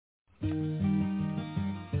To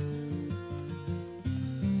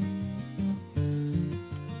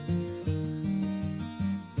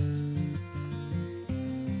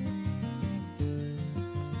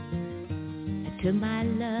my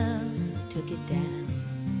love, took it down.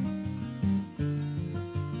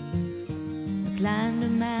 I climbed a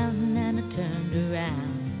mountain and I turned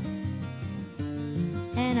around,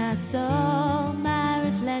 and I saw my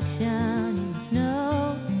reflection in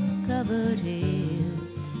snow-covered hills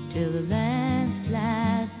till the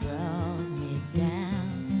landslide brought me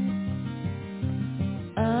down.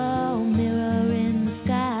 Oh, mirror in the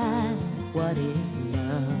sky, what is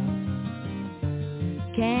love?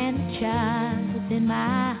 Can it shine in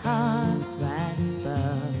my heart right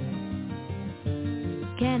above?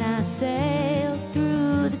 Can I sail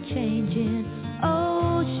through the changing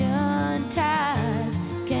ocean tides?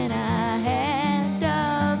 Can I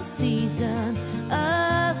handle the seasons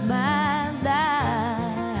of my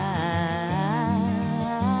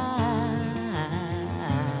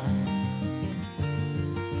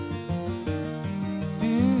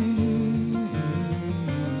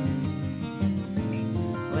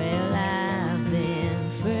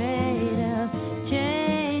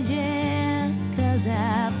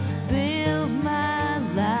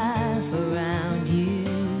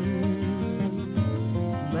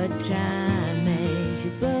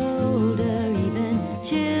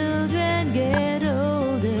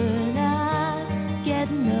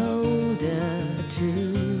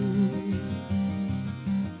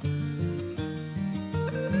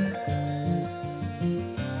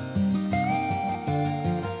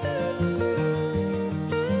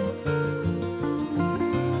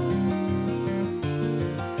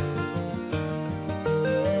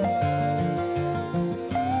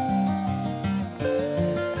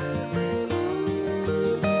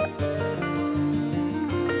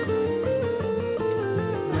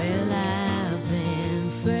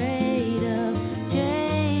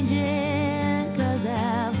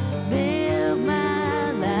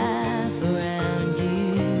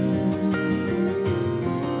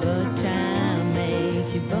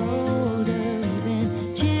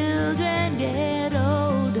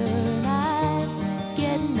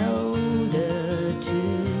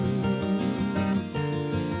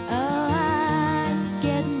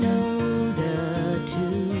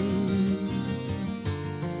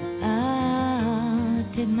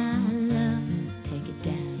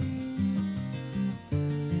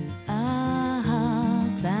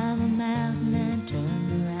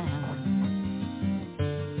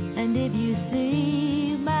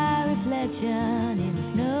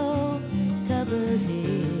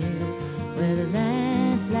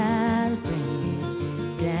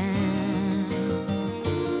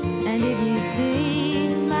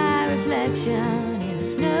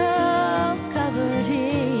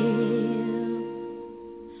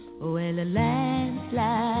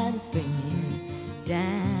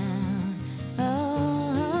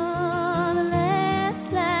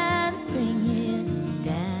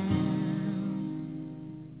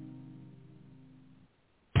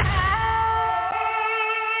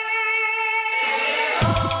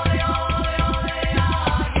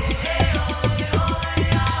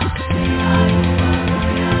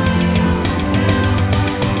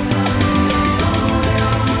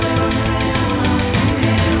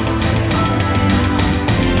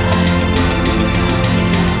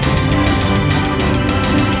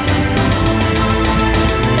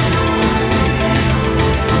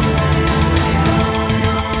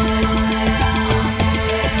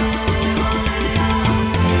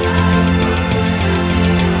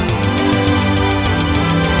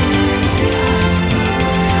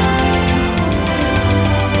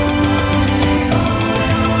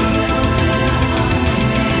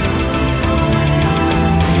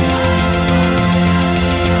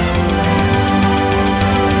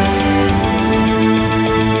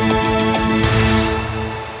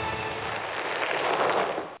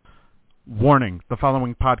Warning, the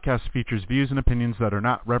following podcast features views and opinions that are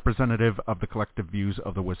not representative of the collective views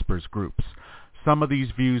of the Whispers groups. Some of these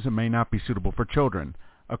views may not be suitable for children.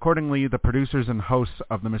 Accordingly, the producers and hosts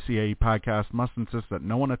of the Missyae Podcast must insist that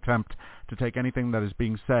no one attempt to take anything that is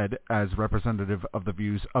being said as representative of the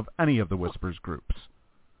views of any of the Whispers groups.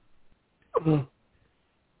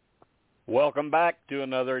 Welcome back to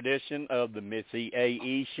another edition of the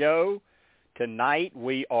Missyae Show. Tonight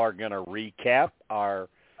we are going to recap our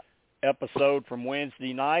episode from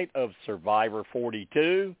Wednesday night of Survivor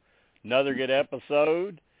 42. Another good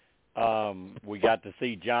episode. We got to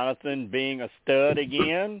see Jonathan being a stud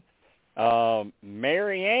again.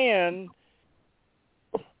 Marianne,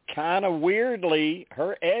 kind of weirdly,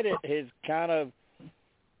 her edit has kind of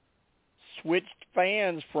switched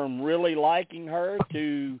fans from really liking her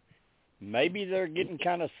to maybe they're getting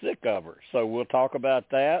kind of sick of her. So we'll talk about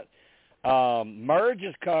that. Merge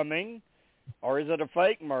is coming, or is it a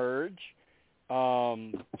fake merge?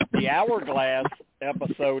 The Hourglass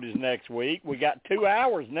episode is next week. We got 2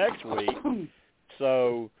 hours next week.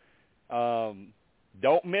 So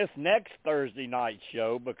don't miss next Thursday night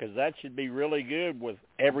show because that should be really good with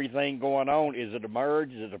everything going on. Is it a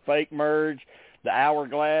merge? Is it a fake merge? The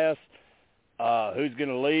Hourglass? Who's going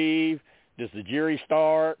to leave? Does the jury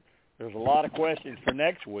start? There's a lot of questions for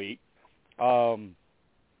next week. And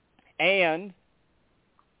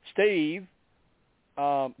Steve,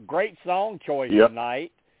 great song choice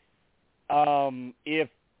tonight. If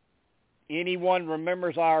anyone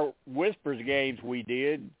remembers our Whispers games we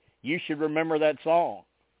did, you should remember that song.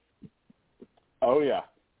 Oh, yeah.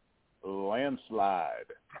 Landslide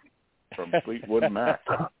from Fleetwood Mac.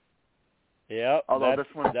 Yep. Although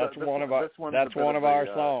that's one of our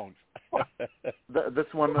songs. This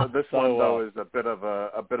one though is a bit of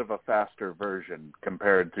a faster version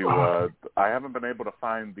compared to I haven't been able to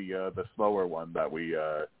find the slower one that we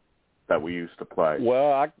used to play.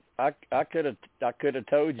 Well, I could have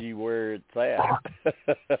told you where it's at.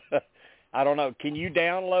 I don't know. Can you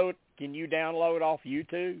download off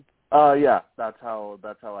YouTube? Yeah, that's how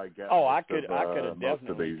I get. Oh, I could have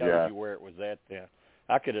definitely told you where it was at then.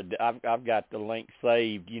 I've got the link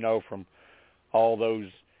saved, from all those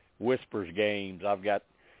Whispers games. I've got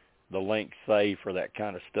the link saved for that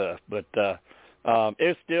kind of stuff. But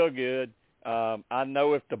it's still good. I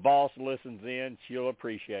know if the boss listens in, she'll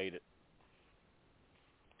appreciate it.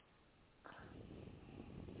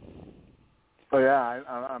 Oh yeah,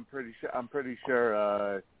 I'm pretty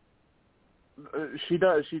sure she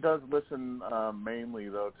does listen mainly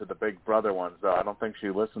though to the Big Brother ones though. I don't think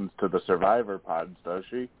she listens to the Survivor pods, does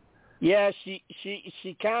she? Yeah, she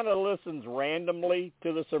kind of listens randomly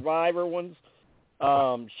to the Survivor ones.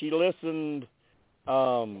 She listened,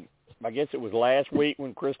 I guess it was last week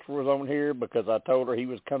when Christopher was on here because I told her he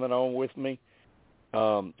was coming on with me.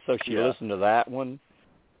 So she listened to that one.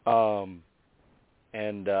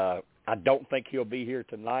 And I don't think he'll be here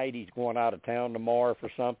tonight. He's going out of town tomorrow for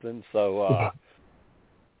something. So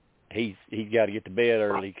he's got to get to bed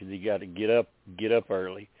early because he got to get up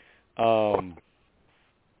early.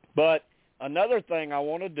 But another thing I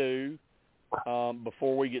want to do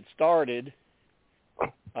before we get started,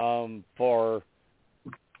 for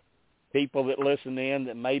people that listen in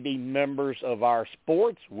that may be members of our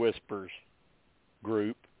Sports Whispers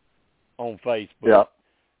group on Facebook,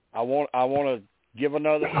 I want to give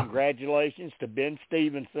another congratulations to Ben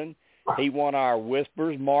Stevenson. He won our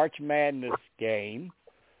Whispers March Madness game.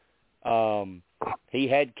 He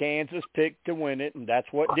had Kansas picked to win it, and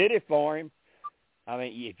that's what did it for him. I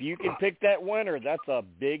mean, if you can pick that winner, that's a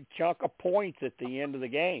big chunk of points at the end of the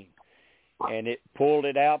game. And it pulled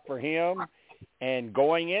it out for him. And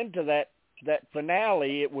going into that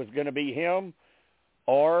finale, it was going to be him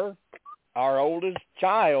or our oldest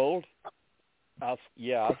child. I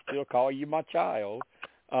still call you my child,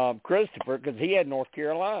 Christopher, because he had North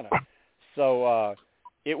Carolina. So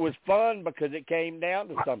it was fun because it came down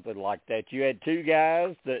to something like that. You had two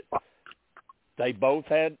guys that they both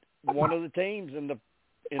had one of the teams in the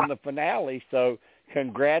finale. So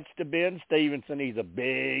congrats to Ben Stevenson. He's a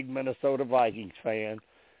big Minnesota Vikings fan.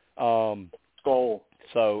 Skol.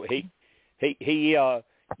 So he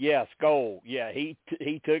Skol. Yeah, he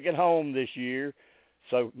took it home this year.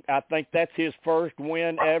 So I think that's his first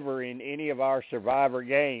win ever in any of our Survivor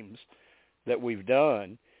games that we've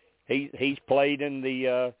done. He's played in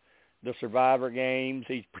the Survivor games.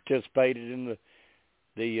 He's participated in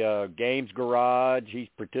the Games Garage. He's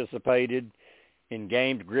participated in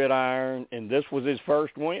Games Gridiron, and this was his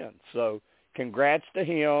first win. So congrats to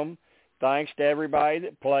him. Thanks to everybody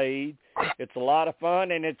that played. It's a lot of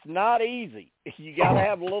fun, and it's not easy. You got to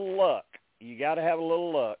have a little luck.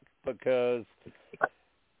 Because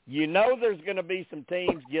there's going to be some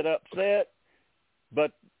teams get upset,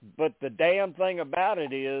 but the damn thing about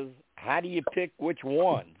it is, how do you pick which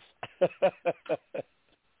ones?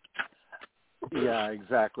 Yeah,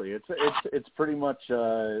 exactly. It's pretty much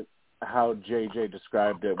how JJ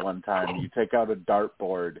described it one time. You take out a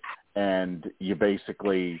dartboard and you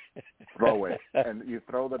basically throw it, and you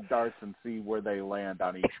throw the darts and see where they land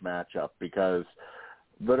on each matchup. Because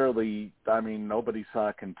literally, I mean, nobody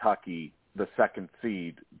saw Kentucky, the second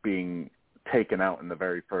seed, being taken out in the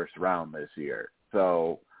very first round this year.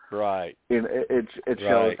 So right, it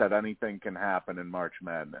shows that anything can happen in March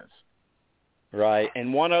Madness. Right.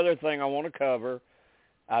 And one other thing I want to cover,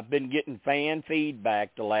 I've been getting fan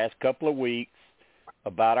feedback the last couple of weeks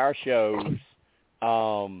about our shows.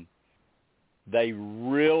 they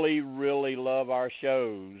really, really love our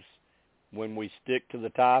shows when we stick to the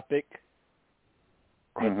topic,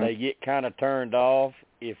 but they get kind of turned off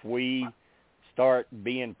if we start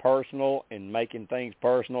being personal and making things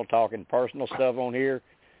personal, talking personal stuff on here.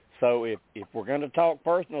 So if we're going to talk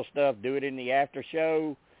personal stuff, do it in the after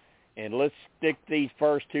show, and let's stick these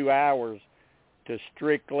first 2 hours to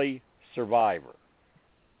strictly Survivor.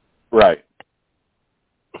 Right.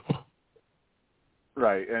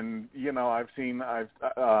 Right, and I've seen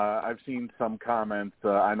some comments.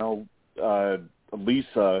 I know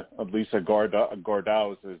Lisa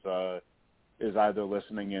Gordaus is either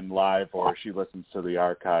listening in live or she listens to the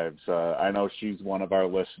archives. I know she's one of our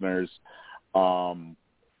listeners. I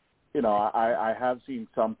have seen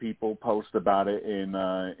some people post about it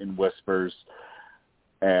in Whispers,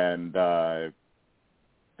 and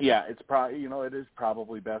it's probably it is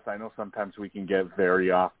probably best. I know sometimes we can get very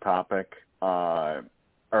off topic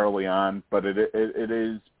early on, but it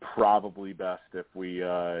is probably best if we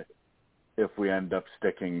end up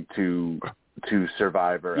sticking to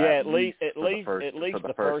Survivor. Yeah, at least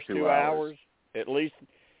the first 2 hours. At least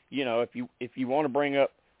if you want to bring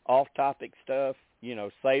up off topic stuff,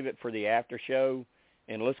 save it for the after show,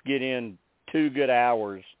 and let's get in 2 good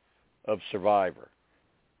hours of Survivor,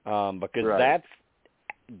 because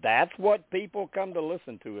that's what people come to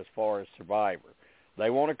listen to as far as Survivor. They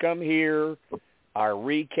want to come hear our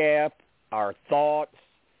recap, our thoughts,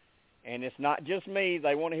 and it's not just me.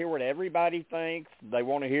 They want to hear what everybody thinks. They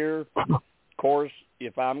want to hear, of course,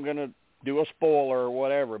 if I'm going to do a spoiler or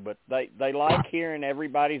whatever, but they like hearing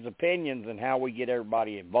everybody's opinions and how we get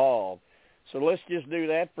everybody involved. So let's just do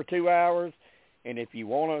that for 2 hours, and if you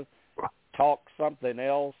want to talk something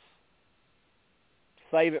else,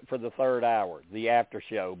 save it for the third hour, the after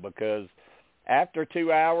show, because after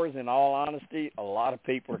 2 hours, in all honesty, a lot of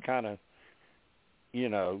people are kind of,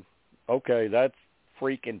 okay, that's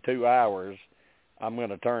freaking 2 hours. I'm going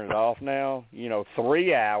to turn it off now.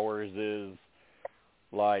 3 hours is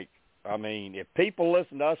like, if people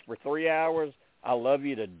listen to us for 3 hours, I love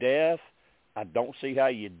you to death. I don't see how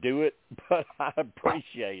you do it, but I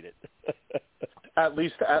appreciate it. At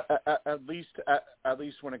least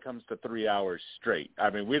when it comes to 3 hours straight.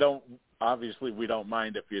 We don't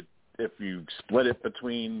mind if you split it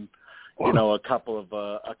between, a couple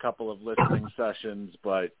of listening sessions,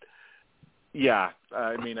 but yeah,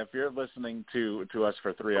 if you're listening to us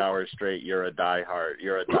for 3 hours straight, you're a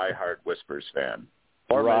diehard Whispers fan.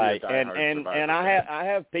 Or right, and I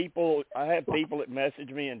have people that message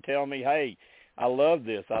me and tell me, hey, I love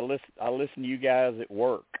this. I listen to you guys at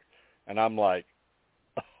work, and I'm like,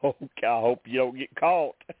 okay, I hope you don't get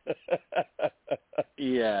caught.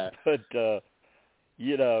 Yeah, but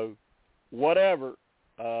whatever.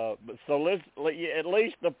 But so let's at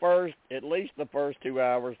least the first 2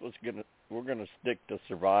 hours. We're gonna stick to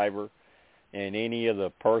Survivor, and any of the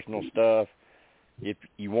personal stuff. If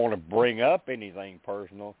you want to bring up anything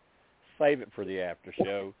personal, save it for the after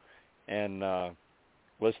show, and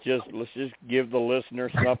let's just give the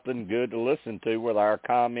listener something good to listen to with our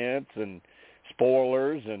comments and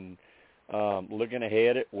spoilers and looking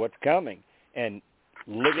ahead at what's coming. And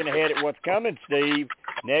looking ahead at what's coming, Steve,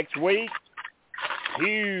 next week,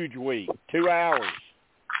 huge week, 2 hours.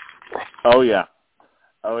 Oh yeah,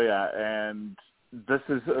 and this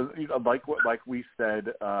is like we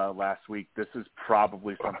said last week. This is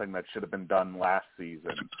probably something that should have been done last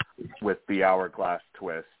season with the hourglass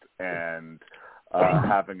twist and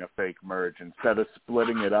having a fake merge instead of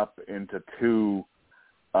splitting it up into two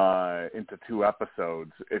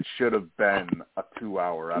episodes. It should have been a 2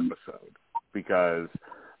 hour episode, because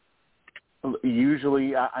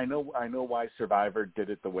usually I know why Survivor did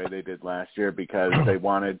it the way they did last year, because they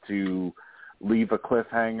wanted to leave a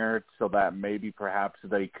cliffhanger so that maybe perhaps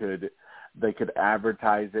they could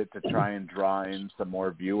advertise it to try and draw in some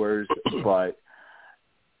more viewers, but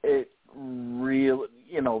it really,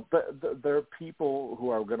 there are people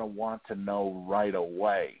who are going to want to know right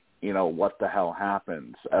away, what the hell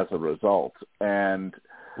happens as a result. And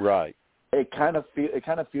right. It kind of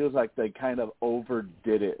feels like they kind of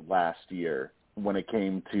overdid it last year when it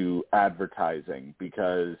came to advertising,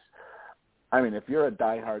 because if you're a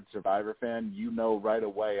diehard Survivor fan, right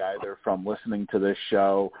away, either from listening to this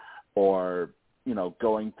show or,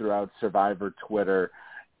 going throughout Survivor Twitter,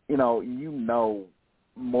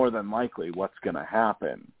 more than likely what's going to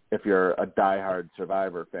happen if you're a diehard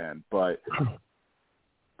Survivor fan. But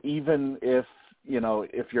even if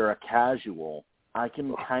you're a casual, I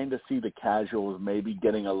can kind of see the casuals maybe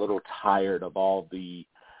getting a little tired of all the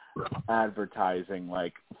advertising,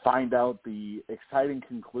 like find out the exciting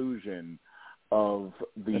conclusion of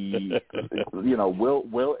the, you know,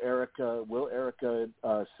 will Erica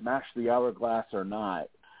smash the hourglass or not?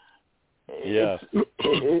 Yeah.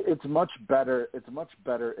 It's much better. It's much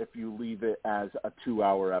better if you leave it as a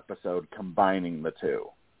 2-hour episode combining the two.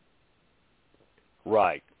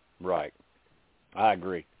 Right. I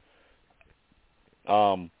agree.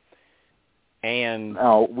 And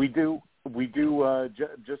we do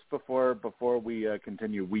just before we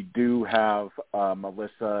continue, we do have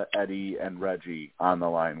Melissa, Eddie, and Reggie on the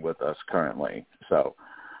line with us currently. So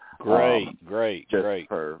great. Just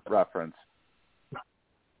for reference.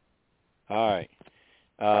 All right.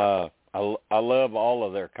 I love all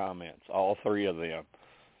of their comments, all three of them.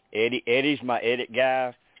 Eddie's my edit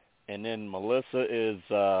guy, and then Melissa is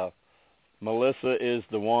the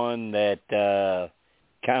one that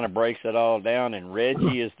kind of breaks it all down, and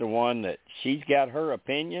Reggie is the one that she's got her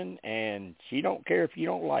opinion, and she don't care if you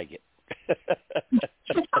don't like it.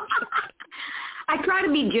 I try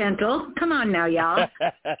to be gentle. Come on now, y'all.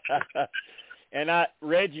 And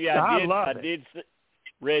Reggie, I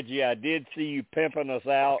did see you pimping us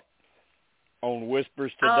out on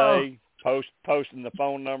Whispers today, posting the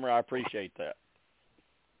phone number. I appreciate that.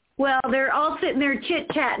 Well, they're all sitting there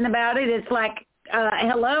chit-chatting about it. It's like,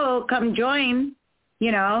 hello, come join,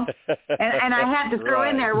 you know. And I had to throw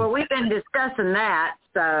in there, well, we've been discussing that,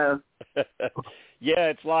 so.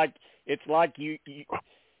 Yeah, it's like you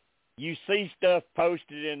see stuff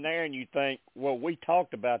posted in there and you think, well, we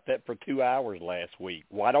talked about that for 2 hours last week.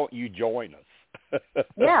 Why don't you join us?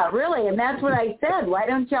 Yeah, really, and that's what I said. Why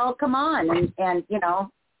don't y'all come on and you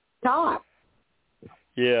know, talk?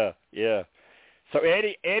 Yeah. So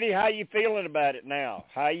Eddie, how you feeling about it now?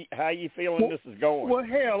 How you feeling this is going? Well,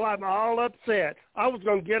 hell, I'm all upset. I was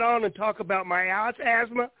going to get on and talk about my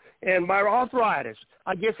asthma and my arthritis.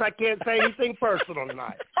 I guess I can't say anything personal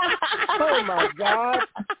tonight. Oh my God!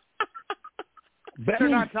 Better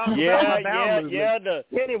not talk about my bowel movement.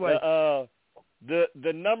 Anyway.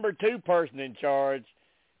 The number 2 person in charge,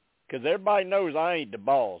 because everybody knows I ain't the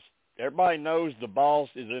boss. Everybody knows the boss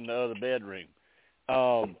is in the other bedroom.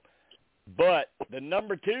 But the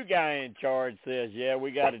number 2 guy in charge says, yeah, we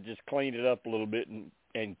got to just clean it up a little bit and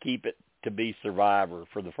keep it to be Survivor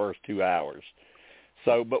for the first 2 hours.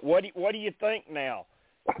 So, but what do you think now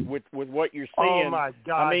with what you're seeing? Oh my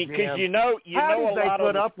God! I mean, because you know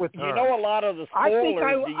a lot of the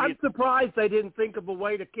spoilers. I'm surprised they didn't think of a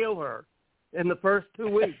way to kill her in the first 2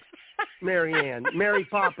 weeks. Mary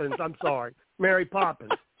Poppins.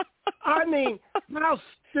 I mean, how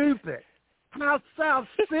stupid, how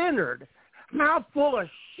self-centered, how full of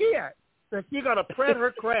shit that you got to spread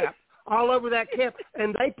her crap all over that camp,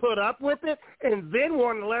 and they put up with it and then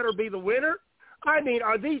want to let her be the winner? I mean,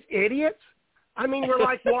 are these idiots? I mean, we're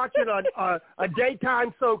like watching a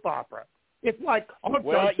daytime soap opera. It's like,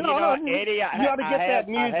 well, you know, Eddie, you got to get that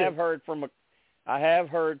music. I have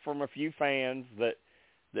heard from a few fans that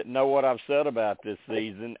know what I've said about this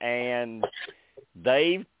season, and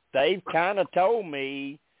they've kind of told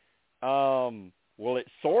me, well, it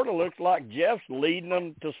sort of looks like Jeff's leading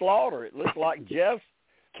them to slaughter. It looks like Jeff's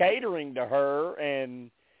catering to her, and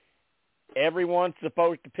everyone's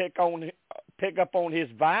supposed to pick up on his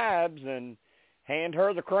vibes and hand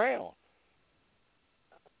her the crown.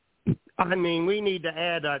 I mean, we need to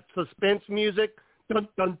add suspense music. Dun,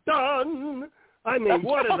 dun, dun. I mean,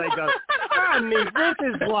 what are they going? I mean,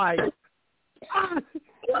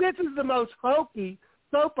 this is the most hokey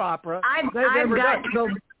soap opera they've ever done.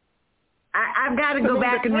 I've got to go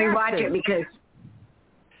back and rewatch it because.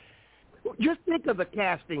 Just think of the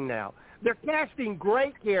casting now. They're casting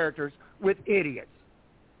great characters with idiots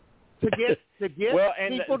to get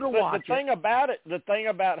people to watch. The thing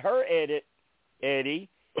about her, Eddie,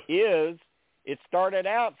 is it started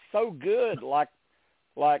out so good, like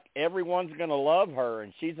everyone's going to love her,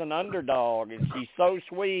 and she's an underdog, and she's so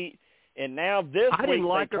sweet. And now this week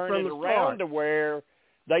they turned it around to where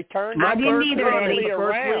they turned it completely around. The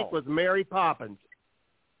first week was Mary Poppins.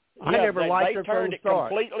 I never liked her from the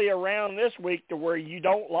start. They turned it completely around this week to where you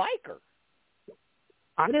don't like her.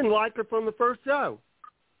 I didn't like her from the first show.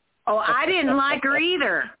 Oh, I didn't like her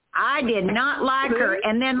either. I did not like her.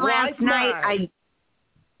 And then last night,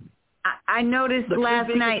 I noticed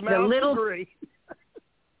last night the little...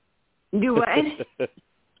 Do what? I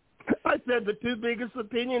said the 2 biggest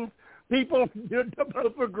opinions people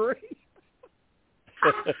both agree.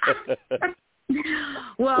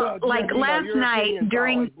 Well, like last night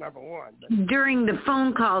during the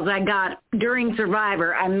phone calls I got during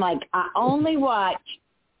Survivor, I'm like, I only watch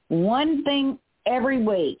one thing every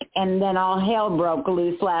week, and then all hell broke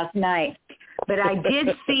loose last night. But I did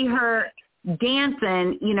see her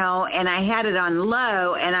dancing, you know, and I had it on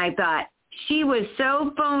low, and I thought, she was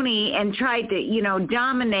so phony and tried to,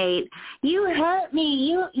 dominate. You hurt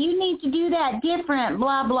me. You need to do that different,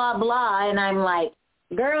 blah, blah, blah. And I'm like,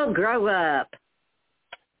 girl, grow up.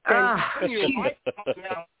 You're right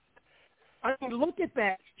now. I mean, look at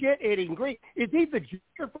that shit-eating Greek. Is he the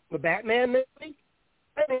Joker from the Batman movie?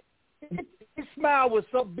 I mean, his smile was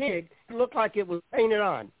so big, it looked like it was painted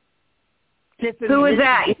on. Who was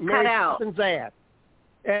that? He cut out. Ass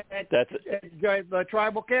at the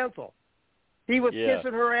tribal council. He was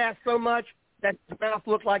kissing her ass so much that his mouth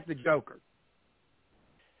looked like the Joker.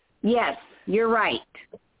 Yes, you're right.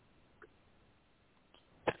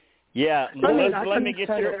 Yeah, Melissa, let me get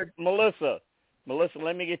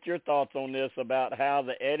your thoughts on this about how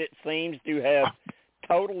the edit seems to have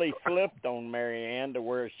totally flipped on Marianne to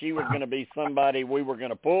where she was going to be somebody we were going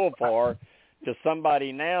to pull for to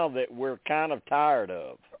somebody now that we're kind of tired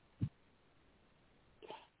of.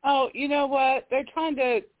 Oh, you know what? They're trying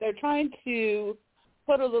to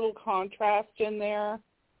put a little contrast in there.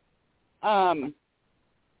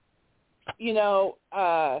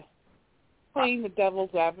 Playing the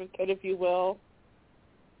devil's advocate, if you will.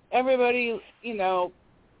 Everybody,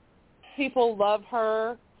 people love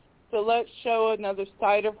her, so let's show another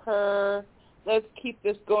side of her. Let's keep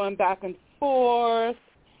this going back and forth,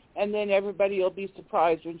 and then everybody will be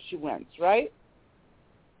surprised when she wins, right?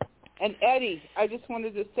 And Eddie, I just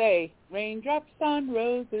wanted to say, raindrops on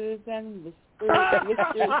roses and whispers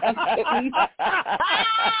and kittens.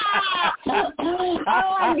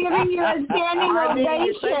 Oh, I'm giving you a standing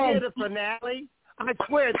ovation. If they did a finale, I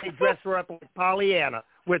swear they dress her up like Pollyanna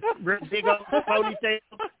with big old ponytail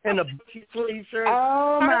and a bushy sleeve shirt.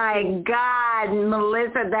 Oh, my God,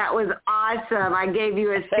 Melissa, that was awesome. I gave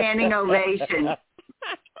you a standing ovation.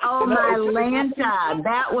 Oh, my Lanta,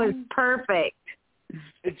 that was perfect.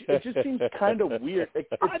 It just seems kind of weird.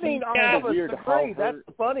 I mean, all of us agree. That's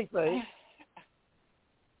the funny thing.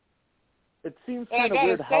 It seems kind of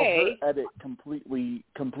weird how her edit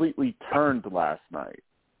completely turned last night.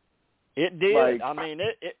 It did. I mean,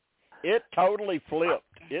 it totally flipped.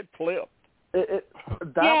 It flipped.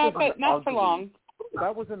 But not for long.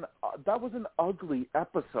 That was an ugly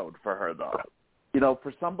episode for her, though.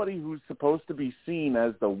 For somebody who's supposed to be seen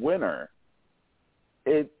as the winner,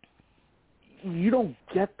 you don't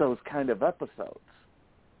get those kind of episodes.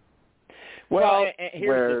 Well,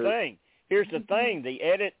 here's the thing. The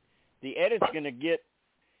edit's going to get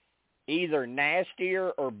either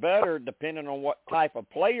nastier or better depending on what type of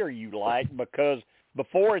player you like, because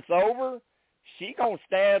before it's over, she's going to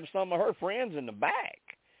stab some of her friends in the back.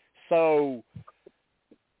 So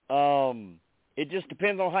it just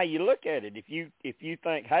depends on how you look at it. If you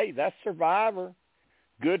think, hey, that's Survivor,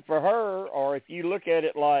 good for her, or if you look at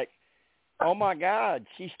it like, oh, my God,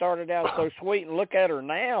 she started out so sweet, and look at her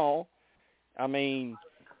now. I mean,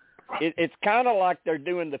 it's kind of like they're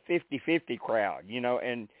doing the 50-50 crowd,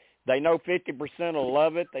 and they know 50% will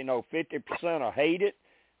love it, they know 50% will hate it,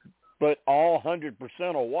 but all 100%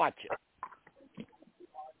 will watch it.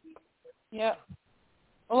 Yeah.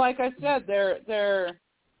 Well, like I said, they're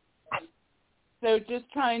just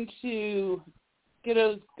trying to get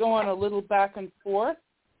us going a little back and forth.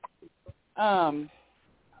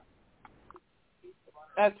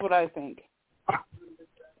 That's what I think.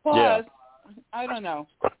 Plus, I don't know,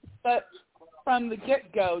 but from the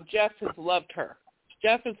get-go, Jeff has loved her.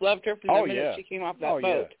 Jeff has loved her from the minute she came off that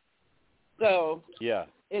boat. Yeah. So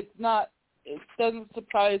it doesn't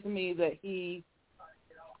surprise me that he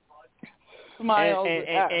smiles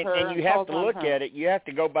at her. And you have to look at it. You have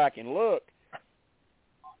to go back and look.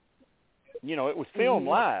 It was filmed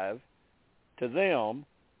live to them,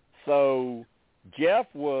 so Jeff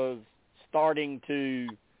was starting to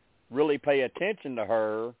really pay attention to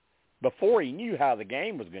her before he knew how the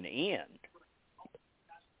game was going to end.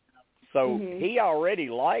 So he already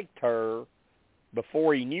liked her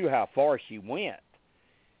before he knew how far she went.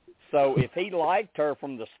 So if he liked her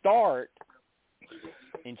from the start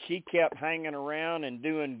and she kept hanging around and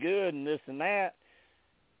doing good and this and that,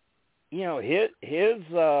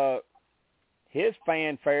 his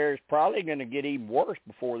fanfare is probably going to get even worse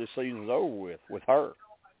before the season's over with her.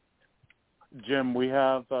 Jim, we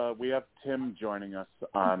have Tim joining us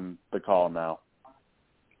on the call now.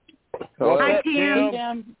 Hi,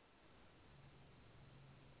 Tim.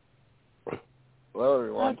 Hello,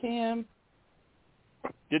 everyone. Hi, Tim.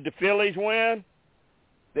 Did the Phillies win?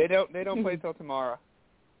 They don't play till tomorrow.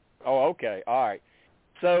 Oh, okay. All right.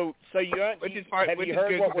 So have you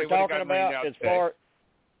heard what we're talking about as far?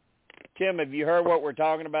 Tim, have you heard what we're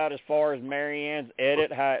talking about as far as Marianne's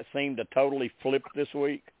edit? How it seemed to totally flip this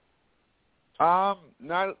week?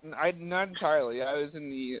 Not entirely. I was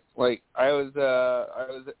I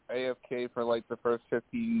was AFK for like the first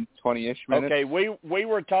 15, 20-ish minutes. Okay, we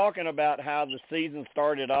were talking about how the season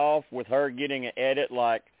started off with her getting an edit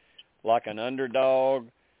like an underdog.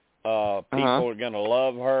 People are going to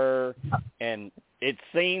love her, and it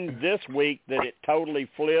seemed this week that it totally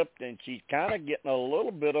flipped, and she's kind of getting a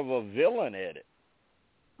little bit of a villain edit.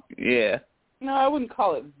 Yeah. No, I wouldn't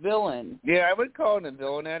call it villain. Yeah, I would call it a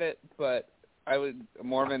villain edit, but I would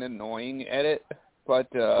more of an annoying edit.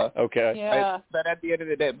 But okay. Yeah. But at the end of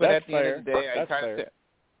the day,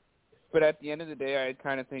 I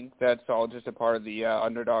kind of think that's all just a part of the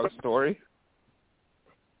underdog story.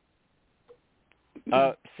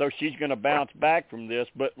 So she's going to bounce back from this,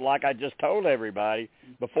 but like I just told everybody,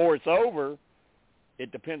 before it's over,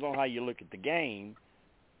 it depends on how you look at the game.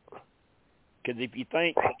 Because if you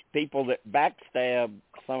think people that backstab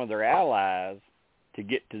some of their allies to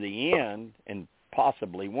get to the end and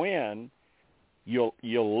possibly win, you'll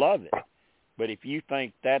love it. But if you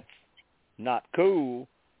think that's not cool,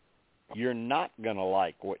 you're not going to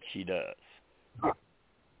like what she does.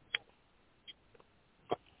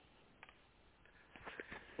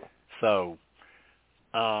 So,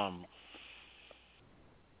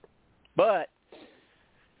 but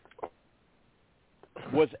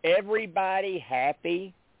was everybody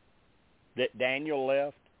happy that Daniel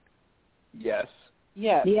left? Yes.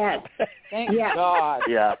 Yes. Yes. Thank God.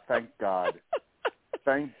 Yeah, thank God.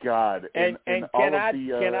 Thank God. And can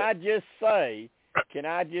I just say,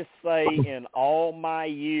 in all my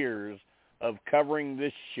years of covering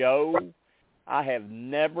this show, I have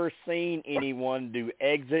never seen anyone do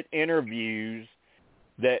exit interviews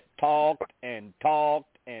that talked and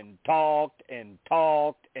talked and talked and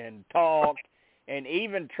talked and talked and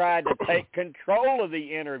even tried to take control of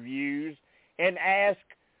the interviews and ask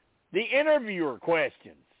the interviewer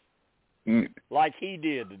questions like he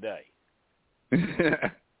did today.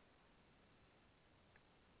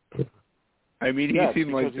 I mean, he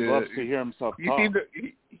seemed like he loves to hear himself talk.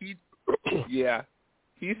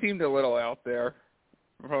 He seemed a little out there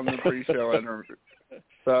from the pre-show and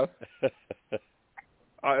stuff.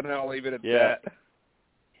 And I'll leave it at that.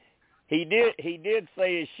 He did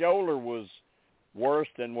say his shoulder was worse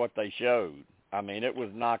than what they showed. I mean, it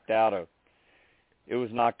was knocked out of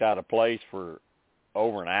place for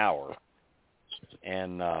over an hour.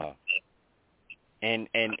 And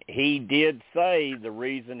he did say the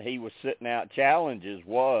reason he was sitting out challenges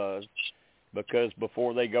was because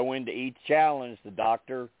before they go into each challenge, the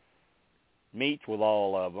doctor meets with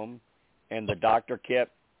all of them, and the doctor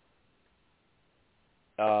kept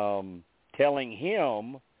telling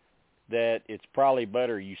him that it's probably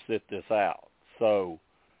better you sit this out. So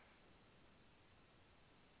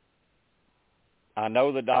I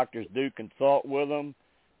know the doctors do consult with them,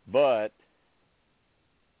 but,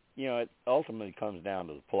 you know, it ultimately comes down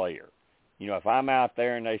to the player. You know, if I'm out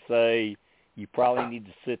there and they say, you probably need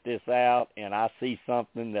to sit this out, and I see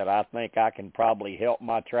something that I think I can probably help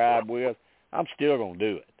my tribe with, I'm still going to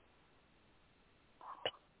do it.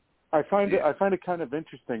 I find it kind of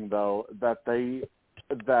interesting, though, that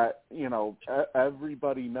you know,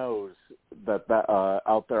 everybody knows that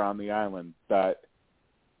out there on the island that,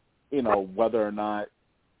 you know, whether or not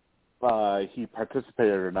he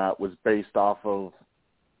participated or not was based off of,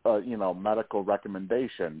 you know, medical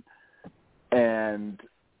recommendation. And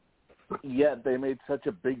yet they made such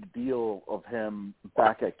a big deal of him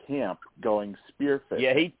back at camp going spearfishing.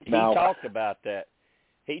 Yeah, he talked about that.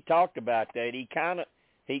 He kind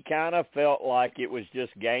of felt like it was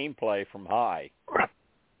just gameplay from High.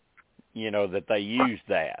 You know, that they used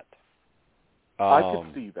that. I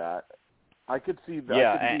could see that.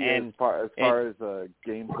 Yeah, as far as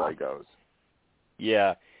gameplay goes.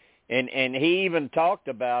 Yeah, and he even talked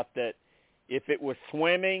about that if it was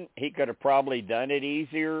swimming, he could have probably done it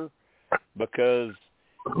easier because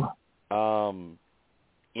in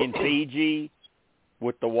Fiji,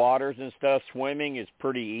 with the waters and stuff, swimming is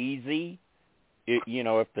pretty easy, you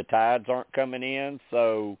know, if the tides aren't coming in.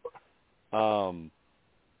 So,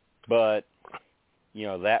 but, you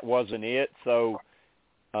know, that wasn't it. So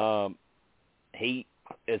he,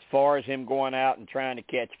 as far as him going out and trying to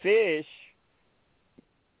catch fish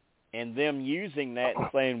and them using that and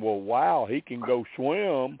saying, well, wow, he can go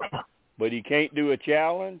swim, but he can't do a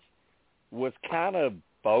challenge, was kind of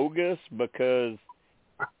bogus because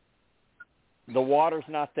the water's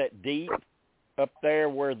not that deep up there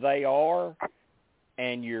where they are,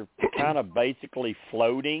 and you're kind of basically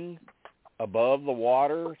floating above the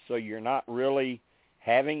water, so you're not really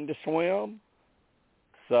having to swim.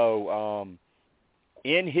 So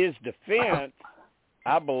in his defense,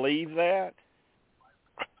 I believe that.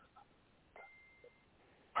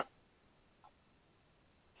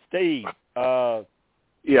 Steve, Yeah.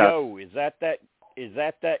 Joe, is that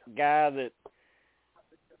guy that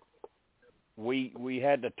we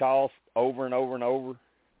had to toss over and over and over?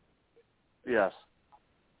 Yes.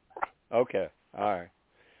 Okay. All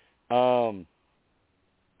right.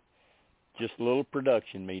 Just a little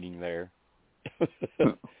production meeting there.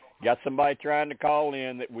 Got somebody trying to call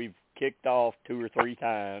in that we've kicked off 2 or 3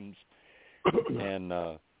 times, and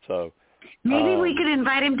so maybe we could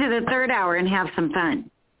invite him to the third hour and have some fun.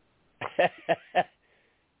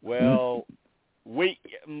 Well,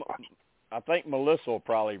 I think Melissa will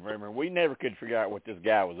probably remember. We never could figure out what this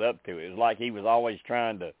guy was up to. It was like he was always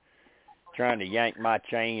trying to yank my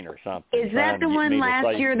chain or something. Is that the one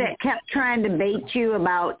last year that kept trying to bait you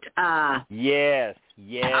about? Yes.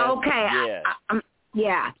 Okay. Yes.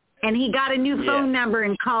 Yeah. And he got a new phone number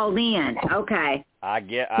and called in. Okay. I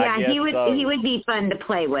guess he would. So. He would be fun to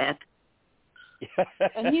play with.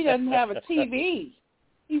 And he doesn't have a TV.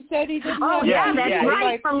 He said he didn't have a yeah, TV. that's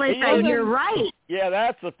right, Melissa. You're right. Yeah,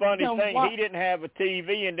 that's the funny thing. He didn't have a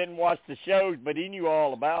TV and didn't watch the shows, but he knew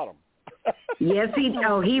all about them. Yes, he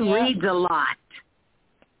reads a lot.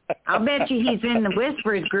 I'll bet you he's in the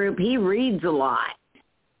Whispers group. He reads a lot.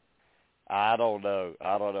 I don't know.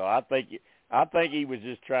 I think he was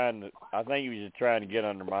just trying to get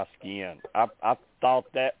under my skin. I thought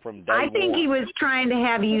that from day one. I think he was trying to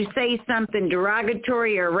have you say something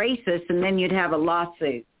derogatory or racist, and then you'd have a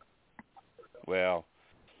lawsuit. Well,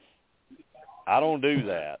 I don't do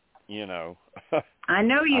that, you know. I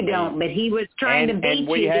know you don't, but he was trying to bait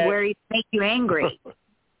you to where he'd make you angry.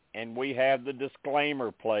 And we have the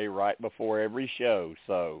disclaimer play right before every show,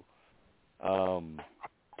 so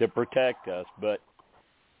to protect us. But,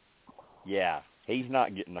 yeah, he's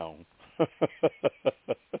not getting on.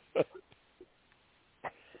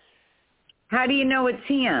 How do you know it's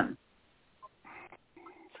him?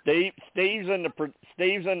 Steve's in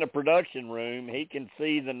the production room. He can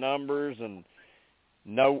see the numbers and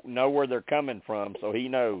know where they're coming from, so he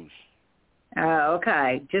knows. Oh,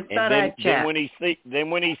 okay. Just thought I'd check. Then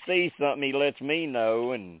when he sees something, he lets me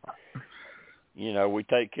know, and we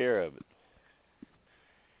take care of it.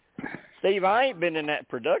 Steve, I ain't been in that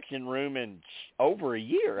production room in over a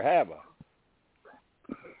year, have I?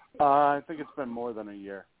 I think it's been more than a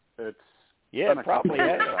year. It probably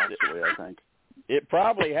has. Actually, I think it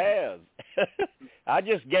probably has. I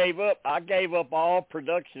just gave up. I gave up all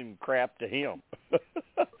production crap to him.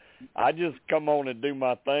 I just come on and do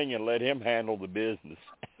my thing and let him handle the business.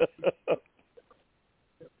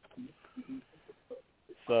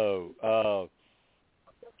 So,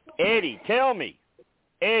 Eddie, tell me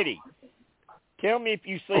if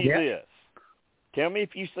you see this. Tell me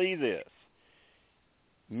if you see this.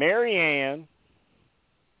 Marianne,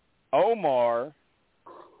 Omar,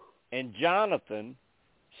 and Jonathan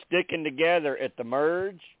sticking together at the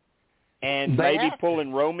merge and maybe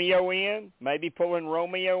pulling Romeo in,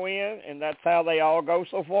 and that's how they all go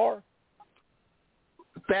so far?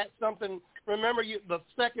 That's something, remember the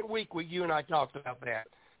second week you and I talked about that.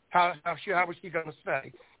 How was she going to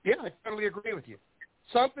stay? Yeah, I totally agree with you.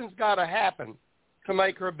 Something's got to happen to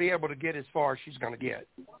make her be able to get as far as she's going to get.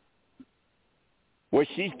 Well,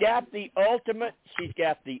 she's got the ultimate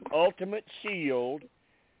shield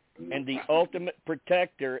and the ultimate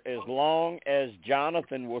protector as long as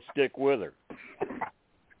Jonathan will stick with her.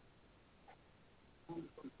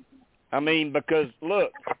 I mean, because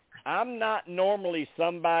look, I'm not normally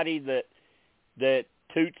somebody that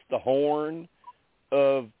toots the horn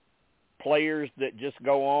of players that just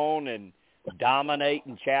go on and dominate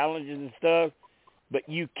in challenges and stuff, but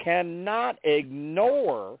you cannot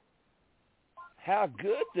ignore how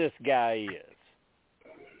good this guy is.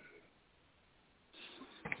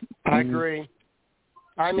 I agree.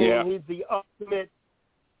 I mean, he's the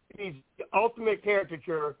ultimate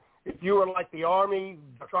caricature. If you were like the Army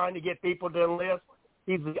trying to get people to enlist,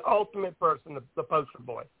 he's the ultimate person, the poster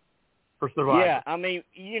boy for Survivor. Yeah, I mean,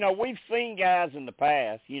 we've seen guys in the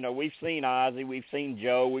past. We've seen Ozzy, we've seen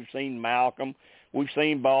Joe, we've seen Malcolm, we've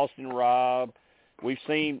seen Boston Rob, we've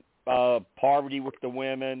seen Parvati with the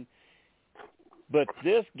women. But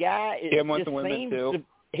this guy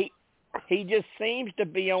he just seems to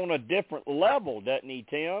be on a different level, doesn't he,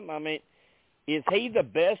 Tim? I mean, is he the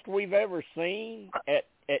best we've ever seen at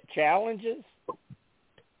challenges?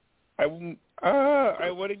 I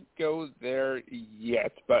wouldn't go there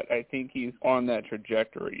yet, but I think he's on that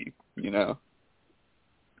trajectory,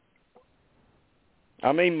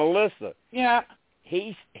 I mean, Melissa. Yeah.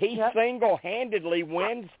 He single-handedly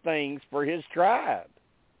wins things for his tribe.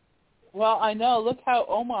 Well, I know. Look how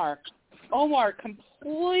Omar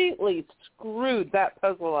completely screwed that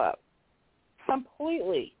puzzle up.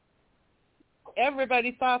 Completely.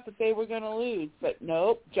 everybody thought that they were going to lose, but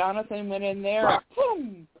nope. Jonathan went in there,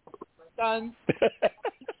 boom, done.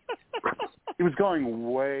 He was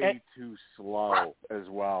going way too slow as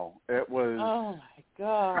well. It was. Oh my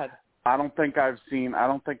God. I don't think I've seen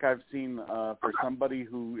for somebody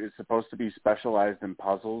who is supposed to be specialized in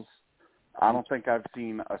puzzles. I don't think I've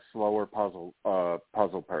seen a slower puzzle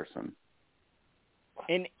person.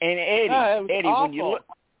 And Eddie, awful.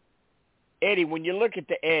 when you look at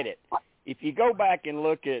the edit, if you go back and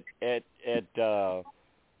look at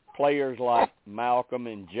players like Malcolm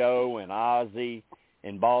and Joe and Ozzy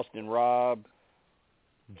and Boston Rob,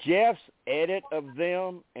 Jeff's edit of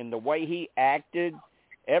them and the way he acted,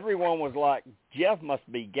 everyone was like, Jeff must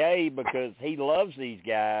be gay because he loves these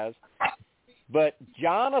guys. But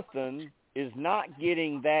Jonathan is not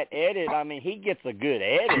getting that edit. I mean, he gets a good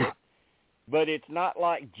edit, but it's not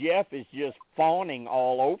like Jeff is just fawning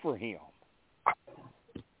all over him.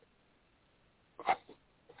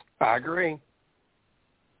 I agree.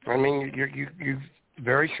 I mean, you're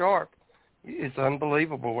very sharp. It's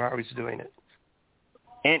unbelievable how he's doing it.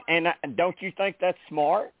 And don't you think that's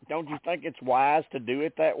smart? Don't you think it's wise to do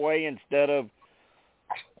it that way instead of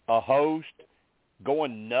a host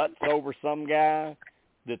going nuts over some guy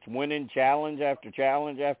that's winning challenge after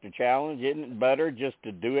challenge after challenge? Isn't it better just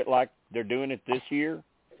to do it like they're doing it this year?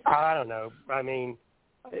 I don't know. I mean,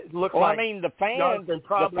 it looks well, like I mean, the fans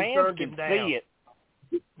can see it.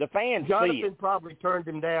 The fans see it. Jonathan probably turned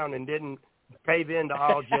him down and didn't cave into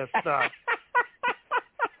all Jeff's stuff.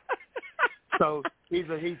 So he's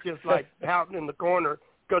just like pouting in the corner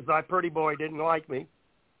because my pretty boy didn't like me.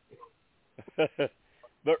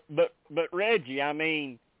 But Reggie, I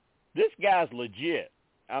mean, this guy's legit.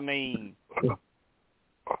 I mean,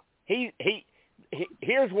 he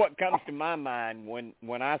here's what comes to my mind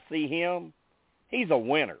when I see him. He's a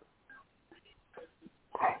winner.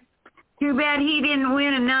 Too bad he didn't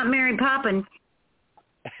win and not Mary Poppins.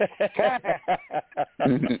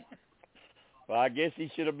 Well, I guess he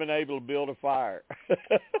should have been able to build a fire.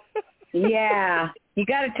 Yeah, you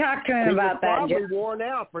got to talk to him about that. He was probably worn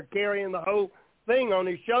out for carrying the whole thing on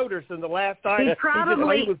his shoulders, and the last time he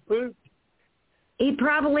was pooped. He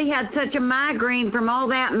probably had such a migraine from all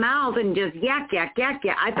that mouth and just yak, yak, yak,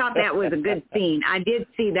 yak. I thought that was a good scene. I did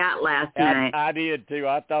see that last night. I did, too.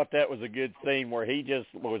 I thought that was a good scene where he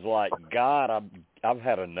just was like, God, I've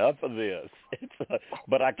had enough of this.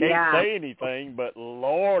 But I can't say anything, but,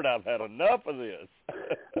 Lord, I've had enough of this.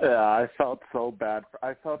 Yeah, I felt so bad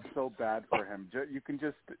for him. You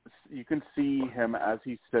can see him as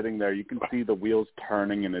he's sitting there. You can see the wheels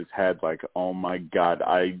turning in his head like, oh, my God,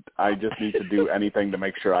 I just need to do anything to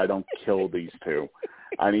make sure I don't kill these two.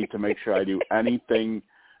 I need to make sure I do anything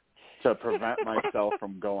to prevent myself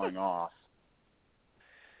from going off.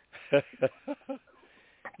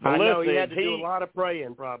 I know he had to do a lot of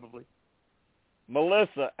praying, probably.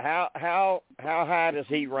 Melissa, how high does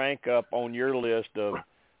he rank up on your list of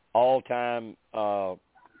all-time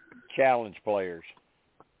challenge players?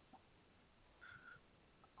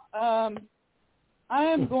 I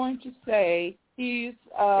am going to say he's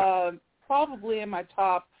probably in my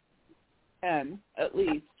top 10 at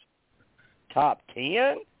least. Top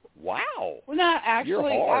 10? Wow. Well, not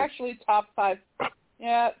actually top 5.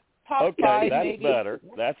 Yeah, top 5 that's maybe. better.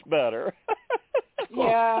 That's better.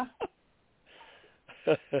 Yeah.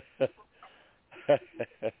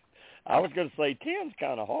 I was going to say 10's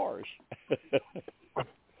kind of harsh.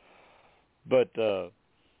 But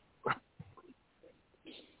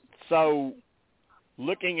so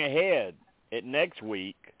looking ahead at next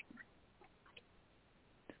week,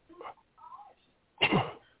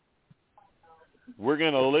 we're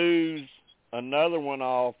going to lose another one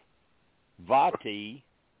off Vati,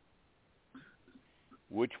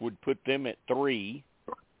 which would put them at 3.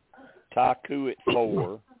 Taku at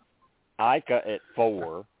 4, Ika at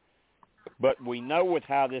 4, but we know with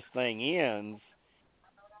how this thing ends,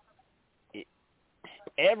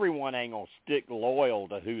 everyone ain't going to stick loyal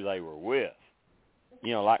to who they were with.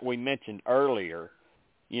 You know, like we mentioned earlier,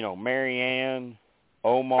 you know, Marianne,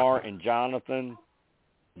 Omar, and Jonathan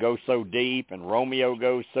go so deep, and Romeo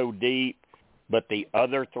goes so deep, but the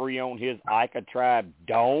other 3 on his Ika tribe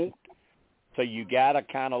don't. So you got to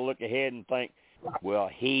kind of look ahead and think, well,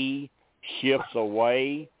 he shifts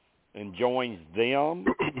away and joins them,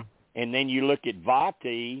 and then you look at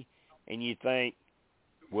Vati and you think,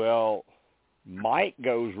 well, Mike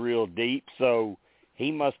goes real deep, so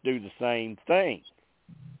he must do the same thing.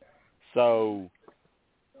 So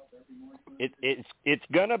it's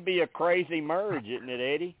going to be a crazy merge, isn't it,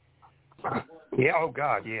 Eddie? Yeah. Oh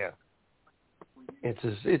God, yeah.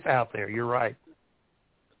 It's out there. You're right.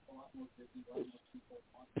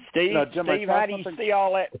 Steve, Jim, how do you see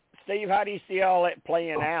all that? Steve, how do you see all that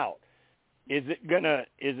playing out? Is it gonna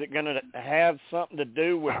have something to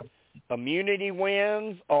do with immunity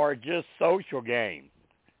wins or just social game?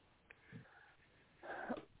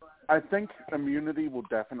 I think immunity will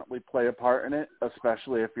definitely play a part in it,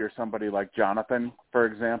 especially if you're somebody like Jonathan, for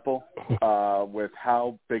example, with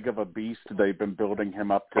how big of a beast they've been building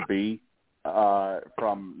him up to be,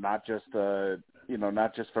 from not just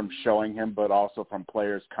from showing him, but also from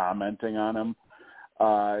players commenting on him.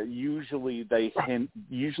 Usually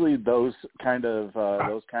those kind of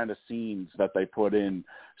scenes that they put in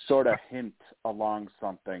sort of hint along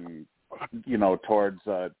something, towards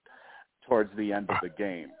the end of the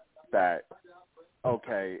game. That,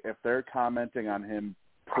 okay, if they're commenting on him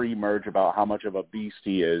pre-merge about how much of a beast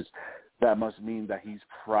he is, that must mean that he's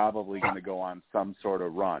probably going to go on some sort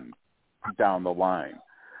of run down the line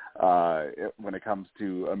when it comes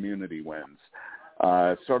to immunity wins.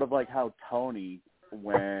 Sort of like how Tony,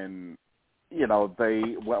 when he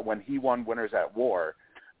won Winners at War,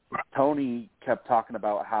 Tony kept talking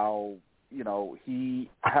about how he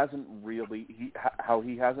hasn't really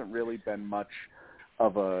been much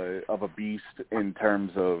of a beast in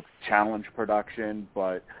terms of challenge production,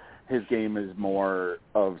 but his game is more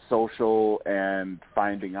of social and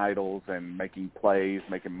finding idols and making plays,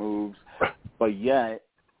 making moves. But yet,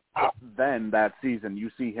 then that season, you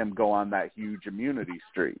see him go on that huge immunity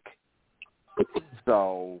streak.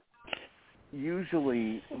 So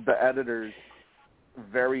usually the editors,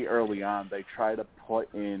 very early on, they try to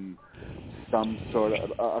put in some sort of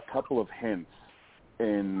a couple of hints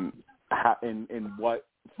in what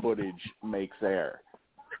footage makes air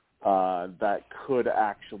that could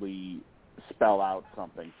actually spell out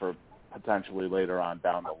something for potentially later on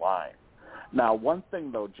down the line. Now, one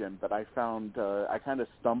thing though, Jim, that I found, I kind of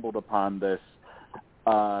stumbled upon this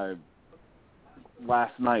last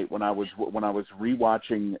night when I was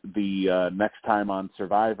rewatching the Next Time on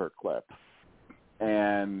Survivor clip,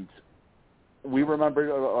 and we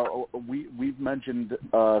remember we've mentioned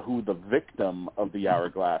who the victim of the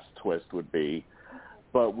hourglass twist would be,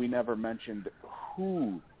 but we never mentioned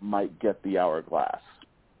who might get the hourglass.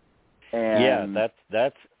 And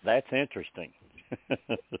that's interesting.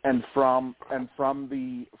 and from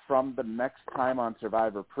the Next Time on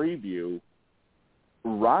Survivor preview,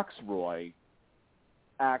 Roxroy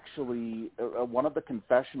actually, one of the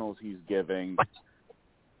confessionals he's giving,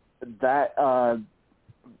 that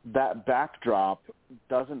backdrop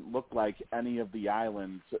doesn't look like any of the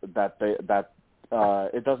islands it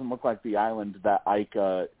doesn't look like the island that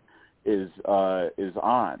Ika is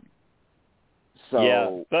on. So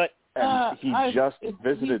yeah, but he just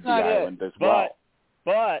visited the island as well.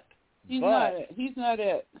 But he's not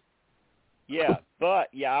it. Yeah,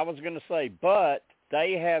 I was going to say, but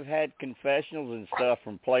they have had confessionals and stuff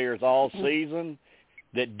from players all season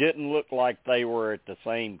that didn't look like they were at the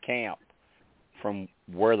same camp from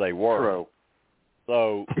where they were. True.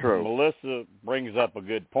 So True. Melissa brings up a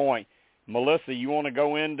good point. Melissa, you want to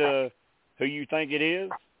go into who you think it is?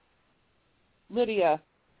 Lydia.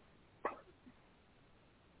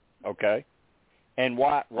 Okay. And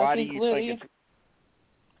why do you Lydia, think it's...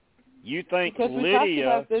 You think because we Lydia...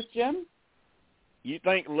 talked about this, Jim? You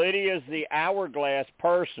think Lydia's the hourglass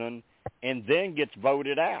person and then gets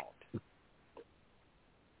voted out?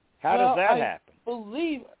 How does that happen?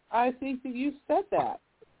 I think that you said that.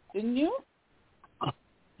 Didn't you?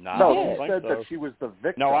 No, you said that she was the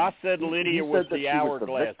victim. No, I said Lydia was the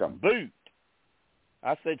hourglass boot.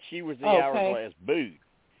 I said she was the hourglass boot.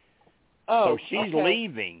 Oh, so she's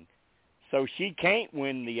leaving, so she can't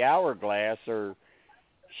win the hourglass or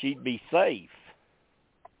she'd be safe.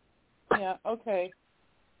 Yeah, okay.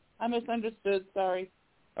 I misunderstood, sorry.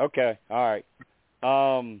 Okay, all right.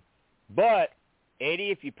 But,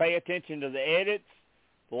 Eddie, if you pay attention to the edits,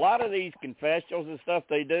 a lot of these confessionals and stuff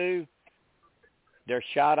they do, they're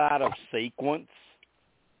shot out of sequence.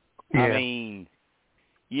 Yeah. I mean,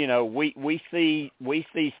 we see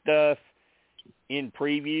stuff in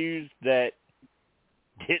previews that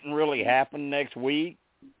didn't really happen next week.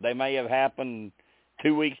 They may have happened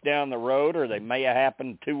 2 weeks down the road, or they may have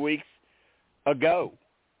happened 2 weeks ago.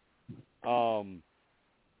 And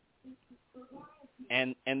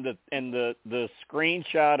the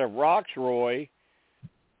screenshot of Roxroy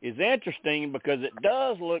is interesting because it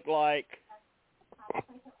does look like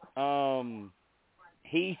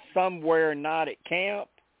he's somewhere not at camp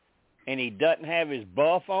and he doesn't have his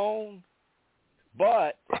buff on,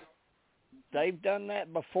 but they've done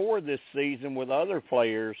that before this season with other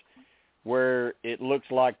players where it looks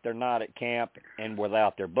like they're not at camp and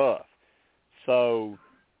without their buff. So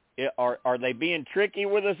are they being tricky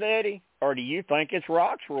with us, Eddie? or do you think it's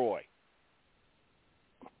Roxroy?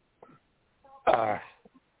 I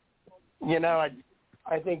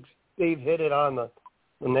think Steve hit it on the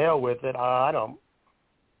nail with it. I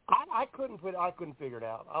couldn't figure it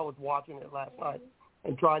out. I was watching it last night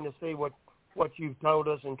and trying to see what you've told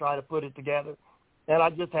us and try to put it together, and I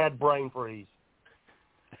just had brain freeze,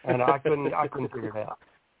 and I couldn't figure it out.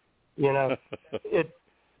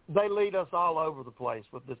 They lead us all over the place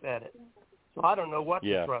with this edit, so I don't know what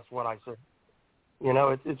to trust what I say.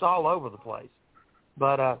 It's all over the place.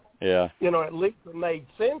 But, at least it made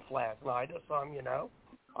sense last night to some,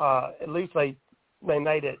 At least they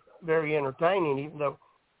made it very entertaining, even though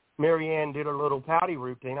Marianne did her little pouty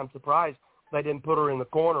routine. I'm surprised they didn't put her in the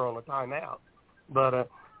corner on a timeout. But it's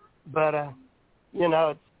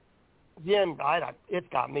Jim, it's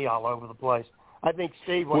got me all over the place. I think,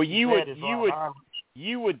 Steve, what you said is right.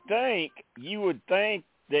 You would think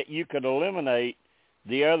that you could eliminate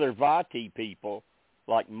the other Vati people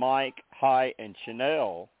like Mike, High, and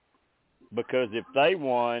Chanel, because if they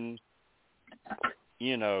won,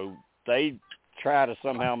 they try to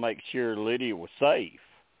somehow make sure Lydia was safe.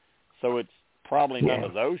 So it's probably none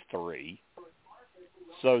of those three.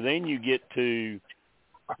 So then you get to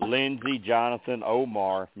Lindsay, Jonathan,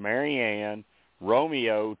 Omar, Marianne,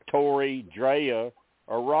 Romeo, Tori, Drea,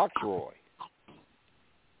 or Roxroy.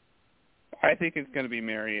 I think it's going to be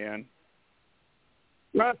Marianne.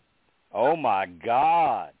 Oh, my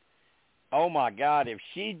God. If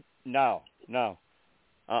she... No.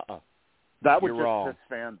 That would you're just wrong. piss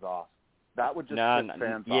fans off. That would just piss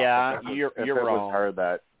fans off. Yeah, you're wrong. Was her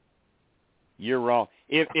that... You're wrong.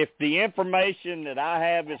 If the information that I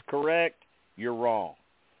have is correct, you're wrong.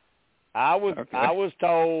 I was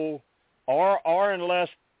told, or unless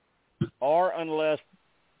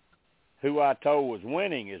who I told was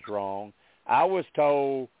winning is wrong, I was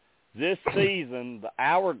told this season the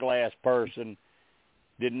hourglass person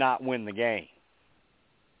did not win the game.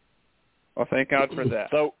 Well, thank God for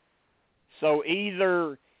that. So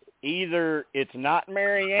either it's not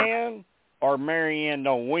Marianne or Marianne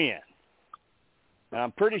don't win. And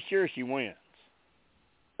I'm pretty sure she wins.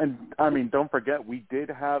 And I mean, don't forget, we did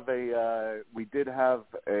have a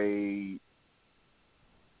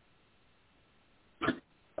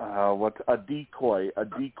decoy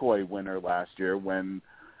winner last year when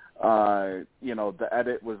the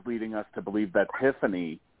edit was leading us to believe that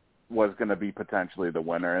Tiffany was going to be potentially the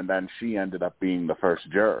winner, and then she ended up being the first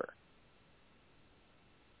juror.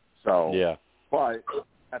 So, but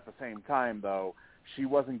at the same time, though, she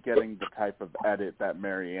wasn't getting the type of edit that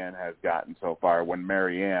Marianne has gotten so far, when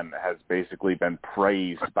Marianne has basically been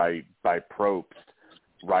praised by Probst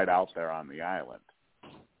right out there on the island.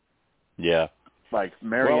 Yeah. Like,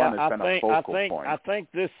 Marianne has been a focal point. I think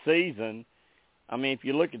this season, I mean, if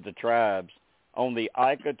you look at the tribes, on the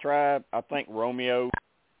Ica tribe, I think Romeo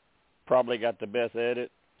probably got the best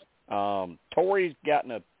edit. Tori's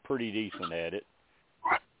gotten a pretty decent edit,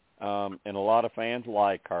 and a lot of fans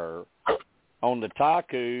like her. On the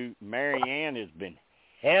Taku, Marianne has been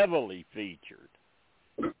heavily featured.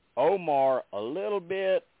 Omar, a little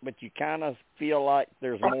bit, but you kind of feel like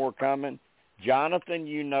there's more coming. Jonathan,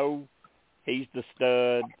 he's the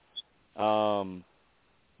stud.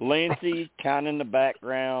 Lindsay, kind of in the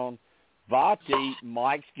background. Vati,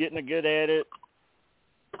 Mike's getting a good edit.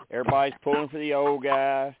 Everybody's pulling for the old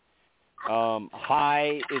guy.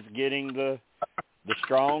 High is getting the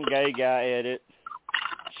strong gay guy edit.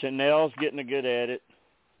 Chanel's getting a good edit.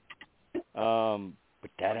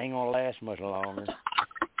 But that ain't going to last much longer.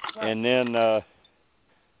 And then, of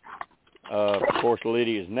course,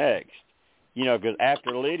 Lydia's next. Because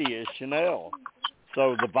after Lydia is Chanel.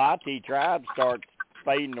 So the Vati tribe starts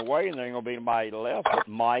fading away, and there ain't going to be anybody left but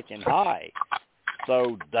Mike and High.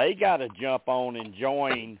 So they got to jump on and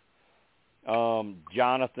join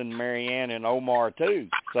Jonathan, Marianne, and Omar, too.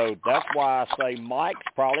 So that's why I say Mike's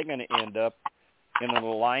probably going to end up in an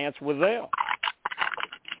alliance with them.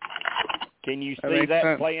 Can you see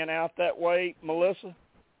that playing out that way, Melissa?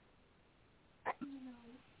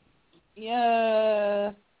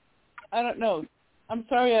 Yeah. I don't know. I'm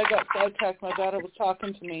sorry I got sidetracked. My daughter was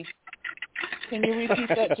talking to me. Can you repeat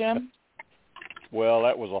that, Jim? Well,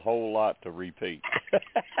 that was a whole lot to repeat.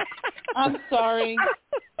 I'm sorry.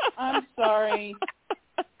 All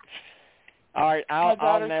right,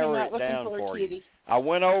 I'll narrow it down for you. I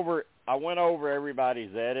went over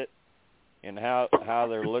everybody's edit and how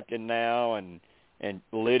they're looking now, and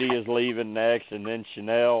Lydia's leaving next, and then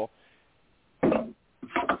Chanel.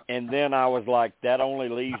 And then I was like, that only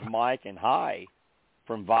leaves Mike and High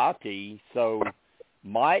from Vati, so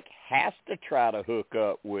Mike has to try to hook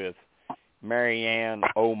up with Marianne,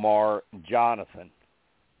 Omar, Jonathan.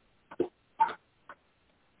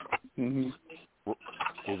 Mm-hmm.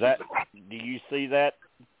 Do you see that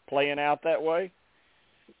playing out that way?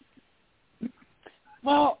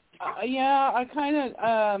 Well, yeah, I kind of,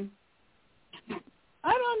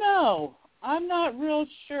 I don't know. I'm not real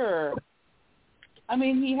sure. I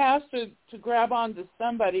mean, he has to grab onto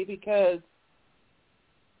somebody because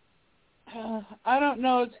I don't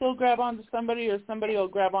know if he'll grab onto somebody or somebody will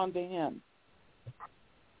grab onto him.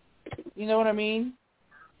 You know what I mean?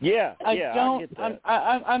 Yeah, I get that.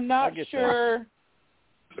 I'm not sure. That.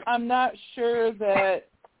 I'm not sure that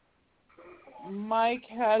Mike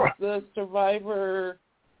has the survivor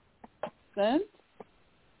sense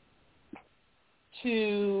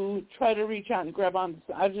to try to reach out and grab on.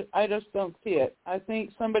 I just don't see it. I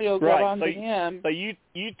think somebody will grab onto him. So you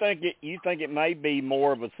think it may be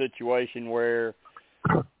more of a situation where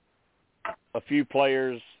a few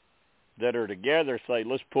players that are together say,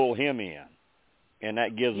 let's pull him in, and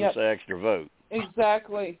that gives us an extra vote.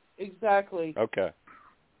 Exactly. Okay.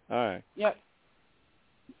 All right. Yep.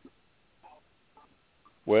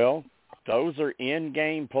 Well, those are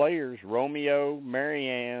in-game players: Romeo,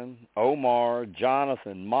 Marianne, Omar,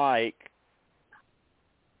 Jonathan, Mike,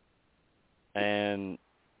 and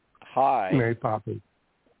Mary Poppins.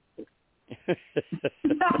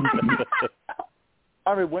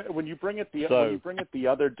 I mean, when you bring it the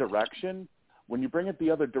other direction,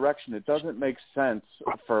 it doesn't make sense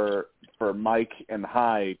for Mike and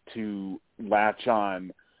High to latch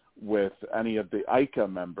on with any of the ICA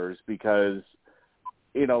members because,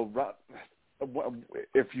 you know,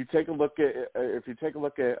 if you take a look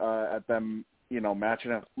at them, you know,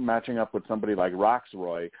 matching up with somebody like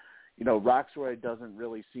Roxroy, you know, Roxroy doesn't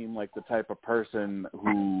really seem like the type of person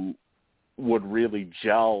who would really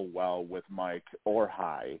gel well with Mike or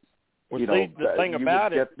High. Well, you see, know, the thing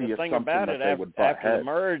about it, after the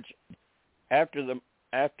merge, after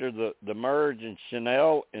the merge, and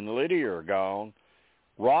Chanel and Lydia are gone,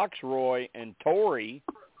 Roxroy and Tori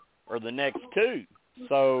are the next two.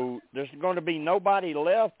 So there's going to be nobody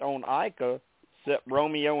left on Ica except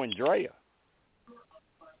Romeo and Drea.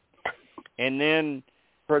 And then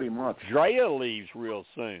pretty much Drea leaves real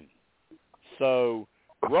soon. So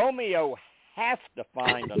Romeo has to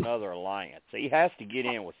find another alliance. He has to get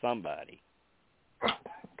in with somebody.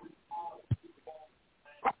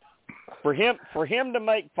 For him to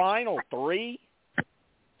make final three,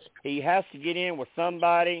 he has to get in with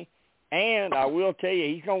somebody, and I will tell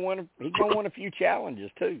you, he's gonna win a few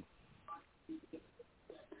challenges too.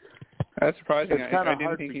 That's surprising. I didn't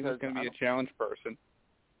hard think he was going to be a challenge person.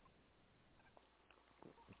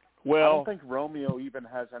 Well, I don't think Romeo even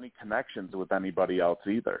has any connections with anybody else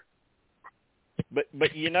either.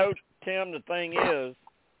 But you know, Tim, the thing is,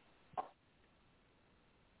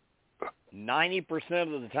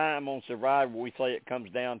 90% of the time on Survivor, we say it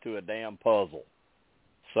comes down to a damn puzzle.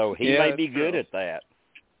 So he may be good at that.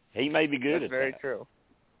 He may be good at that. That's very true.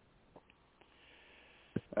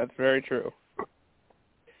 That's very true.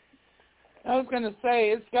 I was going to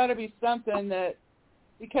say, it's got to be something that,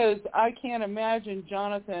 because I can't imagine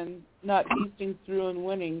Jonathan not easting through and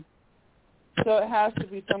winning. So it has to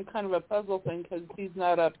be some kind of a puzzle thing because he's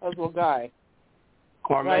not a puzzle guy.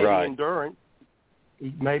 Or maybe endurance.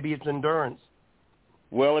 Maybe it's endurance.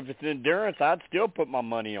 Well, if it's endurance, I'd still put my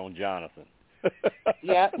money on Jonathan.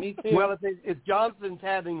 Yeah, me too. Well, if Jonathan's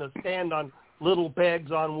having to stand on little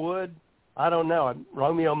pegs on wood, I don't know.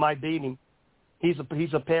 Romeo might beat him. He's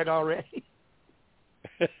a peg already.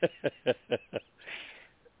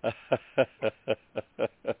 I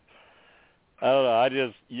don't know. I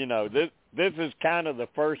just, you know, this is kind of the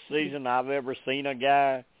first season I've ever seen a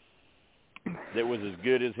guy that was as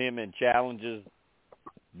good as him in challenges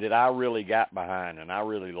that I really got behind and I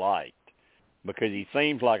really liked, because he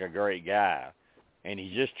seems like a great guy, and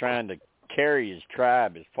he's just trying to carry his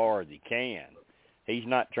tribe as far as he can. He's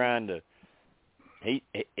not trying to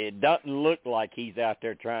it doesn't look like he's out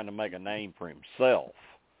there trying to make a name for himself,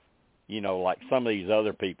 you know, like some of these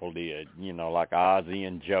other people did, you know, like Ozzy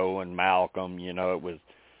and Joe and Malcolm. You know, it was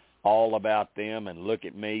all about them and look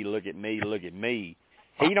at me, look at me, look at me.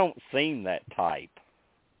 He don't seem that type.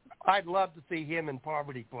 I'd love to see him and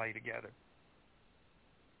Poverty play together.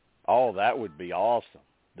 Oh, that would be awesome.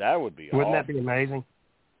 That would be awesome. Wouldn't that be amazing?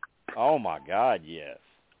 Oh, my God, yes.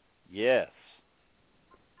 Yes.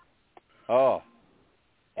 Oh.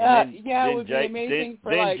 It would be amazing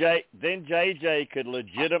Then JJ could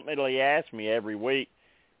legitimately ask me every week,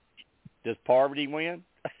 does Poverty win?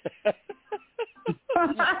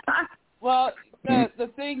 Well, the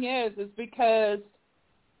thing is because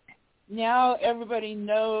now everybody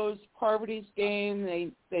knows Poverty's game.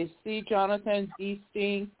 They see Jonathan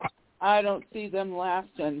beasting. I don't see them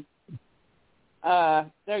lasting.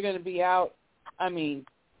 they're going to be out. I mean,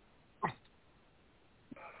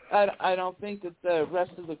 I don't think that the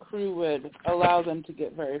rest of the crew would allow them to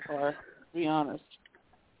get very far, to be honest.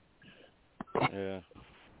 Yeah.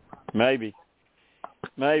 Maybe,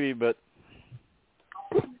 but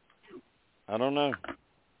I don't know.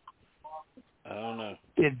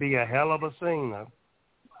 It'd be a hell of a scene, though,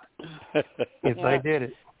 if they did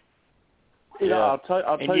it. Yeah, I'll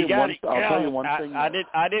tell you one thing.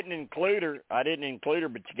 I didn't include her, but you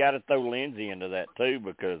got to throw Lindsay into that too,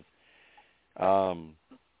 because,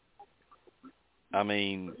 I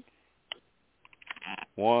mean,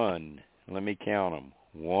 let me count them.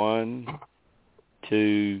 1,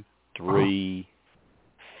 2, 3,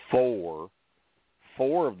 4.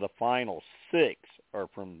 4 of the final 6 are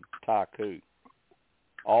from Taku.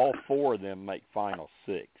 All 4 of them make final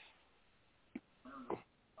 6.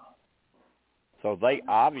 So they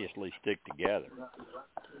obviously stick together.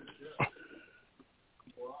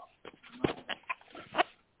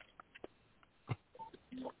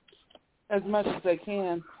 As much as they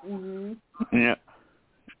can. Mm-hmm. Yeah.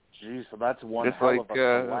 Geez, so that's one hell of a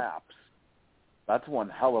collapse. That's one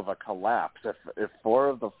hell of a collapse. If 4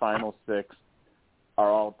 of the final 6 are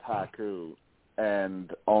all Taku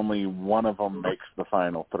and only one of them makes the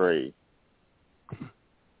final 3,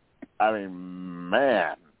 I mean,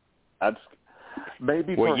 man, that's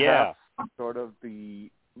perhaps sort of the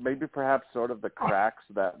cracks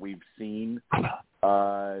that we've seen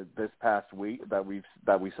this past week that we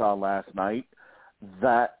saw last night.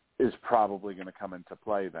 That is probably going to come into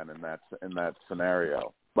play then in that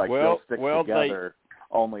scenario. Like they'll stick together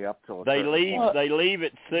only up till they leave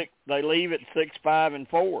at 6. They leave at 6, 5, and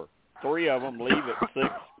 4. 3 of them leave at 6,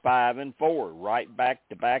 5, and 4, right back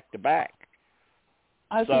to back to back.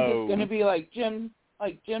 I think it's going to be like Jim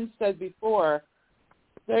said before.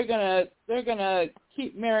 They're gonna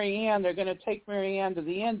keep Mary Ann. They're gonna take Mary Ann to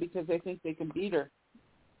the end because they think they can beat her.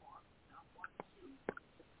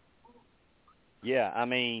 Yeah, I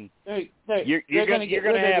mean, you're going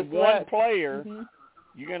to have one player. Mm-hmm.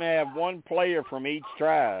 You're going to have one player from each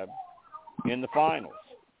tribe in the finals,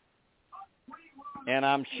 and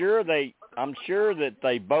I'm sure that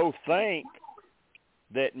they both think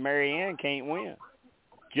that Mary Ann can't win,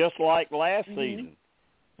 just like last season.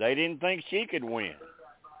 They didn't think she could win.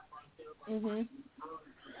 Mhm.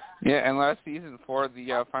 Yeah, and last season 4 of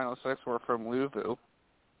the final 6 were from Louisville.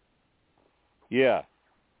 Yeah.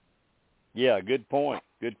 Yeah, good point.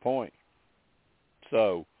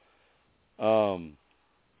 So, and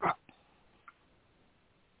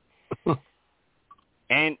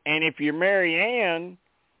if you're Mary Ann,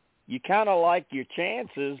 you kind of like your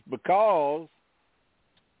chances because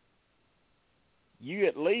you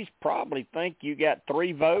at least probably think you got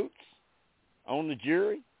 3 votes on the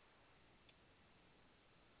jury,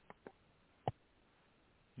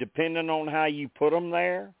 depending on how you put them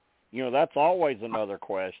there. You know, that's always another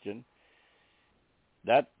question.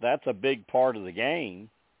 That's a big part of the game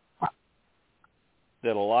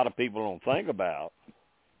that a lot of people don't think about.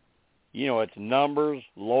 You know, it's numbers,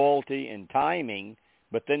 loyalty, and timing.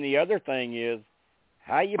 But then the other thing is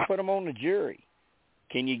how you put them on the jury.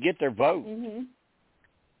 Can you get their vote? Mm-hmm.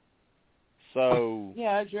 So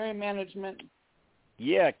yeah, jury management.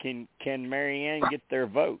 Yeah, can Mary Ann get their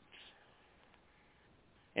votes?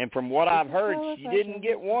 And from what I've heard, she didn't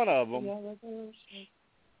get one of them.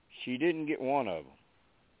 She didn't get one of them.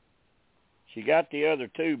 She got the other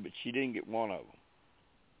 2, but she didn't get one of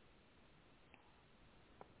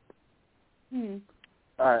them.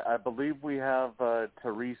 All right, I believe we have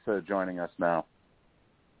Teresa joining us now.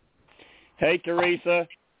 Hey, Teresa.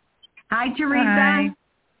 Hi, Teresa.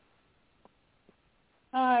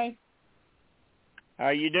 Hi. How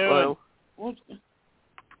you doing? Hello.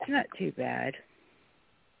 Not too bad.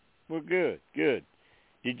 Well, good.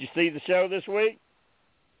 Did you see the show this week?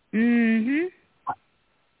 Mm-hmm.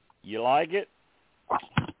 You like it?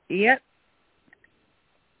 Yep.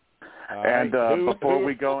 And before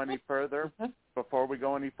we go any further,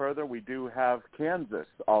 we do have Kansas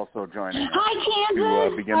also joining us. Hi,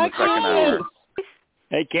 Kansas. To begin the second hour.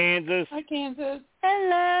 Hey, Kansas. Hi, Kansas.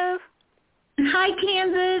 Hello. Hi,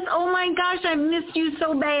 Kansas. Oh, my gosh, I missed you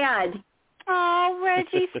so bad. Oh,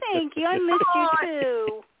 Reggie, thank you. I missed you,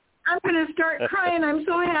 too. I'm going to start crying. I'm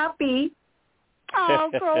so happy.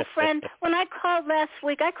 Oh, girlfriend, when I called last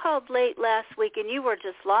week, I called late last week, and you were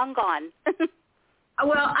just long gone.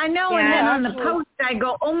 Well, I know, and then on the post, I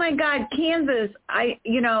go, oh, my God, Kansas,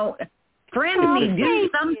 friend me, do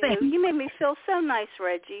something. You made me feel so nice,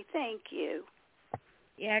 Reggie. Thank you.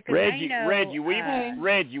 Yeah, because I know. Reggie,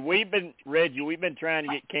 we've been trying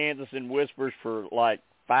to get Kansas in Whispers for like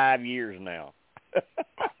 5 years now.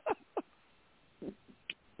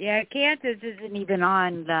 Yeah, Kansas isn't even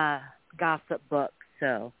on the gossip book,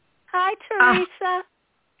 so. Hi, Teresa.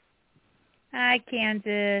 Hi,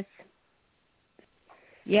 Kansas.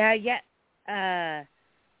 Yeah.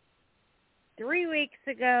 3 weeks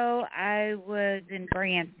ago, I was in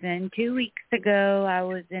Branson. 2 weeks ago, I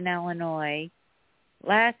was in Illinois.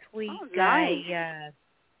 Last week, nice.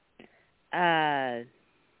 I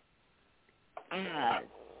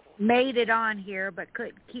made it on here, but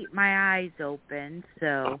couldn't keep my eyes open.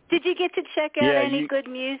 So. Did you get to check out any good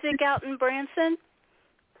music out in Branson?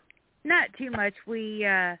 Not too much. We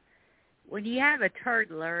when you have a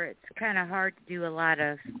turtler, it's kind of hard to do a lot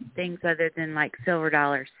of things other than like Silver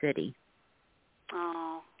Dollar City.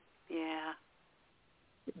 Oh, yeah.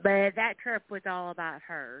 But that trip was all about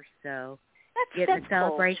her, so that's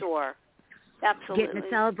cool, sure. Absolutely. Getting to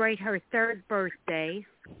celebrate her 3rd birthday.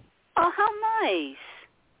 Oh, how nice.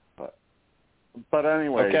 But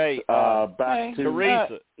anyway, okay, back to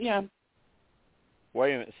Teresa. Yeah.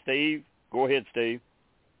 Wait a minute, Steve. Go ahead, Steve.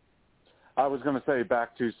 I was going to say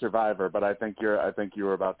back to Survivor, but I think you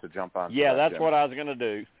were about to jump on. Yeah, that's Jim. what I was going to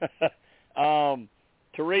do.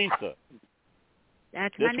 Teresa.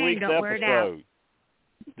 That's my name. Don't wear it out.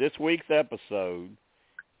 This week's episode,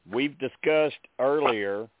 we've discussed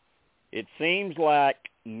earlier. It seems like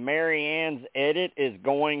Marianne's edit is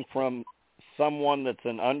going from someone that's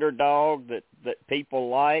an underdog that people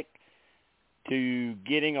like to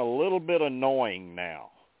getting a little bit annoying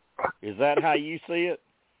now. Is that how you see it?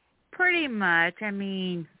 Pretty much. I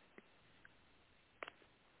mean,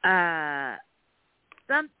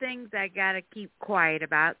 some things I got to keep quiet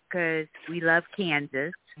about because we love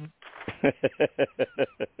Kansas.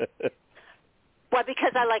 What,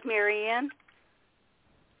 because I like Marianne?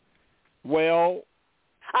 Well,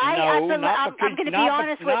 I'm going to be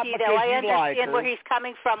honest with you, though. I understand where he's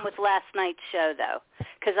coming from with last night's show, though,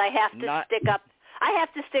 because I have to stick up. I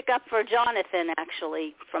have to stick up for Jonathan,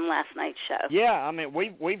 actually, from last night's show. Yeah, I mean,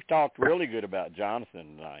 we've talked really good about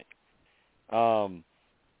Jonathan tonight.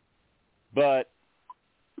 But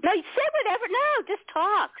no, say whatever. No, just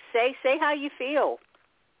talk. Say how you feel.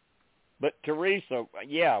 But Teresa,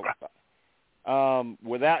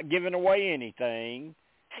 without giving away anything.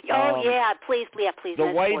 Please. The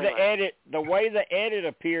way the edit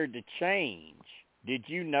appeared to change. Did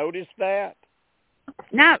you notice that?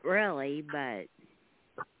 Not really, but.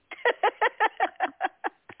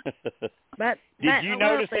 Did you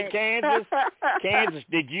notice that Kansas?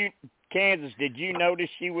 Did you notice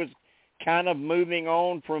she was kind of moving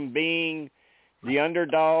on from being the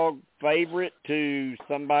underdog favorite to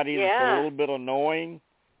somebody that's a little bit annoying?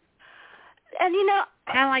 And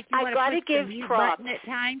kind of like I got to give props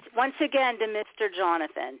once again to Mr.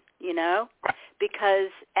 Jonathan.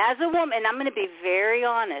 Because as a woman, I'm going to be very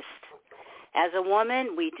honest. As a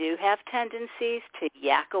woman, we do have tendencies to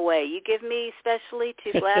yak away. You give me especially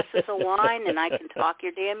 2 glasses of wine, and I can talk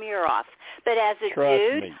your damn ear off. But as a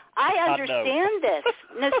dude, I understand this.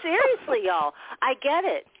 No, seriously, y'all. I get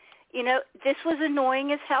it. This was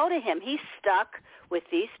annoying as hell to him. He's stuck with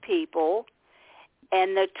these people,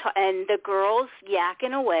 and the girls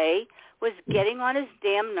yakking away was getting on his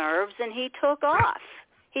damn nerves, and he took off.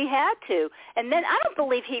 He had to. And then I don't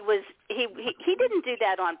believe he didn't do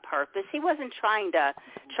that on purpose. He wasn't trying to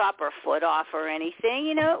chop her foot off or anything.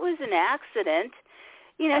 It was an accident.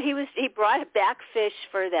 He brought back fish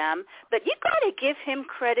for them. But you got to give him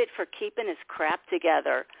credit for keeping his crap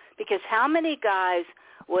together, because how many guys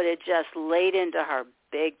would have just laid into her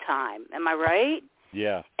big time? Am I right?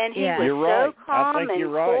 Yeah. And he was so calm and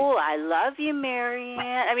cool. I love you, Marianne.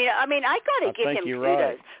 I mean, I got to give him kudos.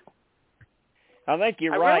 Right. I think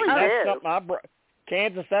you're right. That's something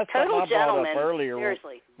Kansas, that's something I brought up earlier.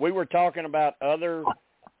 Seriously. We were talking about other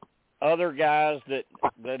guys that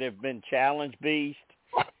have been challenge beast,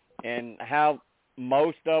 and how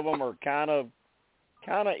most of them are kind of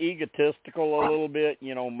egotistical a little bit.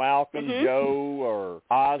 Malcolm, Joe, or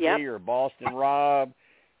Ozzy, or Boston Rob.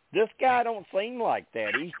 This guy don't seem like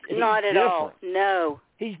that. He's not at different. all. No,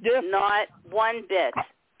 he's different. Not one bit.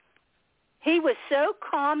 He was so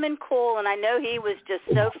calm and cool, and I know he was just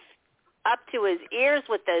so up to his ears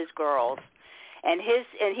with those girls, and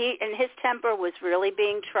his temper was really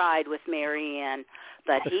being tried with Marianne,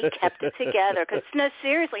 but he kept it together. Because no,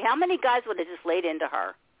 seriously, how many guys would have just laid into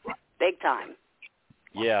her, big time?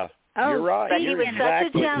 Yeah, you're right. But he was such a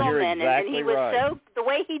gentleman, and he was right. the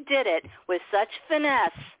way he did it with such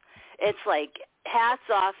finesse. It's like hats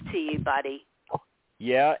off to you, buddy.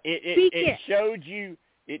 Yeah, it showed you.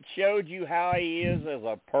 It showed you how he is as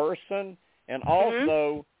a person, and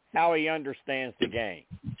also how he understands the game.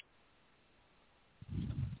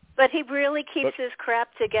 But he really keeps his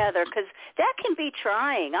crap together, because that can be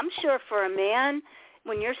trying. I'm sure for a man,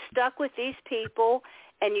 when you're stuck with these people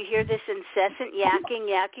and you hear this incessant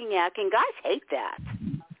yakking, guys hate that.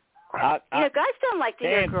 Guys don't like to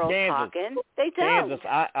hear girls talking. They don't. Kansas,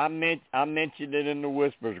 I mentioned it in the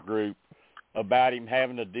Whispers group about him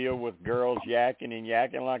having to deal with girls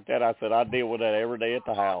yakking like that. I said, I deal with that every day at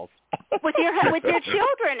the house. with your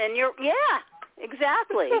children and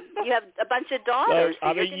exactly. You have a bunch of daughters,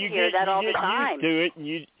 so you're going to hear that all the time.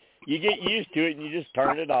 You get used to it, and you just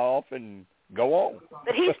turn it off and go on.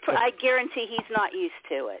 But I guarantee he's not used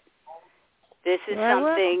to it. This is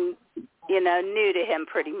something, new to him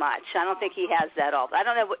pretty much. I don't think he has that all. I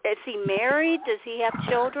don't know. Is he married? Does he have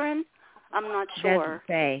children? I'm not sure. Doesn't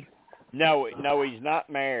say. No, he's not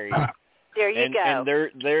married. There you go. And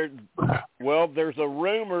there's a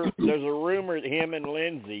rumor that him and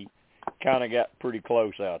Lindsay kind of got pretty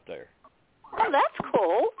close out there. Oh, that's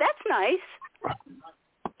cool. That's nice.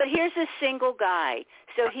 But here's a single guy,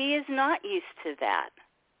 so he is not used to that.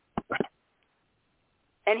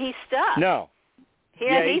 And he's stuck. No.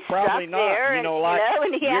 He's probably stuck not. There, and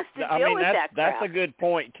he has to deal with that crap. That's a good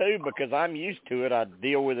point, too, because I'm used to it. I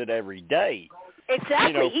deal with it every day.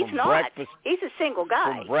 Exactly. He's not. He's a single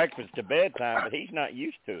guy. From breakfast to bedtime, but he's not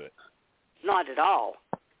used to it. Not at all.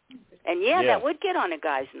 And, that would get on a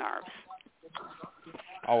guy's nerves.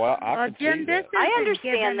 Oh, well, I can Jim, see that. I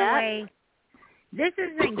understand that. This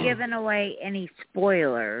isn't giving away any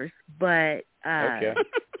spoilers, but... okay.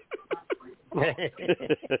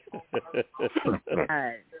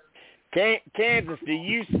 Kansas, do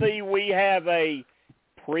you see we have a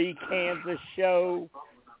pre-Kansas show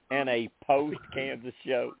and a post-Kansas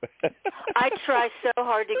show? I try so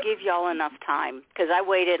hard to give y'all enough time because I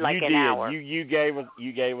waited like an hour. You gave us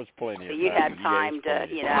plenty. So you had time to,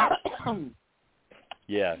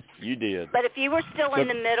 Yeah, you did. But if you were still in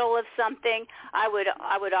the middle of something, I would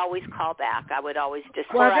always call back. I would always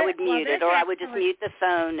I would mute it, or I would just mute the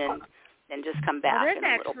phone and just come back. This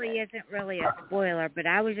actually isn't really a spoiler, but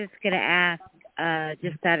I was just going to ask,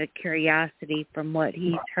 just out of curiosity, from what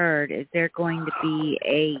he's heard, is there going to be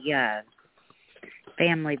a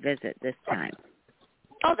family visit this time?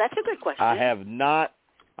 Oh, that's a good question. I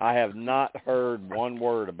have not heard one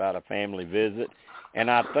word about a family visit. And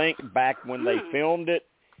I think back when they filmed it,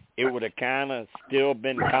 it would have kind of still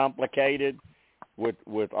been complicated with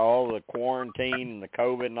all the quarantine and the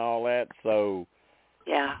COVID and all that. So,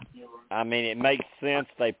 yeah, I mean, it makes sense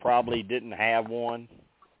they probably didn't have one.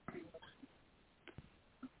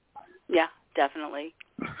 Yeah, definitely.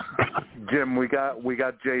 Jim, we got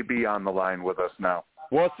JB on the line with us now.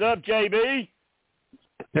 What's up, JB?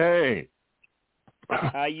 Hey.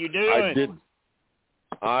 How you doing?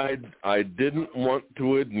 I didn't want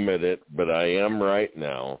to admit it, but I am right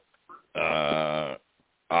now. I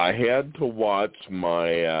had to watch my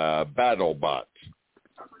BattleBots.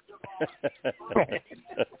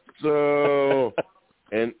 So,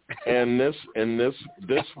 and this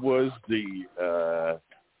was the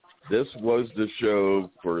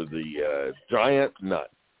show for the giant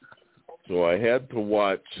nut. So I had to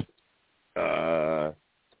watch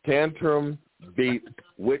Tantrum beat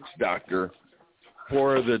Witch Doctor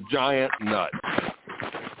for the giant nut.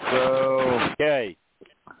 So okay,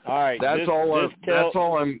 all right. That's all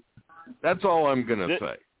I'm gonna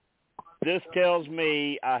say. This tells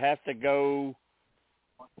me I have to go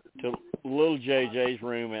to little JJ's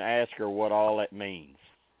room and ask her what all that means.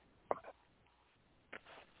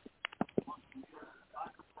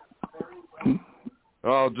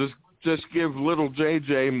 I'll just give little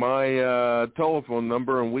JJ my telephone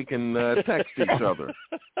number and we can text each other.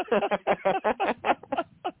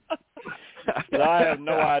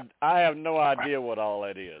 I have no idea what all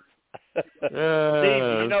that is. Steve,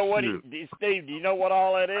 do you know what? Steve, do you know what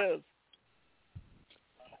all that is?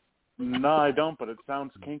 No, I don't, but it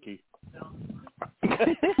sounds kinky. Oh.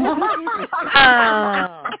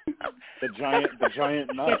 The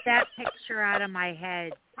giant nut. Get that picture out of my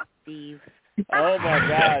head, Steve. Oh my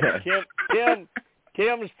God,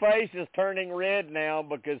 Tim's face is turning red now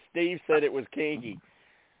because Steve said it was kinky.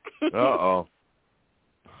 Uh-oh.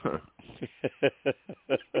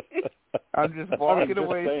 I'm just walking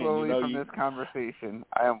away slowly from this conversation.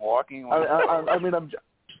 I am walking away.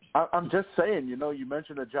 I'm just saying, you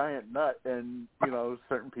mentioned a giant nut, and,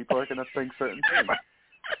 certain people are going to think certain things.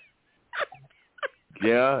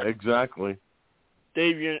 Yeah, exactly.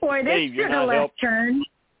 Steve, you're Boy, not helping.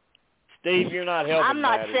 Steve, you're not helping. I'm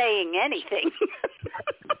not Maddie. saying anything.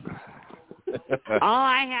 All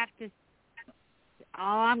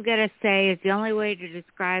I'm going to say is the only way to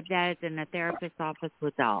describe that is in a therapist's office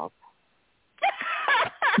with dolls.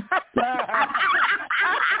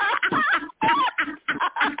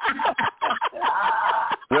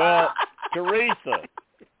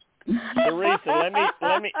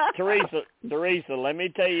 Teresa, let me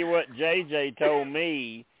tell you what JJ told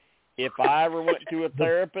me. If I ever went to a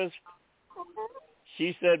therapist,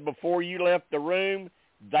 she said before you left the room,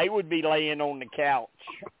 they would be laying on the couch.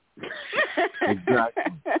 Exactly.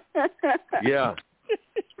 Yeah.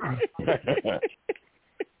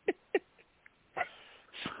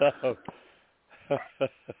 So,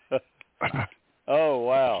 oh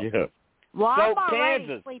wow. Yeah. Well, so I'm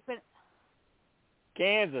already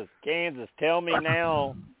Kansas, tell me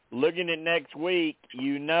now, looking at next week,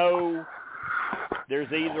 you know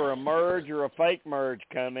there's either a merge or a fake merge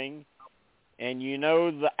coming, and you know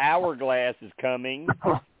the hourglass is coming.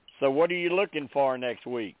 So what are you looking for next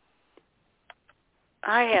week?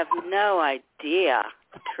 I have no idea,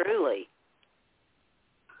 truly.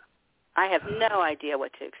 I have no idea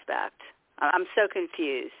what to expect. I'm so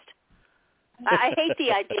confused. I hate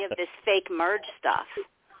the idea of this fake merge stuff.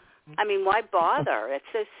 I mean, why bother? It's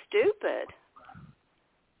so stupid.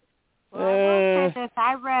 Well, I will say this.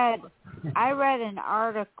 I read an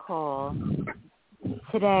article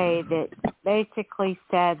today that basically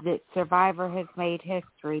said that Survivor has made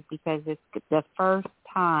history because it's the first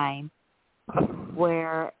time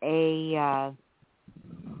where a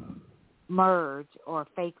merge or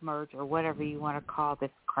fake merge or whatever you want to call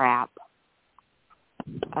this crap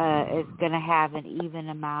is going to have an even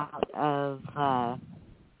amount of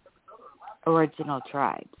original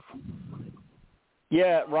tribes.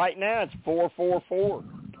 Yeah, right now it's 4-4-4.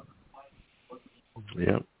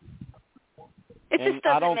 Yeah. It just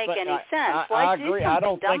doesn't make any sense. Why do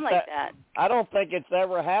something dumb like that? I don't think it's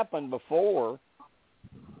ever happened before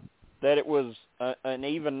that it was an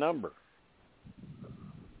even number.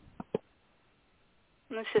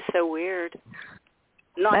 This is so weird.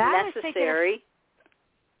 Not necessary.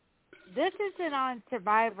 This isn't on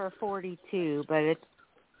Survivor 42, but it's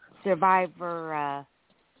Survivor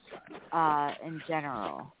in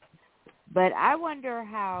general. But I wonder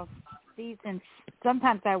how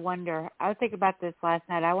sometimes I was thinking about this last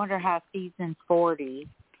night, I wonder how season 40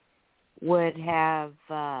 would have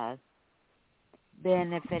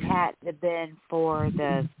been if it hadn't been for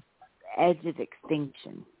the edge of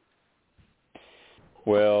extinction.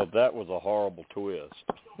 Well, that was a horrible twist.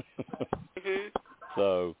 Mm-hmm.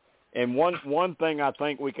 So, and one thing I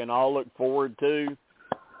think we can all look forward to,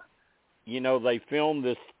 you know, they filmed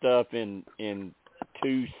this stuff in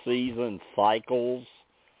 2-season cycles.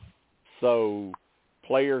 So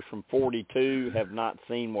players from 42 have not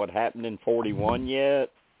seen what happened in 41 yet.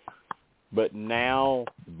 But now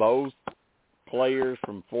both players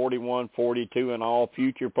from 41, 42, and all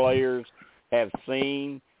future players have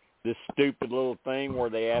seen this stupid little thing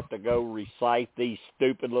where they have to go recite these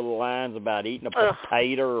stupid little lines about eating a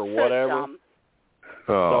potato or whatever.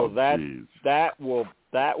 So that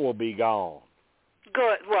will be gone.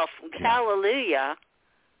 Good. Well, hallelujah.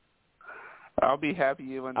 I'll be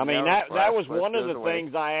happy when. I mean, that was one of the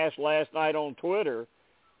things I asked last night on Twitter.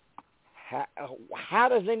 How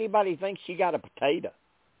does anybody think she got a potato?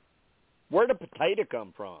 Where did potato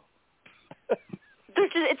come from?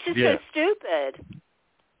 It's just so stupid.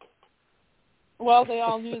 Well, they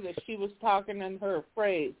all knew that she was talking in her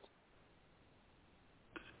phrase.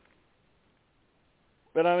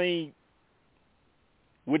 But, I mean,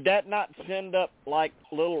 would that not send up, like,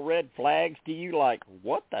 little red flags to you? Like,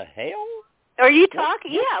 what the hell? Are you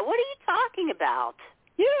talking? Yeah, what are you talking about?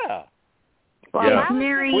 Yeah. Well, it's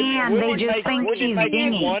Mary Ann. They just think she's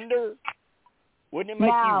dingy. Wouldn't it make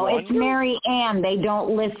you wonder? No, it's Mary Ann. They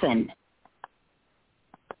don't listen.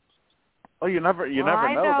 Oh, you never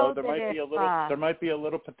know though. There might be a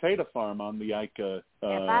little potato farm on the Ica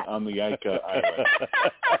island.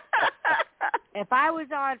 If I was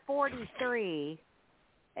on 43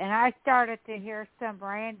 and I started to hear some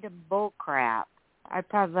random bull crap, I'd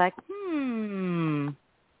probably be like,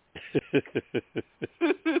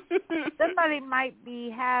 somebody might be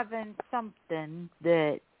having something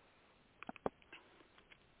that,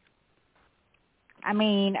 I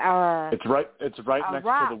mean, it's right next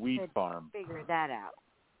to the weed farm. Figure that out.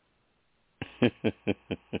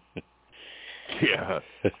 Yeah.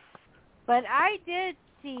 But I did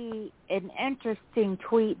see an interesting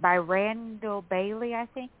tweet by Randy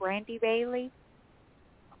Bailey.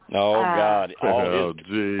 Oh God! All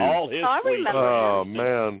his tweets. Oh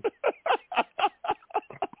man.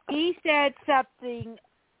 He said something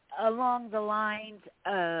along the lines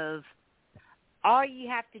of, all you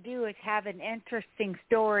have to do is have an interesting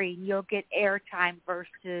story and you'll get airtime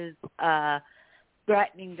versus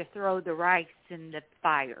threatening to throw the rice in the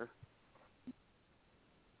fire.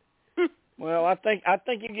 Well, I think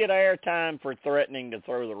you get airtime for threatening to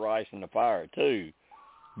throw the rice in the fire too.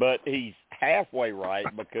 but he's halfway right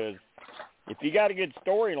because if you got a good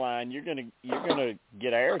storyline, you're gonna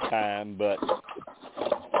get airtime. But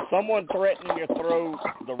someone threatening to throw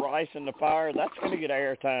the rice in the fire, that's gonna get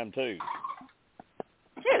airtime too.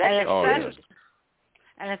 Yeah,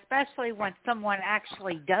 and especially when someone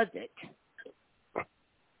actually does it.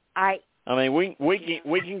 I mean,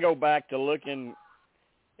 we can go back to looking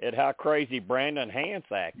at how crazy Brandon Hance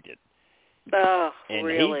acted. Oh, and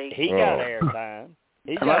really? He got airtime.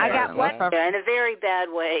 He got airtime. Yeah, in a very bad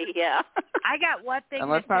way. Yeah. I got one thing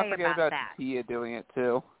and let's to not say forget about that. Jatia doing it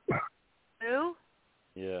too. Who?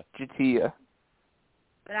 Yeah. Jatia.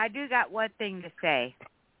 But I do got one thing to say.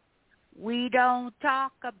 We don't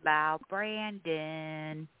talk about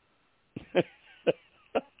Brandon.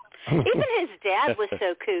 Even his dad was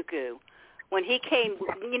so cuckoo. When he came,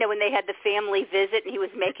 when they had the family visit and he was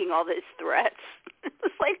making all those threats. It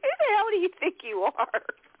was like, who the hell do you think you are?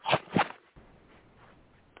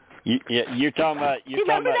 You're talking about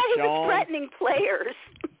Remember that? Sean? He was threatening players.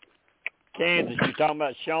 Kansas, you're talking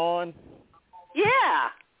about Sean? Yeah.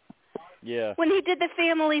 Yeah. When he did the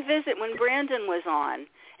family visit when Brandon was on.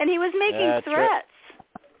 And he was making threats.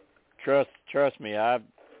 Trust me, I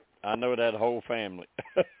know that whole family.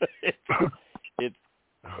 It's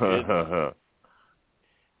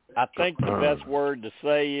I think the best word to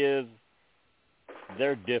say is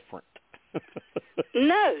they're different.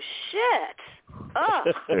 No shit. Ugh.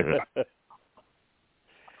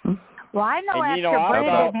 Well, I know and, after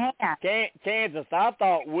Brandon Hance. Kansas, I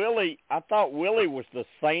thought Willie was the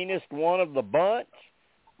sanest one of the bunch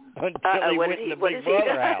until he went in the Big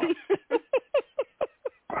Brother house.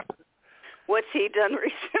 What's he done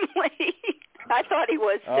recently? I thought he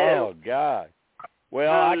was too. Oh God.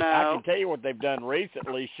 Well, I can tell you what they've done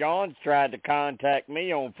recently. Sean's tried to contact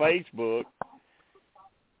me on Facebook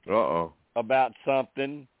about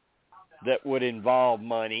something that would involve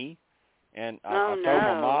money, and I told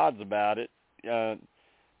my mods about it.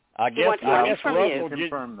 I guess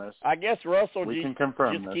Russell just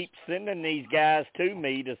keeps sending these guys to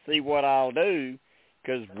me to see what I'll do,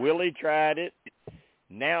 because Willie tried it.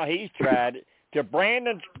 Now he's tried it. To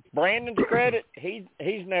Brandon's credit,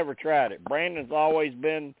 he's never tried it. Brandon's always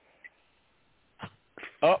been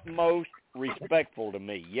utmost respectful to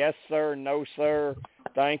me. Yes, sir. No, sir.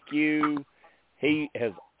 Thank you. He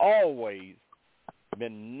has always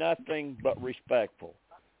been nothing but respectful.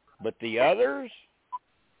 But the others,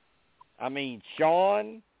 I mean,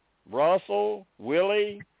 Sean, Russell,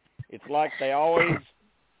 Willie, it's like they always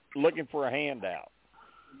looking for a handout.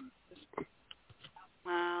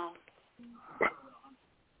 Wow.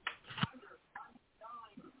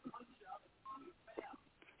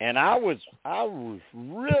 And I was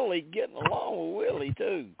really getting along with Willie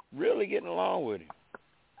too. Really getting along with him.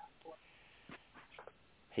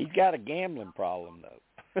 He's got a gambling problem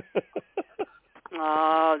though.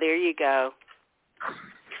 Oh, there you go.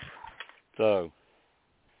 So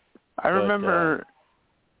I remember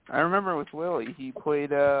with Willie, he played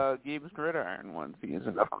Gabe's Gridiron one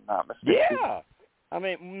season, if I'm not mistaken. Yeah. I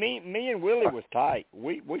mean, me and Willie was tight.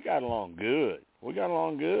 We got along good.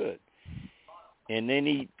 And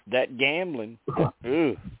then that gambling,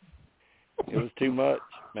 it was too much,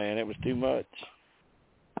 man. It was too much.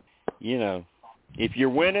 If you're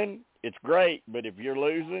winning, it's great, but if you're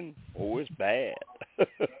losing, it's bad.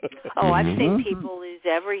 Oh, I've seen people lose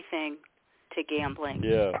everything to gambling.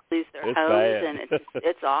 Yeah, lose their it's homes, bad. and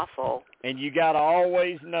it's awful. And you got to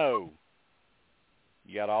always know.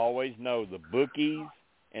 The bookies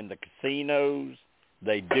and the casinos,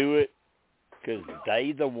 they do it because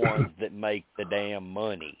they the ones that make the damn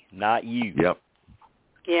money, not you. Yep.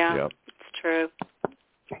 Yeah, yep. It's true.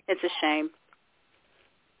 It's a shame.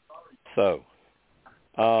 So,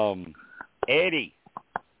 Eddie,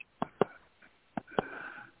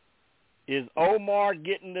 is Omar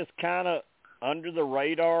getting this kind of under the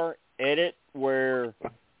radar edit where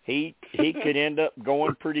he could end up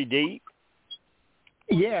going pretty deep?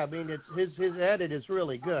 Yeah, I mean, his edit is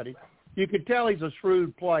really good. You could tell he's a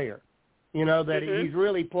shrewd player, that he's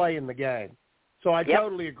really playing the game. So I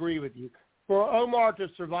totally agree with you. For Omar to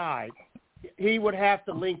survive, he would have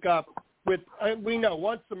to link up with, we know,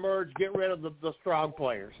 once the merge, get rid of the strong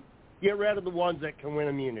players. Get rid of the ones that can win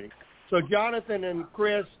immunity. So Jonathan and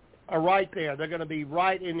Chris are right there. They're going to be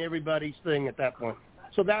right in everybody's thing at that point.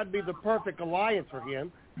 So that would be the perfect alliance for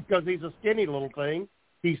him because he's a skinny little thing.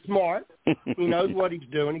 He's smart. He knows what he's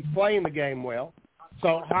doing. He's playing the game well.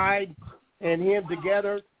 So Hyde and him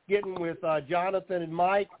together, getting with Jonathan and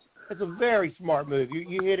Mike, it's a very smart move.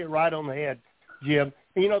 You hit it right on the head, Jim.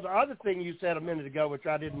 And, the other thing you said a minute ago, which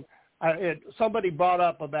I didn't somebody brought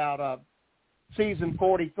up about season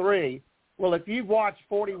 43 Well, if you've watched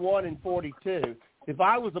 41 and 42, if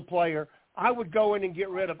I was a player, I would go in and get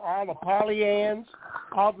rid of all the Pollyanns,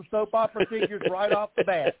 all the soap opera figures right off the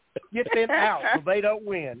bat. Get them out so they don't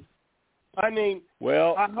win. I mean,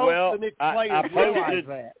 I hope the next players realize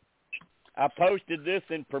that. I posted this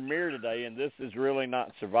in Premiere today, and this is really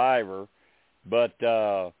not Survivor, but,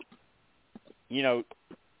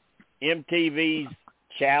 MTV's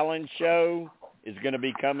Challenge show is going to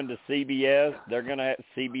be coming to CBS. They're going to have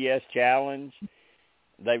CBS Challenge.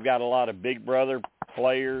 They've got a lot of Big Brother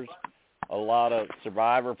players, a lot of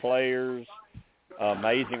Survivor players,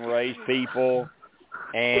 Amazing Race people,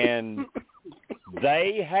 and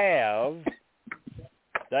they have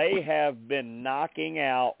been knocking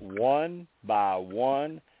out one by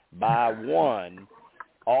one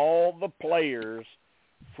all the players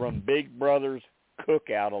from Big Brother's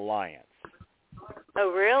Cookout Alliance.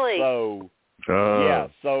 Oh, really? So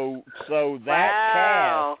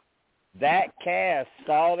that cast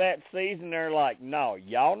saw that season. They're like, no,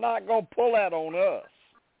 y'all not gonna pull that on us.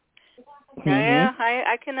 Yeah,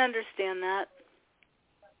 I can understand that.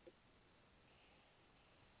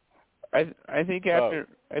 I think after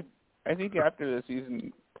the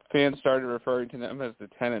season, fans started referring to them as the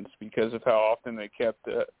tenants because of how often they kept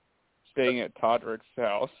staying at Todrick's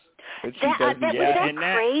house. Was that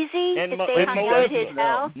crazy? And they hung out at his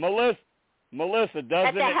house? Melissa,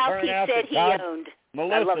 doesn't it turn out that he owned?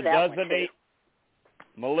 Melissa,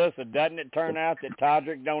 doesn't it turn out that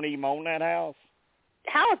Todrick don't even own that house?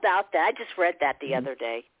 How about that? I just read that the other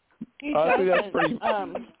day. Honestly, that's pretty.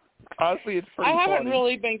 Honestly, it's pretty. I haven't funny.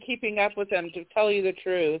 really been keeping up with them, to tell you the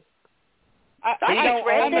truth. I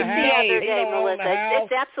read this the other day, Melissa.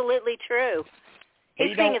 It's absolutely true.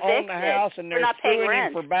 He don't own the house, and they're suing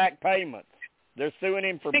him for back payments. They're suing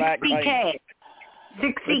him for back payments.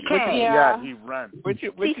 $60K. Yeah, he rents. Which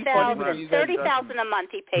is $30,000 a month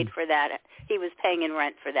he paid for that. He was paying in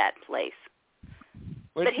rent for that place.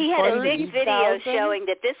 But he had a big video showing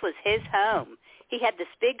that this was his home. He had this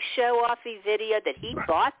big show-offy video that he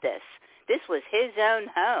bought this. This was his own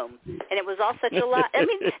home. And it was all such a lie. I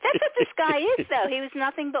mean, that's what this guy is, though. He was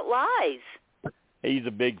nothing but lies. He's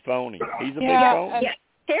a big phony. He's a big phony. Yeah,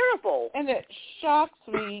 terrible. And it shocks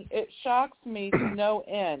me to no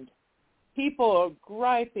end. People are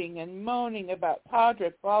griping and moaning about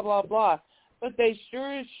Todrick, blah, blah, blah. But they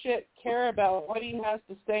sure as shit care about what he has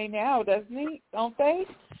to say now, doesn't he? Don't they?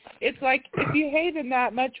 It's like, if you hate him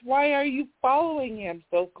that much, why are you following him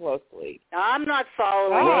so closely? I'm not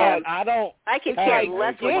following him. I could care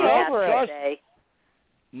less what he has to say.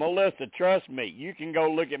 Melissa, trust me. You can go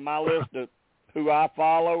look at my list of who I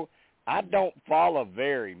follow. I don't follow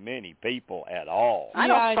very many people at all. I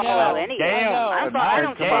don't follow any of them. I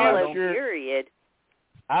don't follow, period.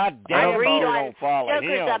 I don't follow Joker's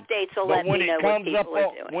him. Updates will let me know what people are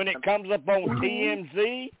doing. When it comes up on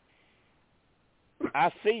TMZ,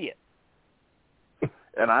 I see it.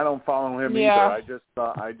 And I don't follow him either. I just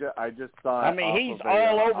saw. I mean, he's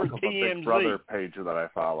all over TMZ. Big Brother page that I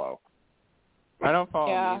follow. I don't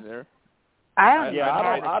follow him either. I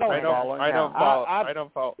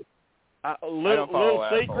don't follow. Little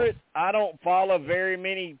secret, I don't follow very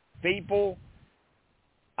many people.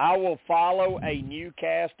 I will follow a new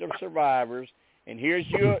cast of Survivors, and here's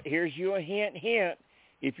you a hint.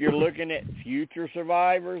 If you're looking at future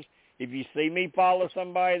Survivors, if you see me follow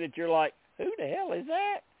somebody that you're like, who the hell is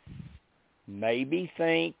that? Maybe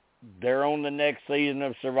think they're on the next season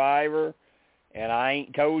of Survivor, and I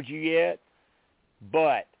ain't told you yet,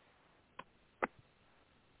 but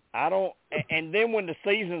I don't, and then when the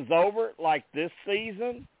season's over, like this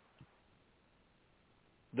season,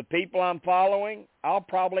 the people I'm following, I'll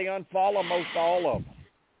probably unfollow most all of them.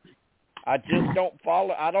 I just don't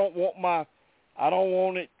follow. I don't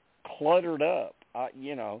want it cluttered up. I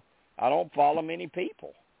don't follow many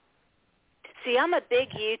people. See, I'm a big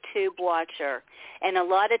YouTube watcher, and a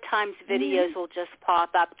lot of times videos will just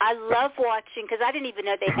pop up. I love watching because I didn't even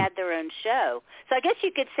know they had their own show. So I guess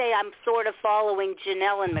you could say I'm sort of following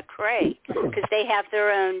Janelle and McCrae because they have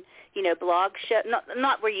their own, blog show.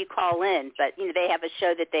 Not where you call in, but they have a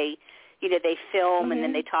show that they film and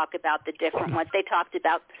then they talk about the different ones. They talked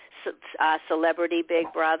about Celebrity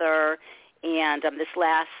Big Brother and this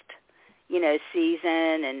last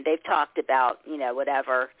season, and they've talked about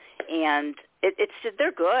whatever, and it's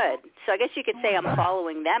they're good. So I guess you could say I'm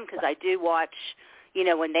following them because I do watch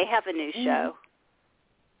when they have a new show.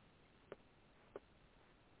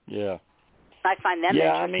 Yeah, I find them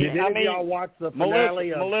interesting. Did any of y'all watch the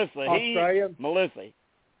finale of Australia?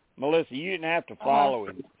 Melissa, you didn't have to follow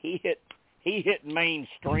him. He hit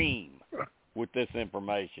mainstream with this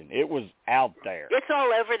information. It was out there. It's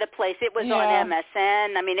all over the place. It was on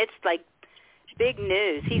MSN. I mean, it's like big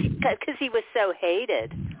news. Because he was so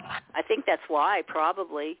hated. I think that's why,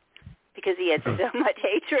 probably, because he had so much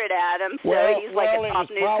hatred at him. So he's like a top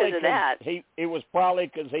news because of that. It was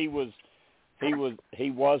probably because he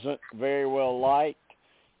wasn't very well liked,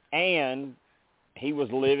 and he was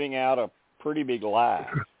living out a pretty big lie.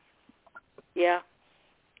 Yeah.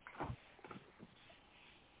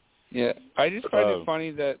 Yeah, I just find it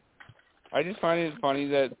funny that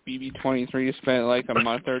BB23 spent like a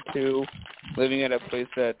month or two living at a place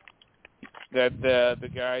that the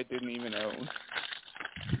guy didn't even own.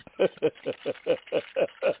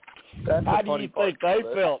 How do you think they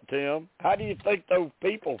felt, Tim? How do you think those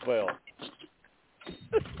people felt?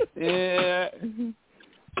 Yeah,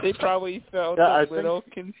 they probably felt a little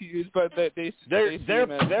confused, but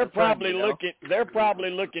they're probably looking. They're probably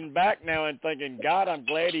looking back now and thinking, God, I'm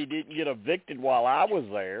glad he didn't get evicted while I was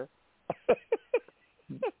there.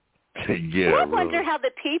 Yeah, I wonder how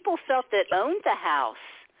the people felt that owned the house,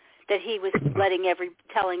 that he was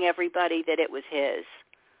telling everybody that it was his.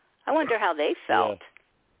 I wonder how they felt,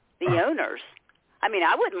 the owners. I mean,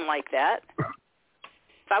 I wouldn't like that.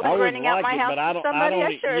 If I was renting out my house to somebody,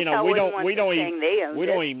 I sure as hell wouldn't want them saying they owned it. We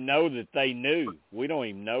don't even know that they knew. We don't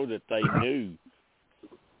even know that they knew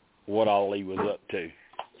what all he was up to.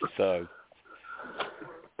 So,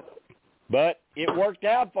 but it worked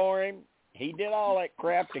out for him. He did all that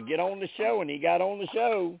crap to get on the show, and he got on the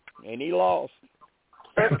show, and he lost.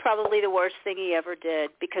 That's probably the worst thing he ever did,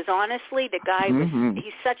 because honestly, the guy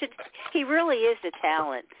he really is a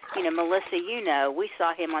talent. You know, Melissa, we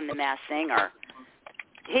saw him on The Masked Singer.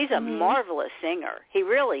 He's a marvelous singer. He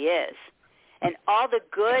really is. And all the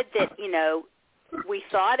good that, we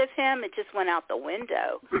thought of him, it just went out the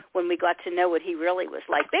window when we got to know what he really was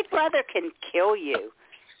like. Big Brother can kill you.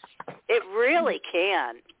 It really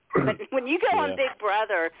can. But when you go on Big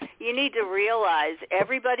Brother, you need to realize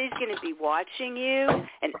everybody's going to be watching you,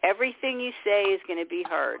 and everything you say is going to be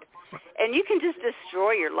heard. And you can just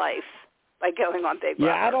destroy your life by going on Big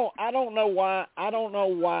Brother. Yeah, I don't know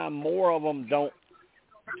why more of them don't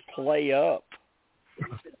play up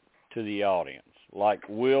to the audience like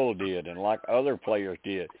Will did and like other players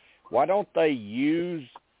did. Why don't they use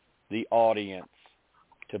the audience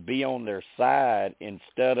to be on their side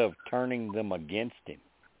instead of turning them against him?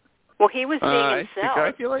 Well, he was being himself.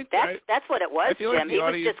 I feel like that's what it was, Jim. Like he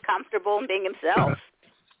was just comfortable in being himself.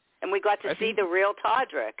 And we got to see the real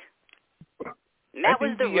Todrick. And that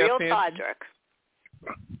was the real Todrick.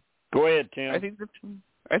 Go ahead, Tim.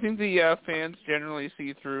 I think the fans generally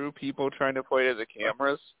see through people trying to play to the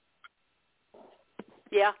cameras.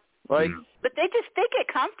 Yeah. But they get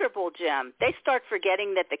comfortable, Jim. They start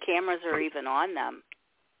forgetting that the cameras are even on them.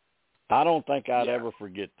 I don't think I'd ever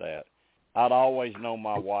forget that. I'd always know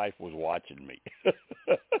my wife was watching me.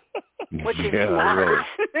 Which is smart.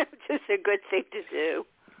 Which is a good thing to do.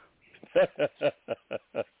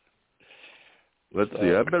 Let's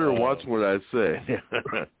see. I better watch what I say.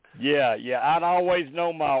 Yeah. I'd always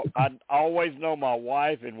know my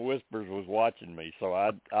wife in whispers was watching me, so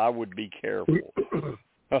I would be careful.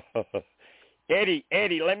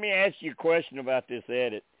 Eddie, let me ask you a question about this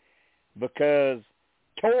edit, because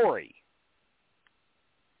Tori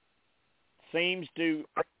seems to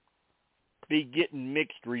be getting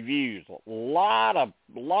mixed reviews. A lot of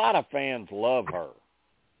fans love her.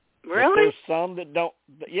 Really? But there's some that don't.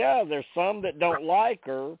 Yeah, there's some that don't like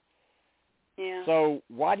her. Yeah. So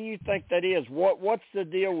why do you think that is? What's the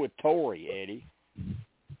deal with Tori, Eddie?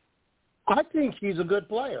 I think she's a good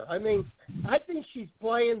player. I mean, I think she's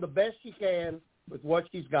playing the best she can with what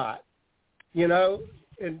she's got.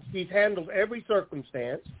 And she's handled every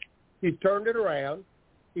circumstance. She's turned it around.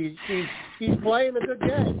 She's playing a good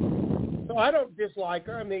game. So I don't dislike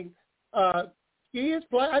her. I mean, she is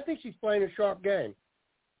I think she's playing a sharp game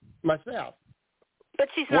myself. But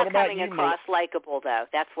she's not coming across likable, though.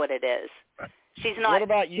 That's what it is. She's not. What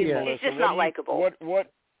about you, Melissa? She's just not likable.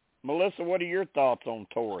 Melissa, what are your thoughts on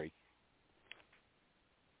Tori?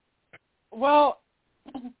 Well,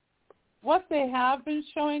 what they have been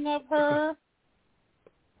showing of her,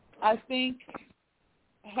 I think,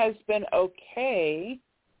 has been okay.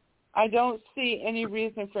 I don't see any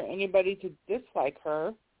reason for anybody to dislike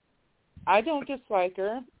her. I don't dislike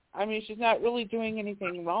her. I mean, she's not really doing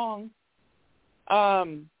anything wrong.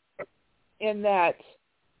 In that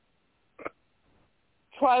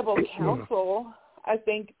tribal council, I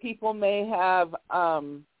think people may have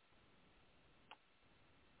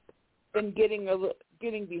been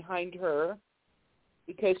getting behind her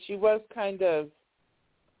because she was kind of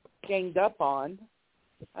ganged up on.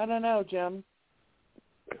 I don't know, Jim.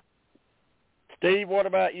 Steve, what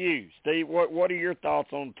about you? Steve, what are your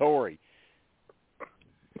thoughts on Tori?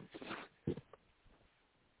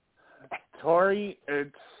 Tori,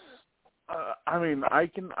 it's. I mean, I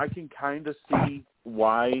can kind of see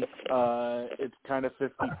why it's kind of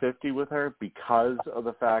 50-50 with her because of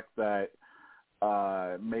the fact that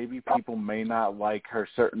maybe people may not like her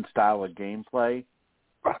certain style of gameplay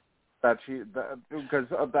because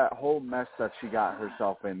of that whole mess that she got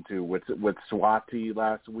herself into with Swati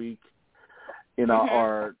last week,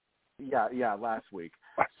 or last week.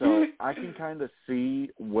 So I can kind of see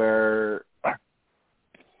where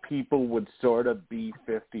people would sort of be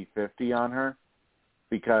 50-50 on her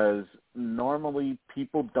because normally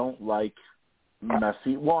people don't like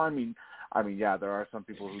messy. Well, I mean, yeah, there are some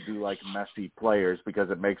people who do like messy players because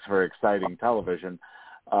it makes for exciting television.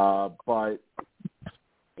 But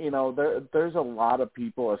there's a lot of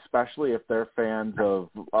people, especially if they're fans of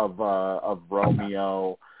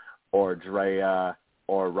Romeo or Drea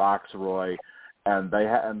or Roxroy, and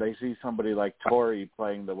they see somebody like Tori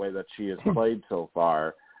playing the way that she has played so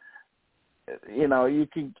far. It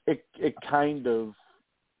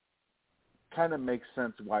kind of makes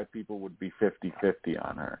sense why people would be 50-50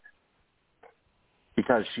 on her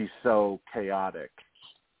because she's so chaotic,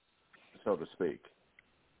 so to speak.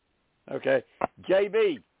 Okay.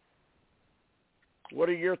 JB, what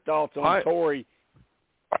are your thoughts on Tori?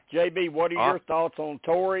 JB, what are your thoughts on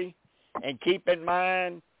Tori? And keep in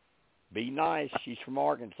mind, be nice. She's from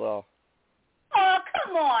Arkansas. Oh,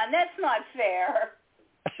 come on. That's not fair.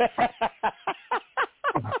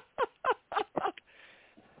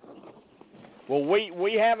 Well,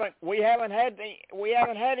 we haven't had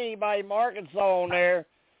anybody from Arkansas on there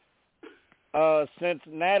since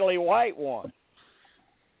Natalie White won.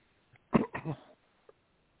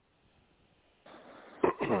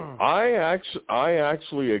 I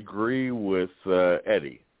actually agree with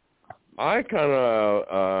Eddie. I kind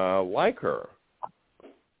of like her.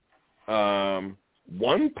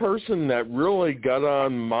 One person that really got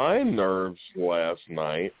on my nerves last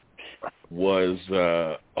night was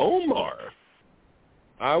Omar.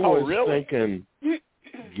 I was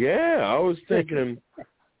thinking,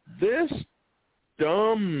 this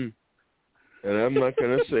dumb, and I'm not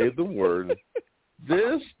going to say the word,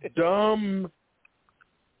 this dumb,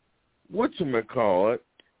 whatchamacallit,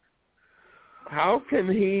 how can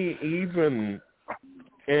he even,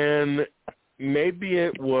 and maybe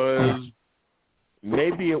it was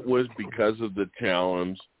because of the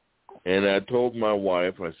challenge, and I told my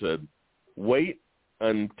wife, I said, wait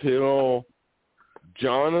until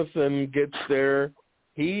Jonathan gets there.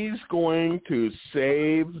 He's going to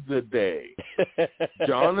save the day.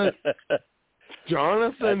 Jonathan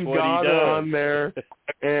got on there,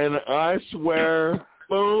 and I swear,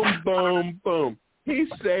 boom, boom, boom. He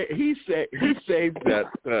saved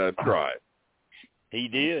that tribe. He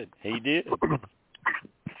did. And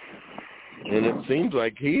it seems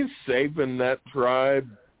like he's saving that tribe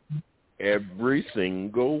every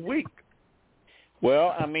single week.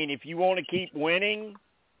 Well, I mean, if you want to keep winning,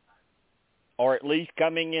 or at least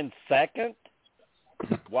coming in second,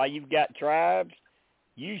 while you've got tribes,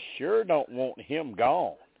 you sure don't want him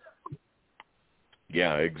gone.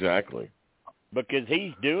 Yeah, exactly. Because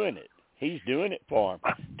he's doing it. He's doing it for him.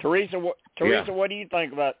 Teresa, what do you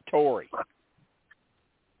think about Tori?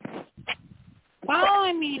 Well,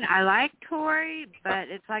 I mean, I like Tori, but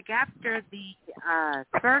it's like after the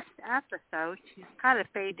first episode, she's kind of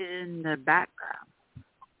faded in the background.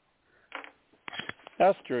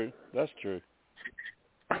 That's true.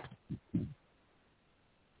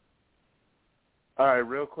 All right,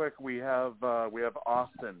 real quick, we have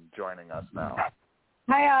Austin joining us now.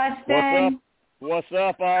 Hi, Austin. What's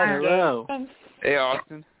up, Austin? Hello. Hey,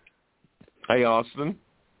 Austin. Hey, Austin.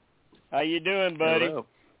 How you doing, buddy? Hello.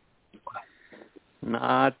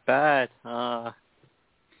 Not bad. I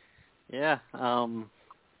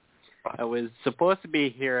was supposed to be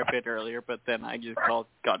here a bit earlier, but then I just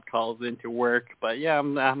got calls into work. But yeah,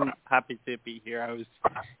 I'm happy to be here. It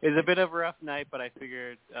was a bit of a rough night, but I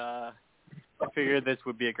figured this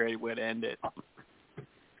would be a great way to end it.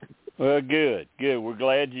 Well, good. We're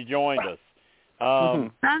glad you joined us.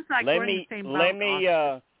 Sounds like we're in the same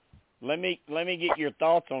boat. Let me get your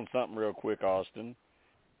thoughts on something real quick, Austin.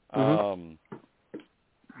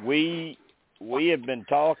 We have been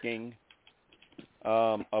talking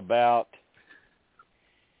about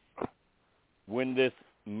when this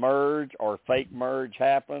merge or fake merge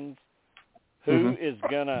happens, who is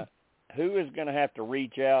gonna have to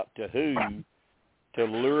reach out to who to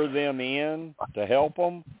lure them in to help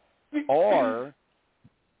them, or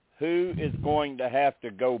who is going to have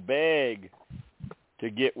to go beg to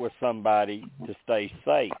get with somebody to stay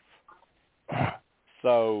safe.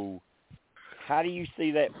 So how do you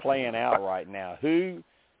see that playing out right now? Who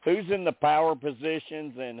who's in the power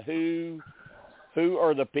positions and who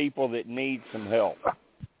are the people that need some help?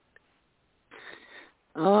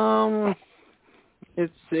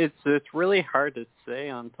 It's really hard to say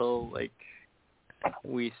until like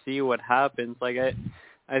we see what happens. Like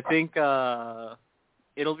I think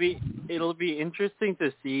it'll be interesting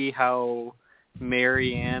to see how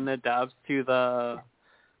Marianne adapts to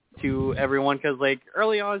everyone, because like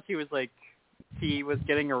early on she was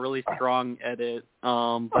getting a really strong edit,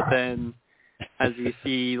 but then as you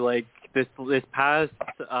see like this past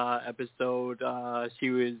episode, she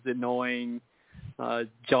was annoying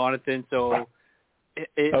Jonathan, so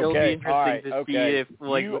it'll be interesting to see if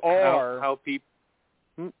like how people.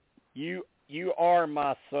 You are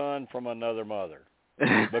my son from another mother,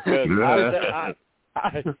 because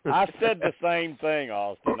I said the same thing,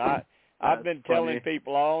 Austin. I've been telling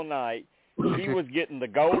people all night she was getting the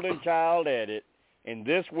golden child edit, and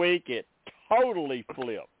this week it totally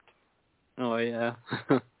flipped. Oh yeah.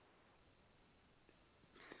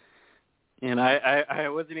 And I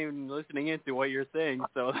wasn't even listening into what you're saying,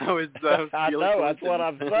 so that was I know, that's what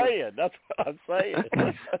I'm saying. That's what I'm saying.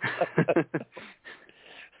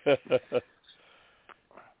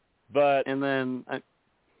 But and then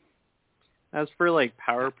as for like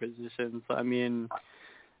power positions, I mean,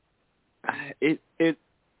 it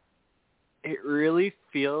really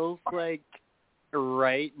feels like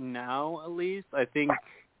right now, at least, I think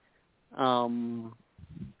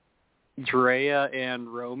Drea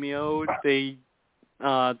and Romeo, they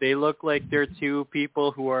look like they're two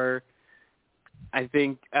people who are, I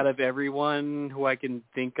think, out of everyone who I can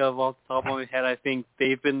think of off the top of my head, I think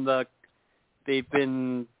they've been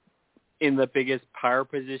in the biggest power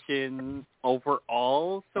position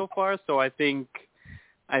overall so far. So I think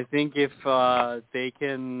if they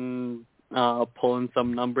can pull in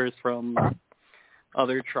some numbers from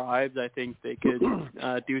other tribes, I think they could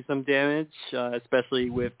do some damage, especially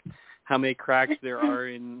with how many cracks there are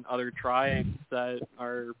in other tribes that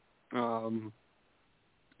are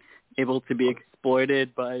able to be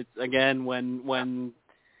exploited. But again, when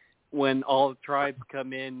all tribes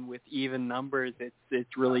come in with even numbers,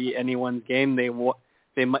 it's really anyone's game.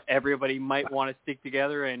 Everybody might want to stick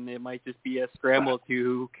together, and it might just be a scramble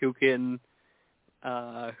to who can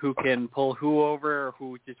pull who over, or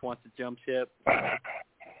who just wants to jump ship.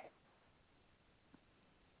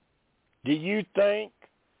 Do you think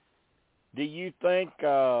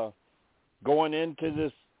going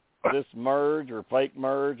into this merge or fake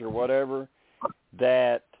merge or whatever,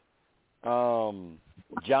 that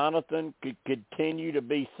Jonathan could continue to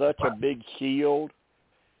be such a big shield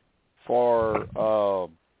for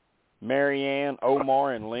Marianne,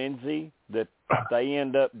 Omar, and Lindsay that they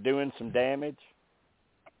end up doing some damage?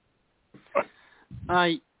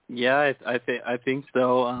 Yeah, I think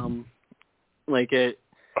so.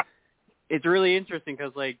 It's really interesting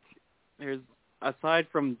because like there's, aside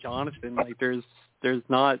from Jonathan, like there's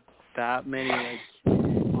not that many like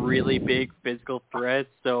really big physical threats.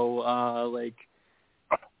 So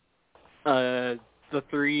the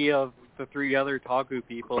three other Taku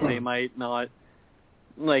people, they might not,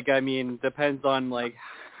 like, I mean, depends on like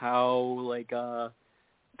how like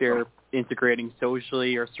they're integrating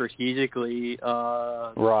socially or strategically.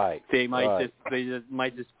 Right. They might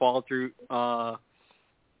just fall through.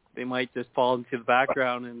 They might just fall into the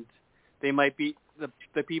background, and they might be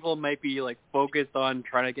the people might be like focused on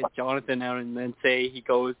trying to get Jonathan out, and then say he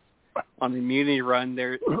goes on the immunity run.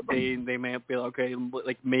 They might be like, okay,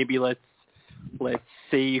 like maybe let's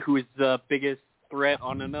see who's the biggest threat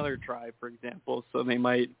on another tribe, for example. So they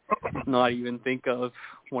might not even think of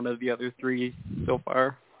one of the other three so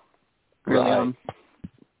far. Right.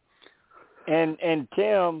 And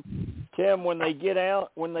Tim, when they get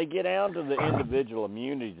out to the individual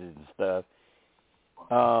immunities and stuff,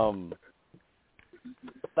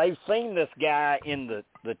 they've seen this guy in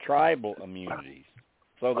the tribal immunities,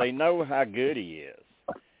 so they know how good he is.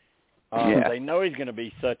 They know he's going to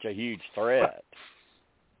be such a huge threat.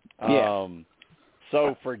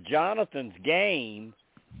 So for Jonathan's game,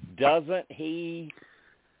 doesn't he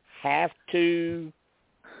have to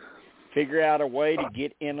figure out a way to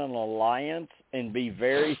get in an alliance and be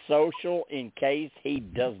very social in case he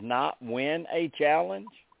does not win a challenge?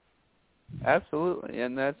 Absolutely,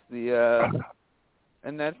 and that's the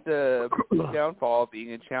downfall of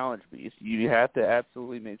being a challenge beast. You have to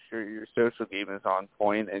absolutely make sure your social game is on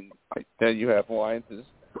point, and then you have alliances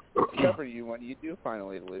cover you when you do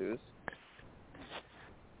finally lose.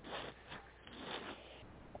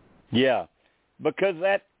 Yeah, because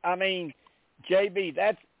JB,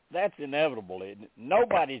 that's inevitable, isn't it?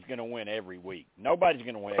 Nobody's going to win every week. Nobody's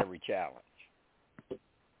going to win every challenge.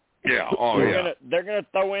 Yeah. They're gonna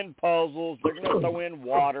throw in puzzles. They're gonna throw in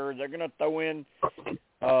water. They're gonna throw in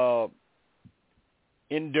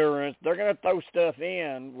endurance. They're gonna throw stuff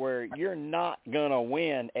in where you're not gonna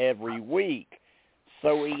win every week.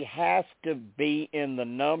 So he has to be in the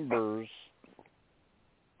numbers,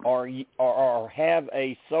 or have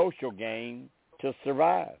a social game to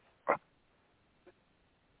survive.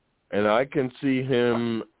 And I can see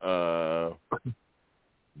him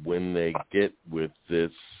when they get with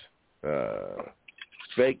this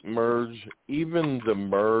fake merge, even the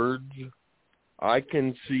merge, I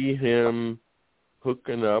can see him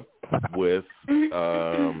hooking up with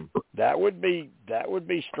that would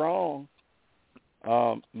be strong.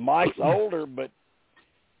 Mike's older, but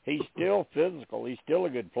he's still physical. He's still a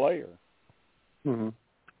good player. Mm-hmm.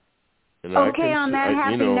 Okay, on that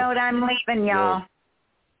happy note, I'm leaving, y'all.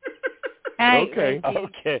 Hey, okay.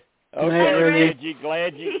 Okay, Reggie.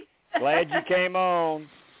 Glad you came on.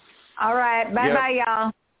 All right. Bye-bye,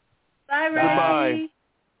 y'all. Bye, Reggie.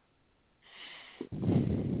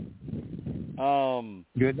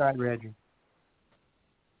 Good night, Reggie.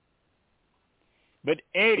 But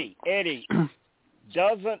Eddie,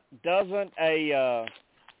 doesn't a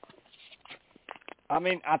I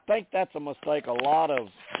mean, I think that's a mistake a lot of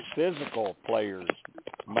physical players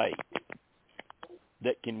make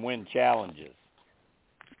that can win challenges.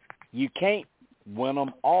 You can't win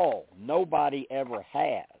them all. Nobody ever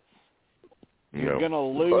has. You're going to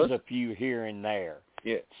lose a few here and there.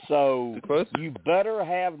 Yeah. So you better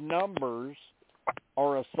have numbers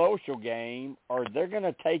or a social game, or they're going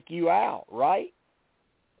to take you out, right?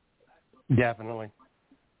 Definitely.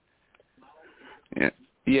 Yeah.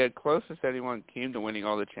 Yeah, closest anyone came to winning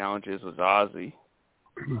all the challenges was Ozzy.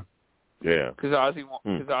 Yeah. Because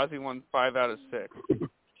Ozzy won 5 out of 6.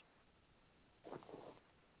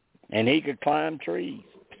 And he could climb trees.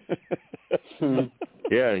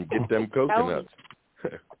 Yeah, and get them coconuts.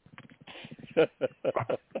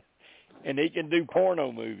 And he can do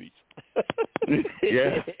porno movies.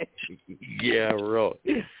 Yeah. Yeah, right.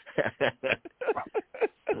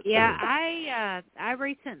 Yeah,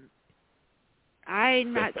 I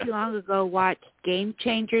not too long ago watched Game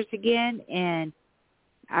Changers again, and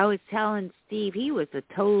I was telling Steve he was a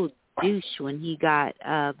total douche when he got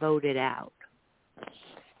voted out.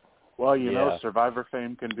 Well, you know, Survivor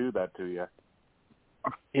fame can do that to you.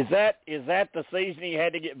 Is that the season he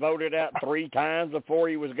had to get voted out 3 times before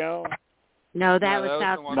he was gone? No, that was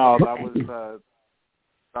South. No, that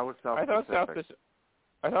was South Pacific.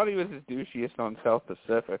 I thought he was his douchiest on South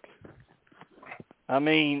Pacific. I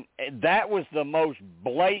mean, that was the most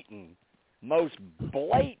blatant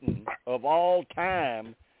of all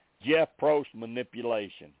time Jeff Probst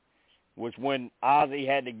manipulation, was when Ozzy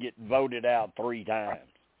had to get voted out 3 times.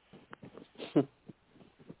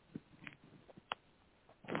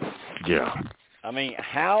 Yeah. I mean,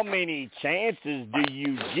 how many chances do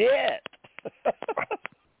you get?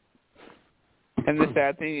 And the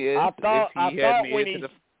sad thing is, I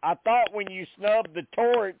thought when you snub the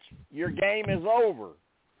torch, your game is over.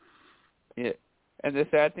 Yeah. And the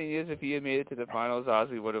sad thing is, if he had made it to the finals,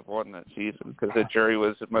 Ozzy would have won that season because the jury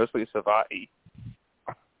was mostly Swati.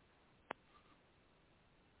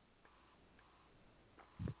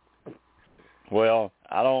 Well,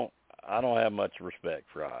 I don't have much respect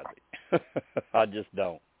for Ozzy. I just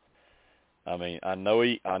don't. I mean, I know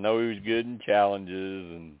he was good in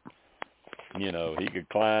challenges, and you know he could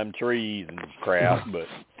climb trees and crap, but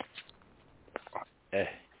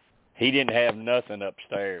he didn't have nothing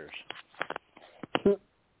upstairs.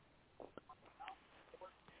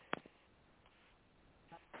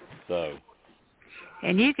 So.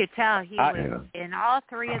 And you could tell he was, in all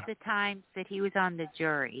 3 of the times that he was on the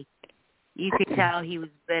jury, you could tell he was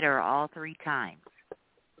bitter all 3 times.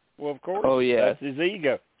 Well, of course. Oh, yeah. That's his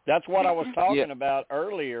ego. That's what I was talking about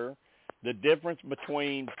earlier, the difference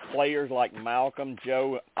between players like Malcolm,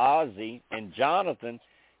 Joe, Ozzy, and Jonathan.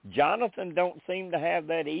 Jonathan don't seem to have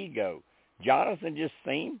that ego. Jonathan just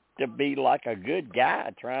seemed to be like a good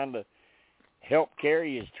guy trying to help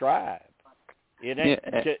carry his tribe. It ain't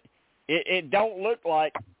it don't look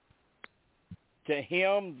like to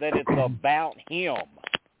him that it's about him.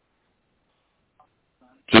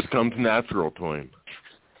 Just comes natural to him.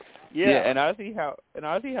 Yeah, and Ozzy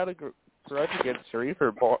had a grudge against Sharif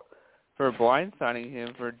for blindsiding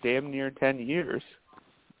him for damn near 10 years.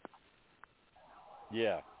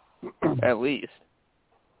 Yeah. At least.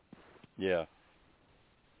 Yeah.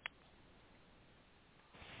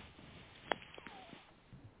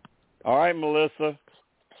 All right, Melissa.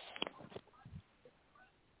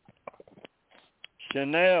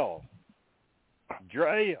 Chanel.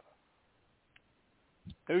 Drea.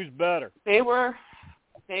 Who's better? They were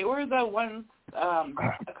They were the ones,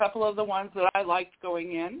 a couple of the ones that I liked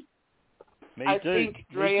going in. Me I too. think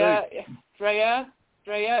Drea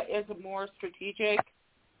is more strategic,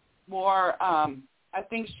 more, I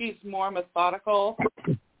think she's more methodical.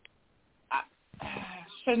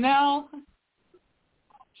 Chanel,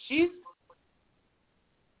 she's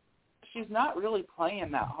not really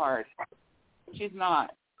playing that hard. She's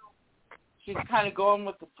not. She's kind of going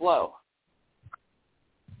with the flow.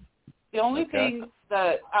 The only thing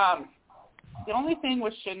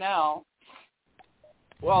with Chanel,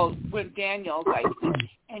 well, with Daniels,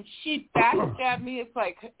 and she backstabbed me. It's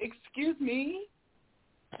like, excuse me?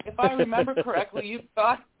 If I remember correctly, you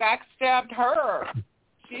backstabbed her.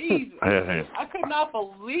 Jeez, I could not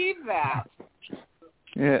believe that.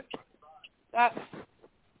 Yeah. That's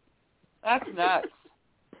nuts.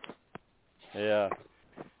 Yeah.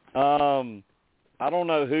 I don't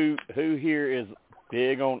know who here is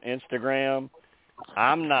big on Instagram.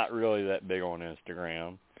 I'm not really that big on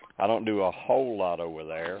Instagram. I don't do a whole lot over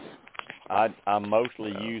there. I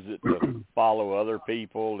mostly use it to follow other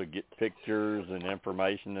people, to get pictures and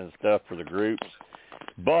information and stuff for the groups.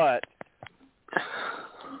 But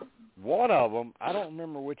one of them, I don't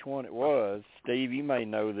remember which one it was. Steve, you may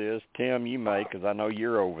know this. Tim, you may, because I know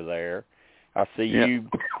you're over there. I see you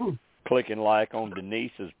clicking like on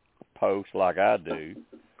Denise's post like I do.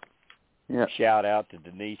 Yeah. Shout out to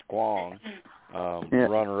Denise Kwong,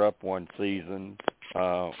 runner-up one season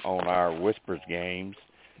on our Whispers games.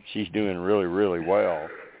 She's doing really, really well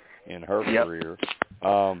in her career.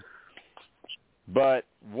 But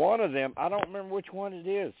one of them, I don't remember which one it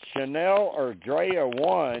is. Chanel or Drea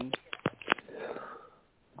one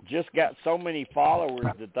just got so many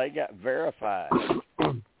followers that they got verified.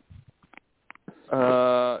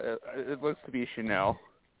 It looks to be Chanel.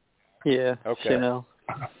 Yeah, okay. Chanel.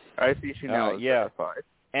 I see Chanel is verified.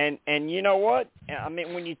 And you know what? I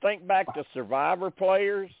mean, when you think back to Survivor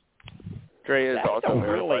players, Drea is also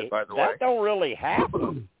verified, by the way. That don't really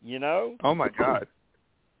happen, you know? Oh, my God.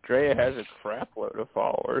 Drea has a crap load of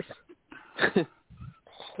followers.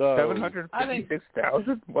 So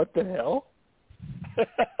 756,000? What the hell?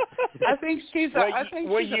 I think she's a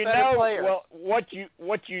better player. Well, what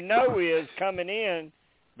you know is coming in,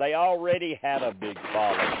 they already had a big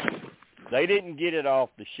following. They didn't get it off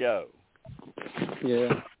the show.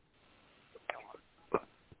 Yeah.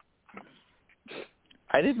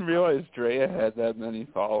 I didn't realize Drea had that many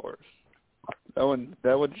followers.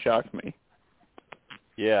 That would shock me.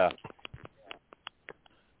 Yeah.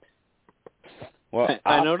 Well,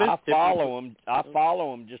 I noticed I follow them. I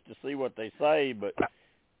follow them just to see what they say, but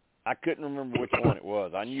I couldn't remember which one it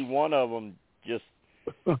was. I knew one of them just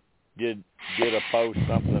did a post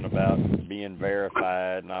something about being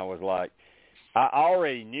verified, and I was like, I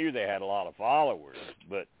already knew they had a lot of followers,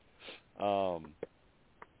 but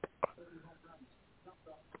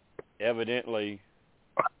evidently,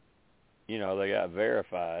 you know, they got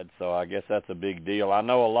verified. So I guess that's a big deal. I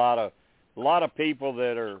know a lot of people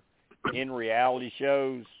that are in reality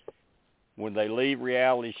shows. When they leave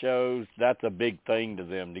reality shows, that's a big thing to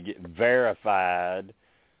them to get verified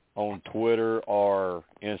on Twitter or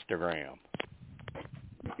Instagram.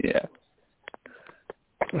 Yeah.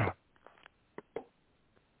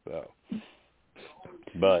 So,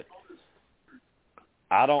 but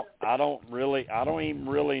I don't even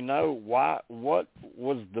really know what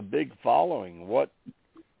was the big following. What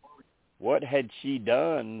had she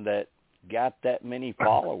done that got that many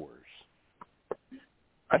followers?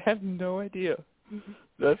 I have no idea.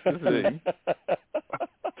 That's the thing.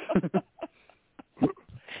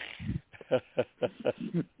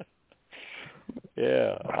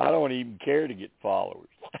 Yeah, I don't even care to get followers.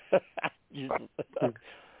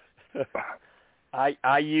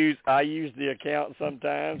 I use the account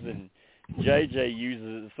sometimes, and JJ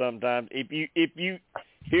uses it sometimes. If you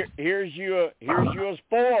here's you a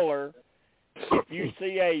spoiler. If you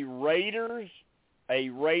see a Raiders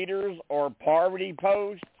or Parvati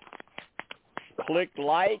post, click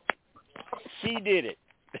like. She did it.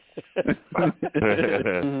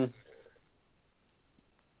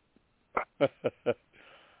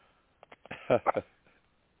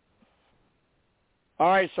 All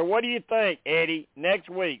right, so what do you think, Eddie? Next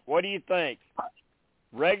week, what do you think?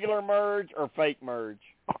 Regular merge or fake merge?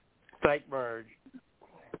 Fake merge.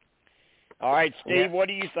 All right, Steve, what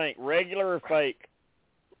do you think? Regular or fake?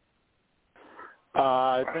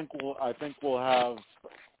 I think we'll have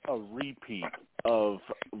a repeat of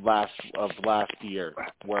last year,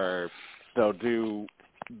 where they'll do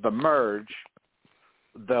the merge,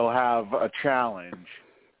 they'll have a challenge,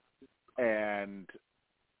 and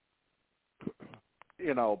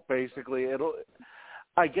basically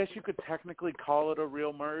I guess you could technically call it a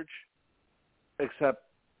real merge, except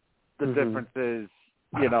the difference is,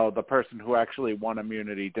 the person who actually won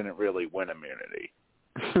immunity didn't really win immunity.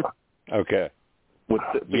 Okay.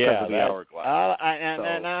 Because of the hourglass.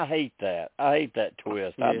 And I hate that. I hate that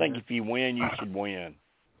twist. Yeah. I think if you win, you should win.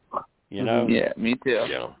 Yeah, me too.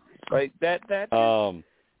 Yeah. Like that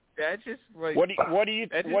just like what do you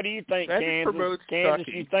think, Kansas?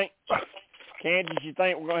 You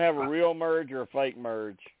think we're gonna have a real merge or a fake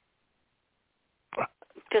merge?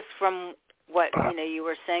 Because from what you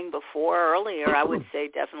were saying earlier, I would say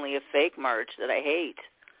definitely a fake merge that I hate.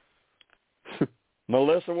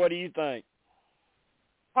 Melissa, what do you think?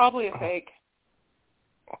 Probably a fake.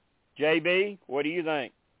 JB, what do you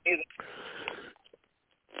think?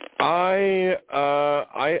 I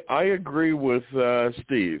agree with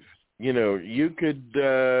Steve. You could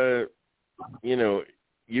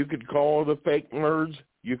call it a fake merge.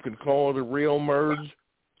 You could call it a real merge.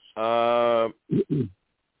 To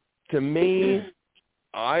me,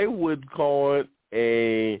 I would call it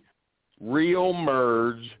a real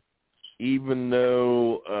merge, even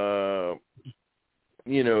though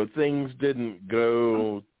things didn't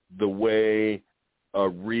go the way a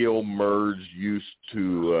real merge used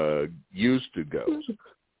to go.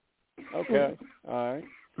 Okay, all right.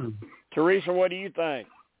 Teresa, what do you think?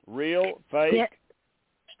 Real, fake?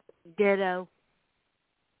 Ditto.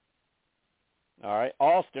 All right.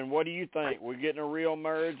 Austin, what do you think? We're getting a real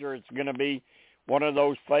merge, or it's going to be one of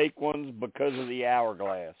those fake ones because of the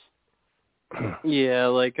hourglass? Yeah,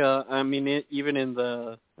 like even in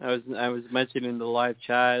the I was mentioning in the live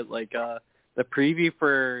chat, like the preview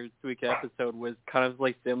for this week's episode was kind of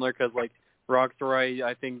like similar because like Roxroy,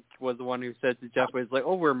 I think, was the one who said to Jeff, was like,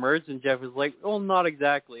 "Oh, we're merged," and Jeff was like, "Oh, not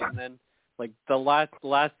exactly." And then like the last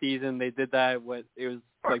season they did that. It was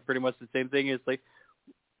like pretty much the same thing. It's like,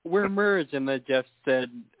 we're merged, and then Jeff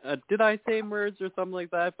said, "Did I say merged or something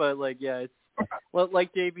like that?" But like, yeah, it's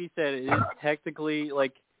like JB said, it is technically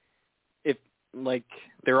like if like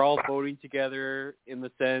they're all voting together in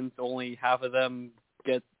the sense only half of them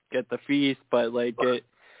get the feast, but like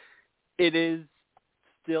it is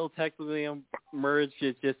still technically a merge.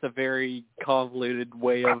 It's just a very convoluted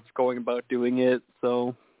way of going about doing it.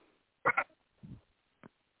 So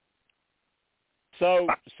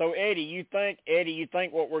Eddie, you think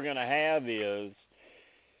what we're going to have is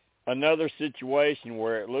another situation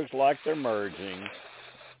where it looks like they're merging.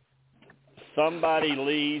 Somebody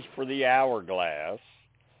leaves for the hourglass,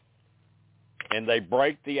 and they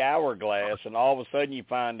break the hourglass, and all of a sudden you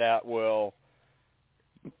find out, well,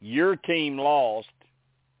 your team lost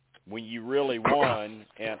when you really won,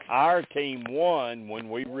 and our team won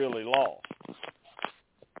when we really lost.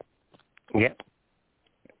 Yep.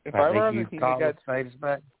 If I were on the team that got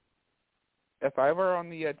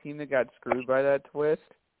screwed by that twist,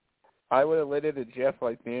 I would have let it to Jeff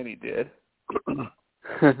like Danny did.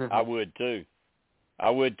 I would too. I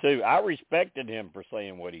respected him for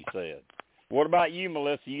saying what he said. What about you,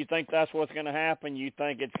 Melissa? You think that's what's going to happen? You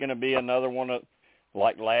think it's going to be another one of,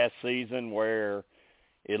 like last season, where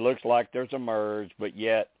it looks like there's a merge, but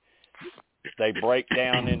yet they break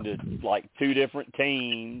down into like two different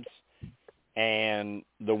teams, and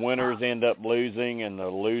the winners end up losing and the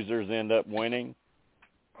losers end up winning?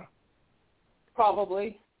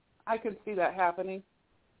 Probably. I could see that happening.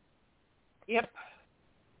 Yep.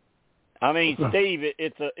 I mean, Steve,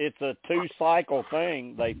 it's a 2-cycle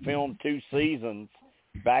thing. They filmed 2 seasons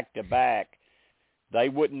back to back. They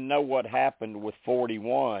wouldn't know what happened with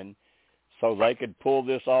 41, so they could pull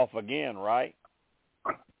this off again, right?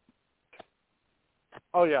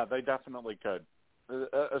 Oh yeah, they definitely could.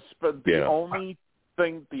 The only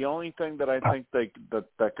thing that I think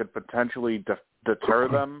that could potentially deter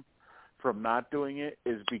them from not doing it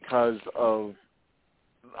is because of,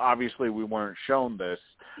 obviously we weren't shown this,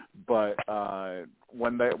 but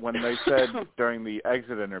when they said during the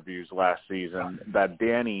exit interviews last season that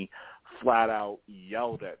Danny flat out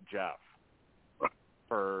yelled at Jeff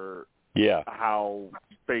for how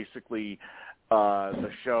basically the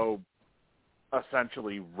show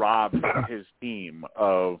essentially robbed his team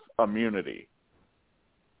of immunity.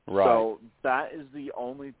 Right. So that is the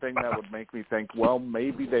only thing that would make me think, well,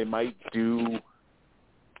 maybe they might do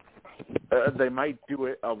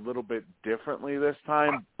it a little bit differently this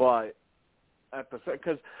time, but at the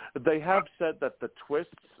because they have said that the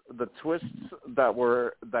twists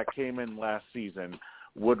that came in last season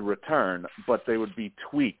would return, but they would be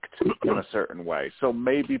tweaked in a certain way. So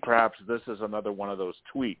maybe perhaps this is another one of those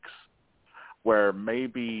tweaks where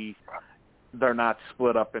maybe they're not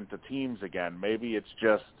split up into teams again. Maybe it's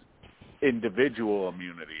just individual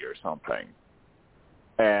immunity or something.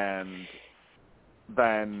 And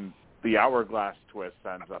then the hourglass twist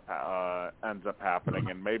ends up happening,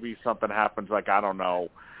 and maybe something happens like, I don't know,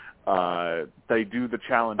 they do the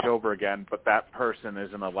challenge over again, but that person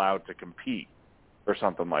isn't allowed to compete or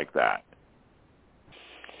something like that.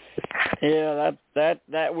 Yeah,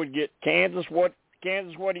 that would get Kansas. What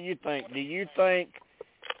do you think? Do you think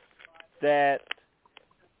that,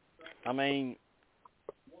 I mean,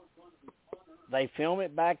 they film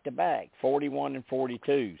it back to back, 41 and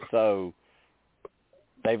 42, so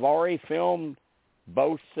they've already filmed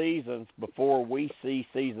both seasons before we see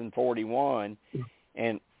season 41,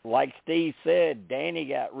 and like Steve said, Danny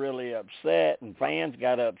got really upset and fans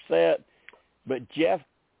got upset, but Jeff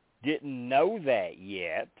didn't know that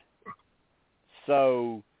yet.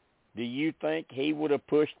 So do you think he would have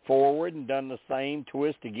pushed forward and done the same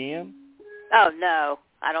twist again? Oh, no,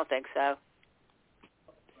 I don't think so.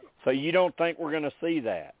 So you don't think we're going to see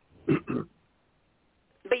that?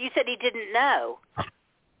 But you said he didn't know.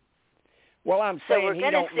 Well, I'm saying so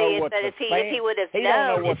he don't know what the fan. If he would have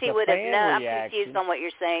known, I'm confused on what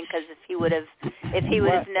you're saying, because if he would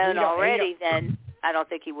have known already, then I don't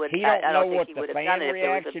think he would. I don't think he would have done it if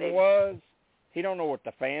there was a big. He don't know what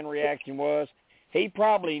the fan reaction was. He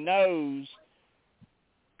probably knows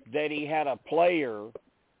that he had a player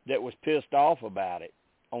that was pissed off about it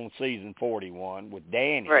on season 41 with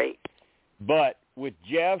Danny. Right. But with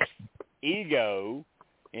Jeff's ego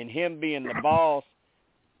and him being the boss,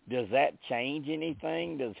 does that change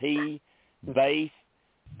anything? Does he base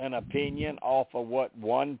an opinion off of what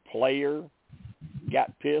one player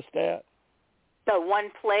got pissed at? So one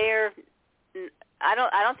player, I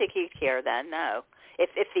don't think he'd care then. No, if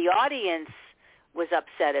the audience was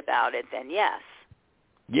upset about it, then yes.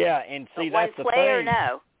 Yeah, and see, but that's the one player, thing.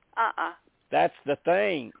 no. That's the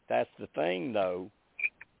thing. That's the thing, though.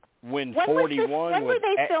 When when 41 were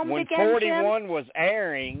they filmed when again, 41 Jim? was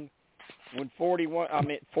airing, when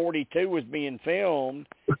 42 was being filmed,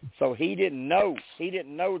 so he didn't know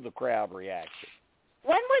the crowd reaction.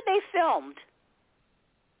 When were they filmed?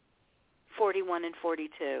 41 and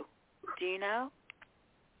 42. Do you know?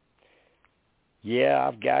 Yeah,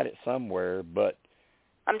 I've got it somewhere, but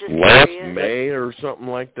I'm just last curious. May or something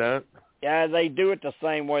like that. Yeah, they do it the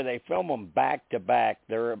same way. They film them back to back.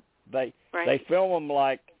 They film them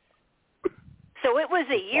like. So it was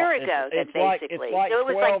a year ago, then, basically. It's like so it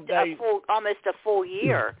was like days. almost a full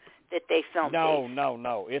year that they filmed No, these.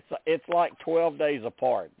 no. It's like 12 days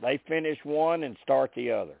apart. They finish one and start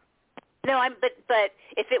the other. No, but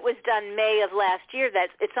if it was done May of last year,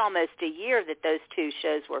 it's almost a year that those two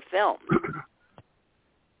shows were filmed.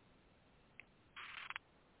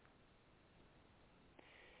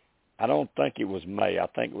 I don't think it was May. I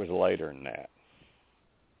think it was later than that.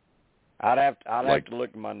 I'd have to look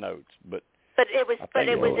at my notes, but it was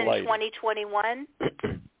in later. 2021.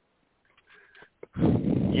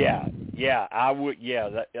 Yeah, I would. Yeah,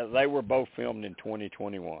 they were both filmed in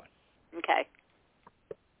 2021. Okay,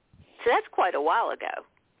 so that's quite a while ago.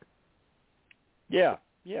 Yeah.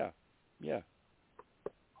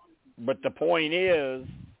 But the point is,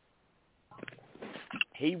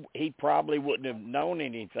 he probably wouldn't have known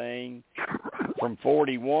anything from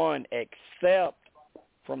 41 except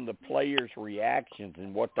from the players' reactions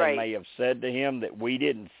and what they may have said to him that we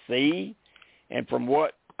didn't see. And from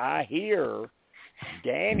what I hear,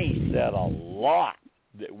 Danny said a lot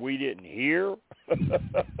that we didn't hear.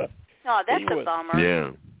 Oh, that's a bummer.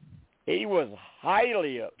 Yeah. He was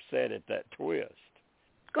highly upset at that twist.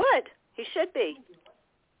 Good. He should be.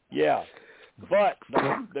 Yeah. But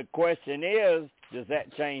the question is, does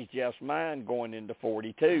that change Jeff's mind going into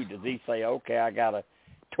 42? Does he say, okay, I got to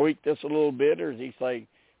tweak this a little bit, or does he say,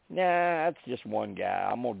 nah, that's just one guy.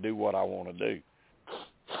 I'm going to do what I want to do?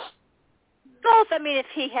 Well, if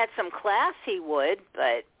he had some class, he would.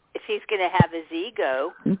 But if he's going to have his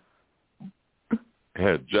ego,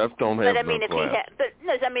 Yeah, Jeff don't have no class.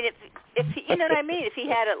 If he, you know what I mean? If he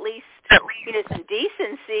had at least some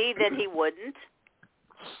decency, then he wouldn't.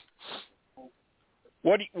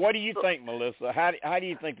 What do you think, Melissa? How do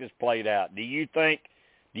you think this played out? Do you think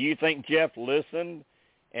Jeff listened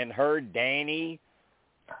and heard Danny,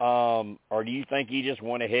 or do you think he just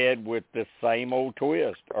went ahead with the same old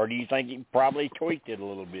twist, or do you think he probably tweaked it a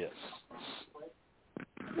little bit?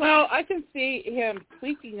 Well, I can see him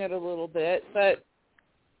tweaking it a little bit, but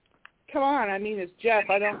come on, it's Jeff.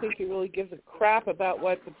 I don't think he really gives a crap about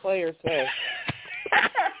what the players say.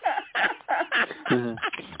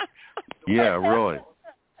 Yeah, really.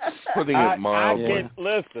 Putting it mildly.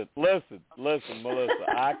 Listen, Melissa.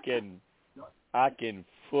 I can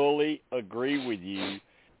fully agree with you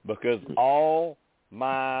because all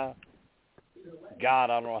my, God,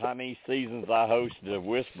 I don't know how many seasons I hosted of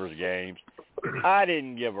Whispers games, I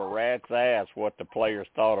didn't give a rat's ass what the players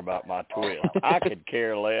thought about my twist. I could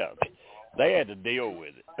care less. They had to deal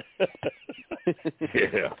with it.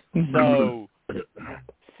 Yeah.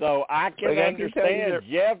 So I can understand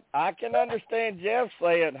Jeff. I can understand Jeff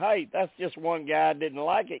saying, "Hey, that's just one guy didn't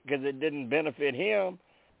like it because it didn't benefit him.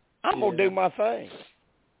 I'm gonna do my thing."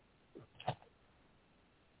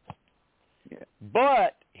 Yeah.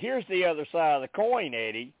 But here's the other side of the coin,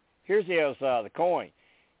 Eddie. Here's the other side of the coin.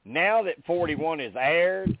 Now that 41 is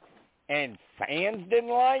aired and fans didn't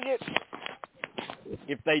like it,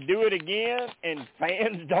 if they do it again and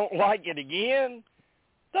fans don't like it again,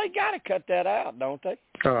 they got to cut that out, don't they?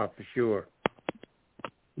 Oh, for sure.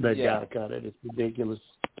 They got to cut it. It's ridiculous.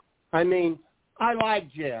 I mean, I like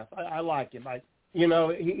Jeff. I like him. He's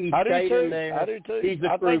stayed in there. I do too. He's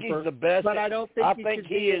a I trooper, think he's the best. But I don't think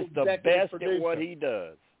he is the best at what he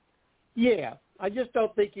does. Yeah, I just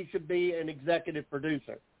don't think he should be an executive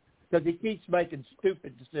producer because he keeps making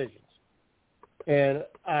stupid decisions. And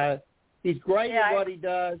he's great at what he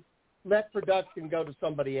does. Let production go to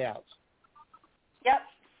somebody else. Yep.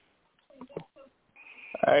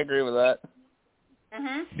 I agree with that.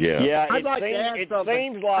 Yeah. Yeah. I'd like to add something.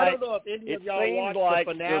 Seems like I don't know if any of y'all watched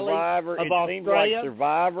the finale Survivor. of It seems Australia.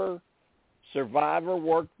 like Survivor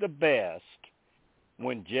worked the best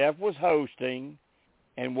when Jeff was hosting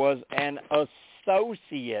and was an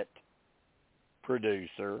associate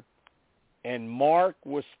producer, and Mark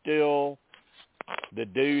was still the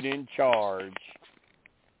dude in charge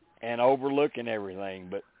and overlooking everything.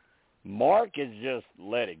 But Mark has just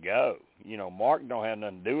let it go. Mark don't have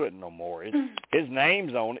nothing to do with it no more. His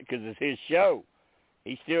name's on it because it's his show.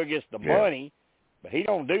 He still gets the money, but he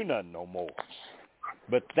don't do nothing no more.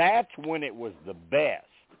 But that's when it was the best.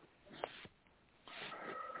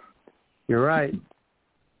 You're right.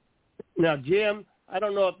 Now, Jim, I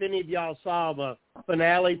don't know if any of y'all saw the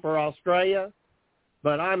finale for Australia,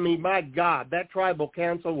 but I mean, my God, that tribal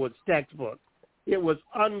council was textbook. It was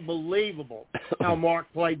unbelievable how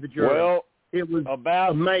Mark played the jury. Well, it was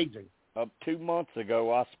about amazing. 2 months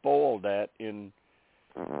ago, I spoiled that in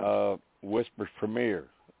Whisper's premiere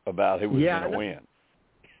about who was going to win.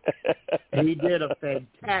 He did a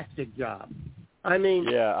fantastic job. I mean,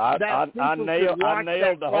 I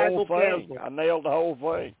nailed the whole thing. Council. I nailed the whole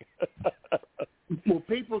thing. Well,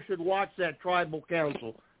 people should watch that tribal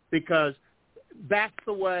council because that's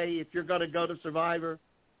the way, if you're going to go to Survivor,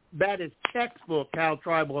 that is textbook how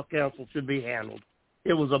tribal council should be handled.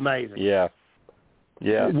 It was amazing. Yeah.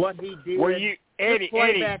 What he did. Were you, Eddie,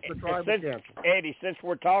 since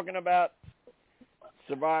we're talking about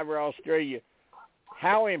Survivor Australia,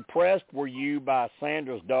 how impressed were you by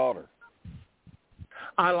Sandra's daughter?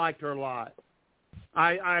 I liked her a lot.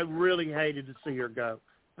 I really hated to see her go.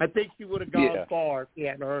 I think she would have gone far if she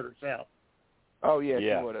hadn't hurt herself. Oh, yeah.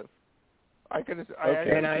 She would have. I think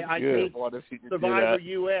Survivor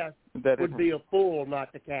U.S. would be a fool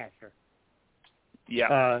not to cast her.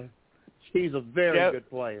 Yeah. She's a very good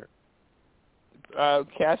player.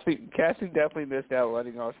 Cassie definitely missed out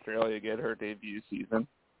letting Australia get her debut season.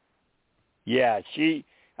 Yeah,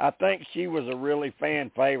 I think she was a really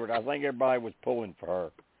fan favorite. I think everybody was pulling for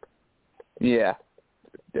her. Yeah,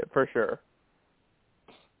 for sure.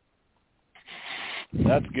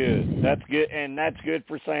 That's good. That's good, and that's good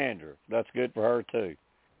for Sandra. That's good for her too.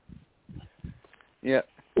 Yeah.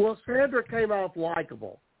 Well, Sandra came off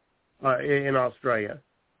likable in Australia.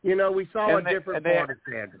 We saw a different part of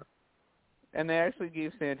Sandra. And they actually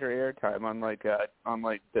gave Sandra airtime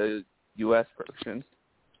unlike the U.S. version.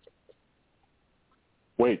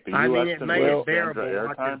 Wait, the U.S. it made it bearable Sandra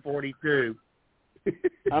watching airtime? 42.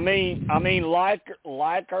 I mean, like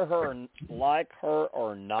her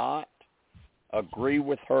or not, agree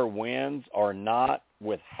with her wins or not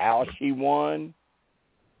with how she won,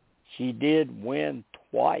 she did win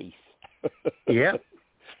twice. Yeah.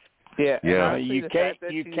 Yeah. You can't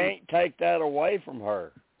take that away from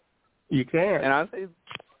her. You can't. And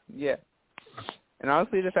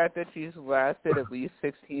honestly, the fact that she's lasted at least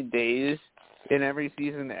 16 days in every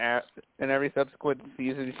season, in every subsequent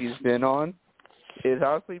season she's been on, is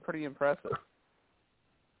honestly pretty impressive.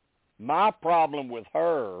 My problem with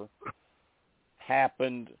her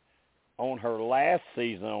happened on her last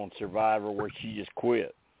season on Survivor where she just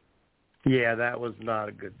quit. Yeah, that was not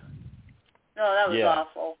a good thing. No, that was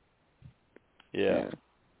awful. Yeah.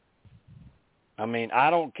 I mean, I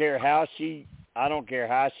don't care how she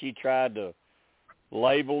tried to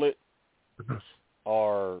label it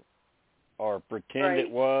or pretend it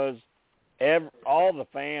was. All the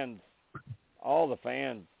fans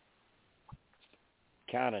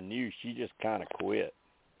kind of knew she just kind of quit.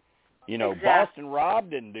 Boston Rob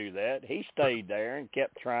didn't do that. He stayed there and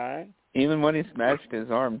kept trying. Even when he smashed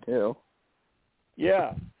his arm, too.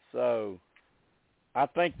 Yeah, so I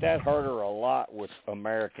think that hurt her a lot with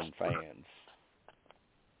American fans.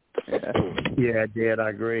 Yeah, it did. I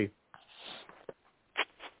agree.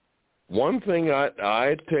 One thing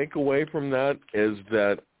I take away from that is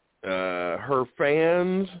that her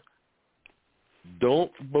fans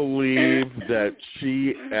don't believe that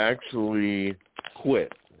she actually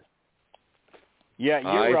quit. Yeah,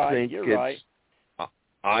 you're right. You're right.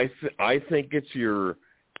 I think it's your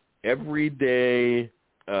everyday,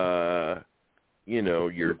 your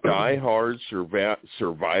diehard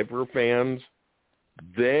Survivor fans.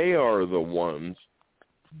 They are the ones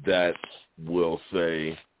that will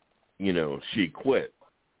say, she quit.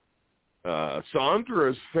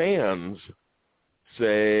 Sandra's fans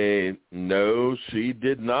say, no, she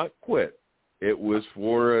did not quit. It was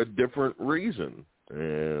for a different reason.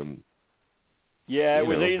 And yeah, it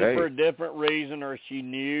was either for a different reason or she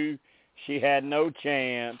knew she had no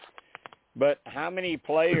chance. But how many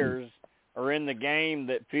players are in the game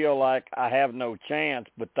that feel like I have no chance,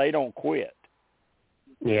 but they don't quit?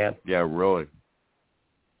 Yeah. Yeah, really.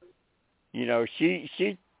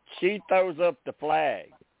 She throws up the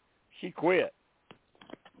flag. She quit.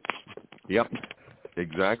 Yep,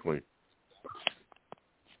 exactly.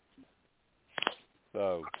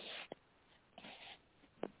 So,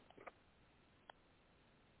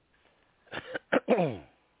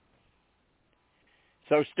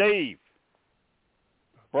 Steve,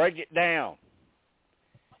 break it down.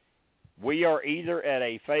 We are either at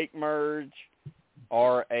a fake merge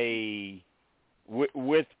or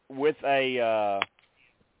with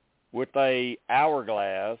a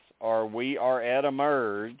hourglass, or we are at a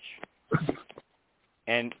merge,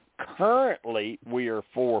 and currently we are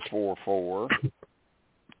 4-4-4.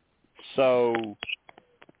 So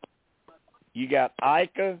you got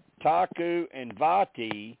Ika, Taku, and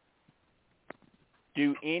Vati.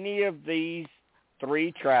 Do any of these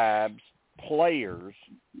three tribes players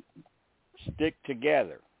stick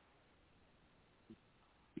together?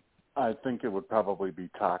 I think it would probably be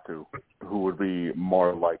Taku, who would be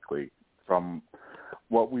more likely. From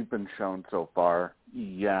what we've been shown so far,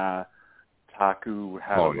 yeah, Taku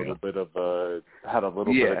had a little bit of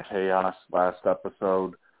chaos last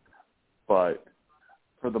episode, but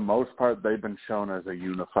for the most part, they've been shown as a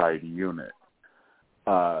unified unit.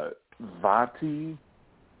 Vati,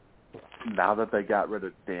 now that they got rid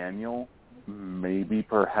of Daniel, maybe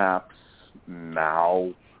perhaps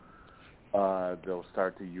now they'll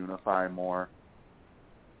start to unify more.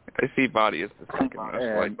 I see Vati as the second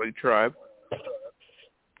most likely tribe.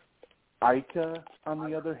 Ika, on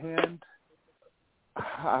the other hand,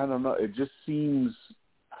 I don't know. It just seems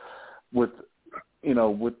with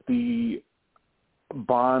the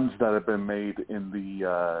bonds that have been made in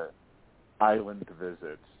the island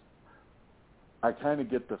visits, I kind of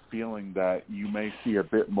get the feeling that you may see a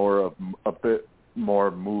bit more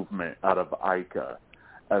movement out of Ika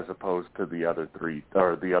as opposed to the other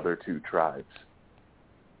two tribes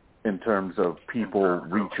in terms of people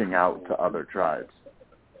reaching out to other tribes.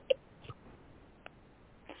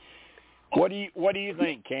 What do you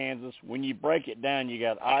think, Kansas? When you break it down, you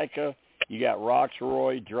got Ika, you got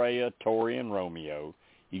Roxroy, Drea, Tori, and Romeo.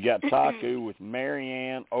 You got Taku with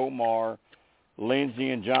Marianne, Omar,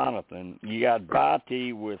 Lindsay, and Jonathan. You got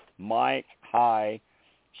Vati with Mike, Hai,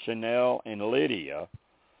 Chanel, and Lydia.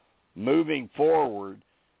 Moving forward,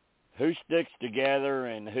 who sticks together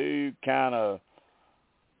and who kind of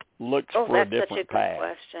looks for a different path? Oh,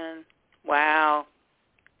 that's such a good question. Wow.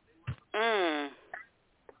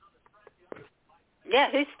 Yeah,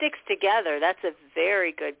 who sticks together? That's a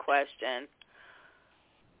very good question.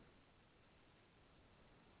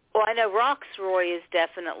 Well, I know Roxroy is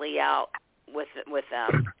definitely out with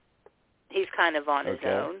them. He's kind of on his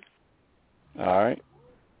own. All right.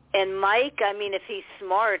 And Mike, I mean, if he's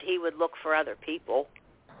smart, he would look for other people.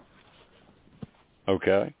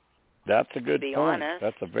 Okay. That's a good point. Honest.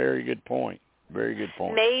 That's a very good point. Very good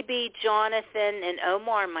point. Maybe Jonathan and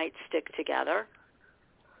Omar might stick together.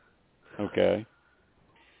 Okay.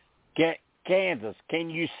 Kansas, can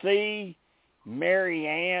you see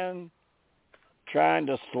Marianne trying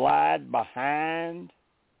to slide behind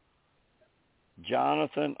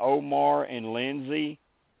Jonathan, Omar, and Lindsay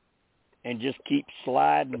and just keep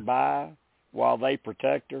sliding by while they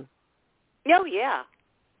protect her? Oh, yeah,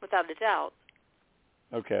 without a doubt.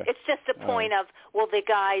 Okay. It's just a point of, will the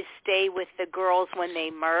guys stay with the girls when they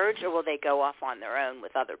merge, or will they go off on their own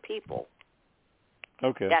with other people?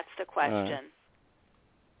 Okay. That's the question.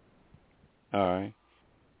 All right.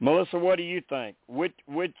 Melissa, what do you think? Which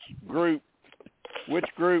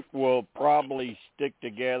group will probably stick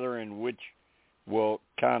together, and which will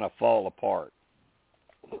kind of fall apart?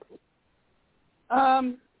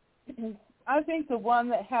 I think the one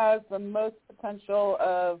that has the most potential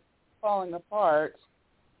of falling apart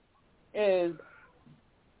is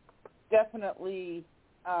definitely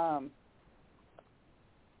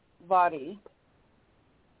Vati.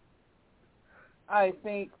 I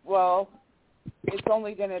think, well, it's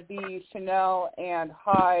only going to be Chanel and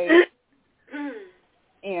Hyde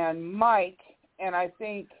and Mike, and I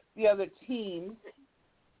think the other teams,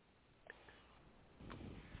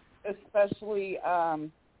 especially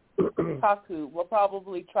Taku, will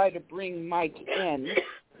probably try to bring Mike in.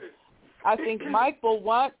 I think Mike will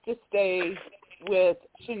want to stay with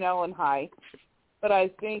Chanel and Hyde, but I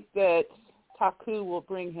think that Taku will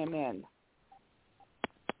bring him in.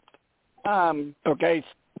 Okay.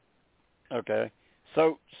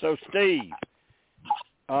 So Steve,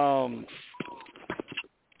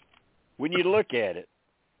 when you look at it,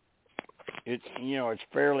 it's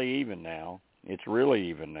fairly even now. It's really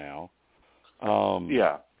even now.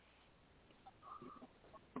 Yeah.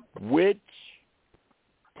 Which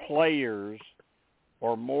players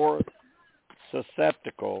are more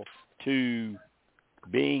susceptible to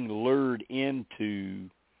being lured into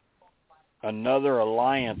another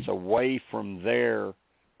alliance away from their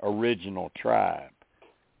original tribe?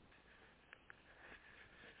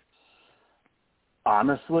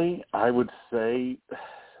 Honestly, I would say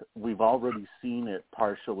we've already seen it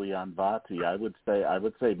partially on Vati. I would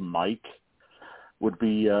say Mike would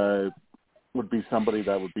be somebody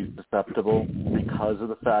that would be susceptible because of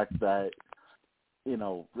the fact that,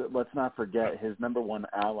 let's not forget his number one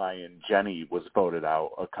ally in Jenny was voted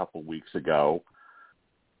out a couple weeks ago.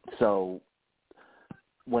 So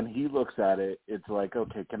when he looks at it, it's like,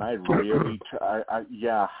 okay, can I really try?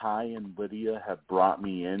 Hy and Lydia have brought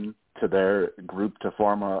me in to their group to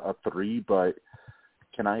form a three, but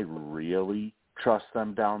can I really trust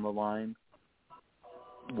them down the line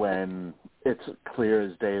when it's clear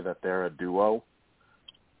as day that they're a duo?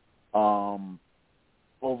 Over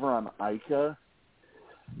on Ica,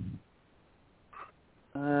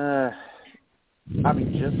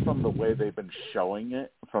 just from the way they've been showing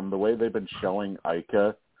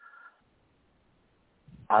Ica,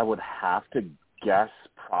 I would have to guess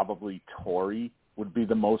probably Tori would be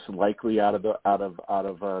the most likely out of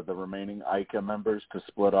the remaining Ica members to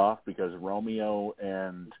split off, because Romeo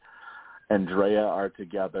and Andrea are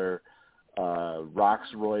together.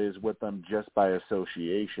 Roxroy is with them just by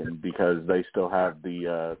association because they still have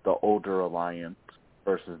the older alliance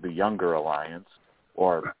versus the younger alliance,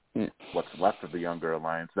 or what's left of the younger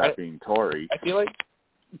alliance, that being Tori. I feel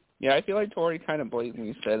like Tori kind of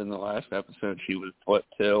blatantly said in the last episode she was split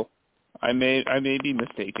too. I may be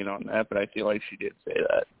mistaken on that, but I feel like she did say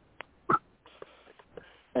that.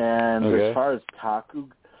 And okay. as far as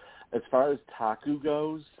Taku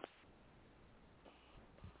goes,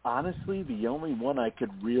 honestly, the only one I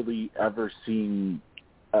could really ever see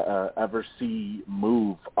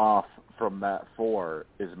move off from that four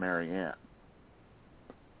is Marianne.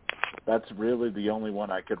 That's really the only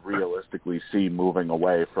one I could realistically see moving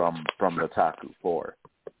away from the Taku four,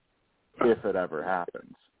 if it ever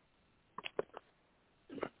happens.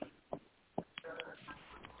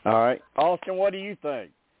 All right, Austin, what do you think?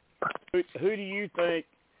 Who do you think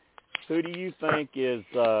is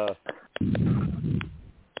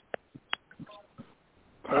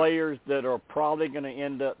players that are probably going to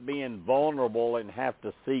end up being vulnerable and have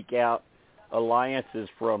to seek out alliances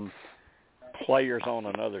from players on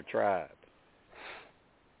another tribe?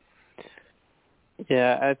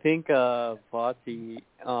 Yeah, I think Vati,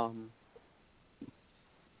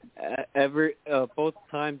 both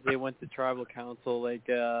times they went to tribal council,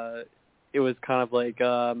 it was kind of like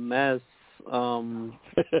a mess, and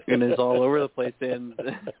it's all over the place. And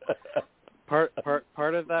part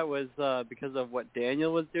of that was because of what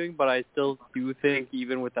Daniel was doing, but I still do think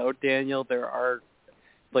even without Daniel, there are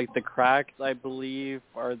the cracks, I believe,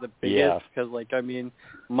 are the biggest, because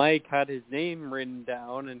Mike had his name written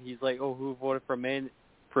down, and he's like, oh, who voted for me?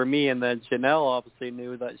 And then Chanel obviously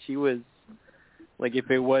knew that she was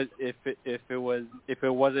if it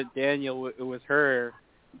wasn't Daniel, it was her.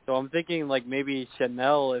 So I'm thinking maybe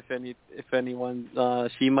Chanel, if anyone,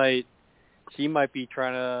 she might be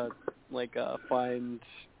trying to find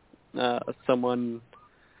someone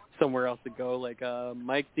somewhere else to go.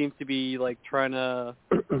 Mike seems to be trying to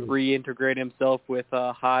reintegrate himself with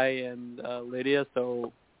Hy and Lydia,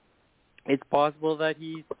 so it's possible that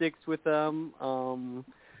he sticks with them.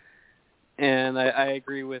 And I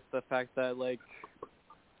agree with the fact that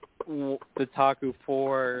the Taku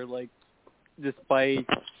 4, despite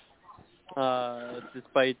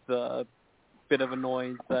the bit of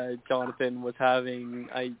annoyance that Jonathan was having.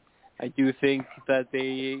 I do think that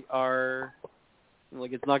they are,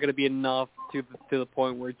 like, it's not going to be enough to the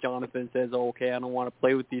point where Jonathan says, oh, okay, I don't want to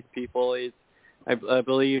play with these people. I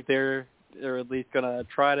believe they're at least going to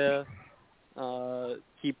try to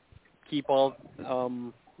keep all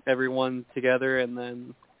everyone together, and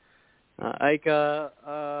then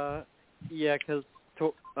because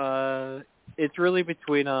it's really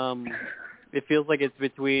between it feels like it's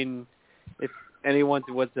between, if anyone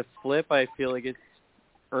was to flip, I feel like it's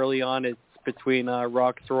early on it's between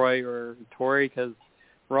Roxroy or Tori, because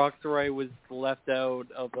Roxroy was left out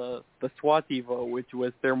of the Swati vote, which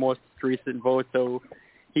was their most recent vote, so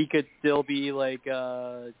he could still be like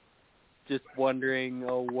just wondering,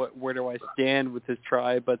 oh, where do I stand with his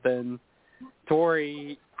tribe? But then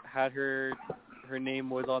Tori had her name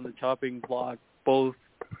was on the chopping block both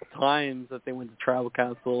times that they went to tribal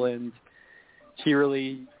council, and she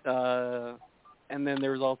really and then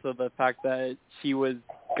there was also the fact that she was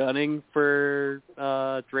gunning for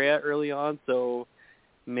Drea early on, so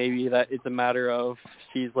maybe that it's a matter of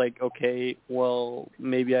she's like, okay, well,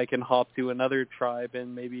 maybe I can hop to another tribe,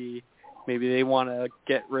 and maybe they want to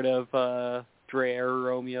get rid of Drea or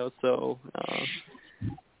Romeo. So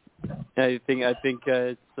I think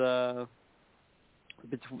it's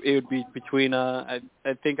it would be between. I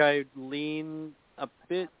think I'd lean a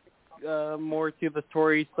bit more to the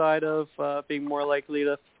Tory side of being more likely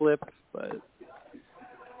to flip, but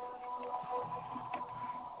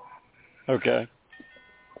okay.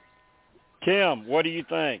 Kim, what do you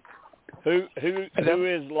think? Who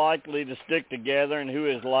is likely to stick together, and who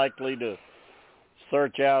is likely to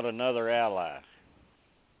search out another ally?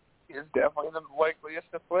 Is definitely the likeliest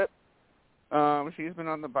to flip. She's been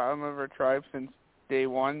on the bottom of her tribe since day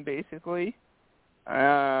one, basically,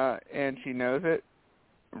 and she knows it.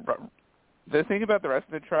 The thing about the rest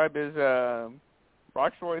of the tribe is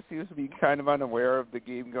Roxroy seems to be kind of unaware of the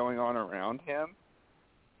game going on around him,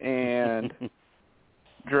 and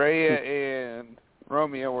Drea and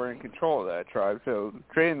Romeo were in control of that tribe, so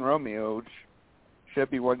Drea and Romeo should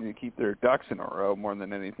be wanting to keep their ducks in a row more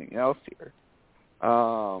than anything else here.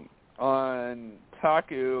 On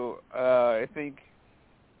Taku, I think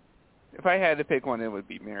if I had to pick one, it would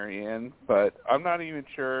be Marianne, but I'm not even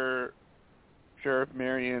sure if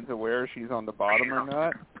Marianne's aware she's on the bottom or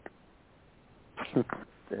not.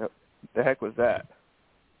 The heck was that?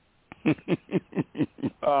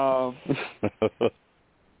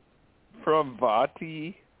 From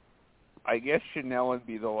Vati, I guess Chanel would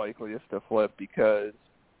be the likeliest to flip because,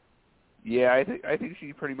 yeah, I think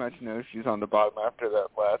she pretty much knows she's on the bottom after that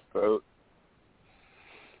last vote.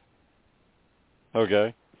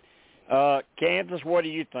 Okay. Kansas, what do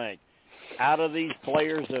you think? Out of these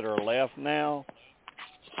players that are left now,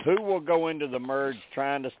 who will go into the merge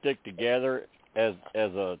trying to stick together as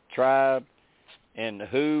a tribe, and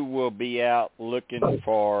who will be out looking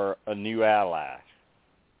for a new ally?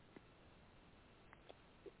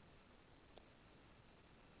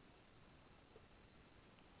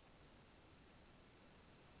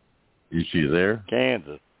 Is she there?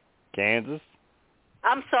 Kansas.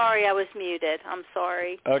 I'm sorry, I was muted. I'm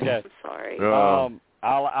sorry. Okay. I'm sorry.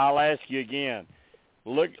 I'll ask you again.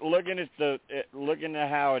 Looking at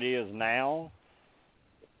how it is now,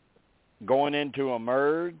 going into a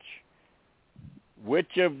merge,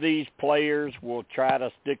 which of these players will try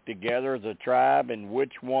to stick together as a tribe, and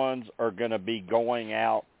which ones are going to be going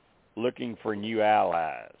out looking for new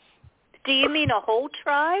allies? Do you mean a whole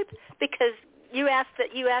tribe? Because you asked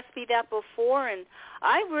me that before, and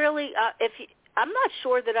I really I'm not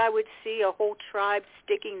sure that I would see a whole tribe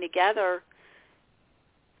sticking together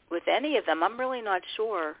with any of them. I'm really not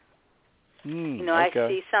sure. Okay. I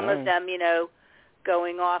see some of them,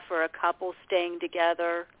 going off, or a couple staying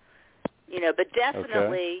together. But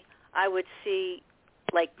definitely I would see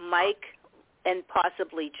like Mike and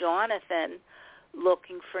possibly Jonathan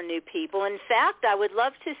looking for new people. In fact, I would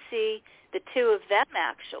love to see the two of them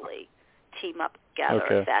actually team up together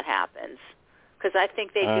if that happens, because I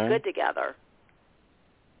think they'd be good together.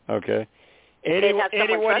 Okay. They'd have someone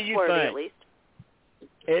Eddie, what do you trustworthy think? at least.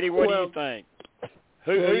 Eddie, what do you think?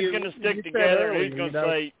 Who's going to stick together? Who's going to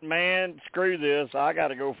say, man, screw this, I got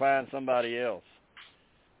to go find somebody else?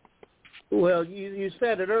 Well, you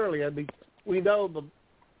said it earlier. I mean, we know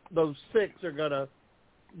those six are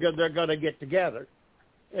they're gonna get together,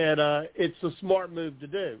 and it's a smart move to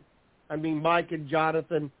do. I mean, Mike and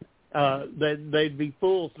Jonathan, they'd be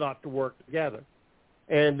fools not to work together.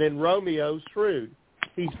 And then Romeo's shrewd.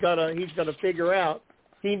 He's gonna figure out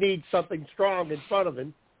he needs something strong in front of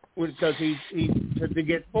him because to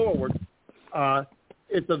get forward.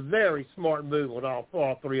 It's a very smart move on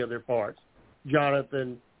all three of their parts.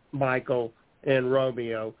 Jonathan, Michael, and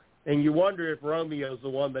Romeo. And you wonder if Romeo's the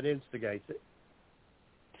one that instigates it.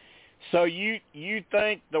 So you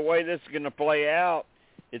think the way this is going to play out,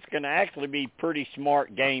 it's going to actually be pretty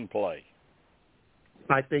smart gameplay?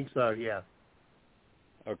 I think so, yeah.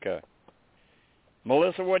 Okay.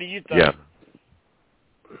 Melissa, what do you think? Yeah.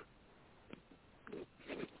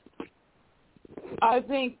 I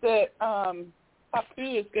think that Taku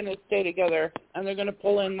is going to stay together, and they're going to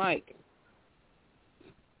pull in Mike.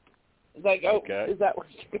 It's like, okay. Is that what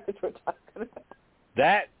you guys were talking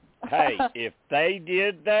about? Hey, if they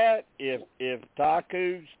did that, if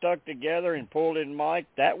Taku stuck together and pulled in Mike,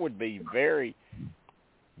 that would be very,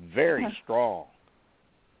 very strong.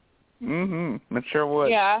 It sure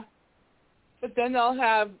would. Yeah, but then they'll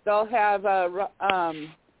have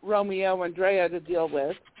Romeo and Drea to deal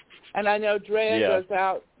with, and I know Drea goes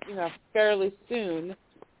out, fairly soon,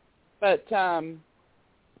 but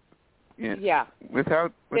yeah.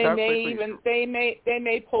 They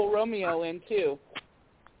may pull Romeo in too.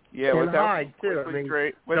 Yeah, and Hyde too.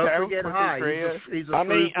 Don't forget Hyde. He's a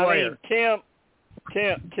player.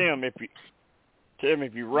 Tim,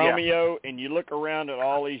 if you Romeo and you look around at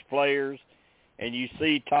all these players and you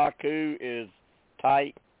see Taku is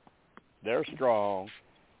tight, they're strong.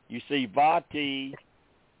 You see Vati,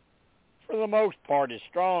 for the most part, is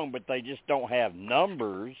strong, but they just don't have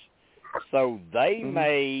numbers, so they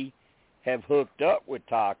may have hooked up with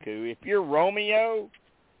Taku. If you're Romeo,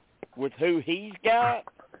 with who he's got,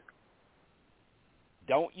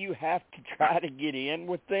 don't you have to try to get in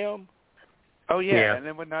with them? Oh yeah, and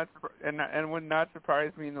it would not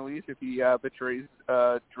surprise me in the least if he betrays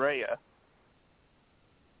Drea.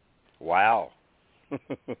 Wow.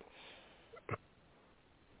 Because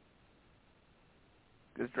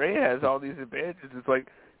Drea has all these advantages. It's like,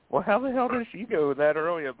 well, how the hell does she go that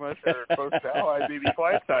early unless her close ally maybe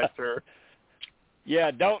blindsides her?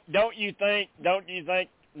 Yeah, don't you think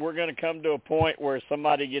we're going to come to a point where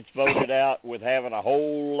somebody gets voted out with having a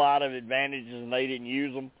whole lot of advantages and they didn't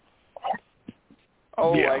use them?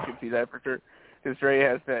 Oh, yeah. I can see that for sure. Because Drea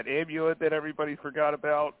has that amulet that everybody forgot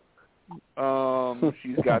about.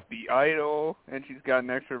 She's got the idol, and she's got an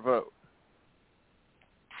extra vote.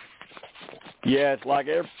 Yeah, it's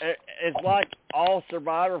like all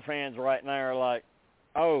Survivor fans right now are like,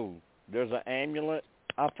 oh, there's an amulet?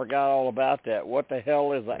 I forgot all about that. What the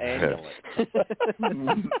hell is an amulet?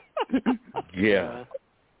 Yeah.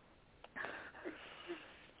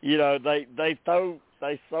 They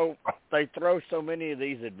throw so many of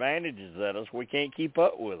these advantages at us, we can't keep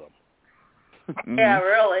up with them. Yeah,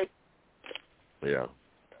 really. Yeah.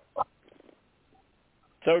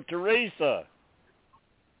 So, Teresa,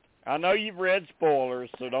 I know you've read spoilers,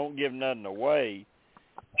 so don't give nothing away,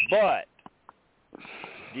 but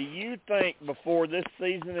do you think before this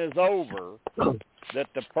season is over that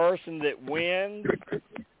the person that wins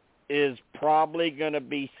is probably going to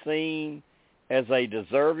be seen as a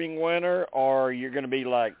deserving winner, or you're going to be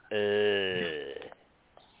like,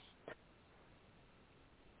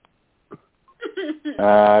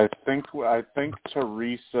 I think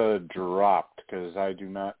Teresa dropped because I do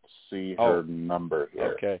not see her number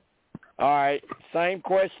here. Okay. All right. Same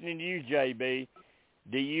question to you, JB.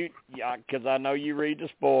 Do you, because I know you read the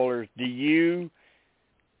spoilers, do you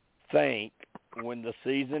think when the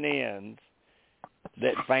season ends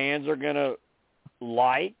that fans are going to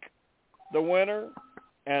like the winner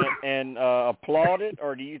and applaud it,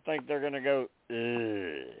 or do you think they're going to go,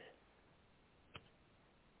 ugh?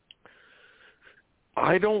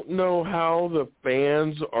 I don't know how the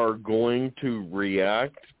fans are going to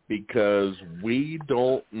react because we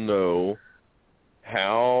don't know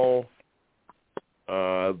how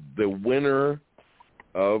the winner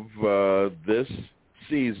of this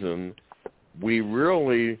season, we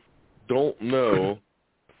really don't know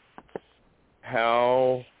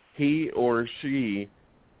how he or she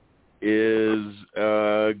is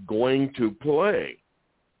going to play.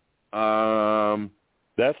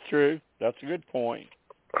 That's true. That's a good point.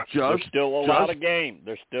 There's still a lot of game.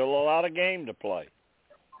 There's still a lot of game to play.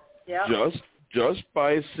 Yeah. Just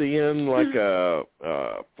by seeing like a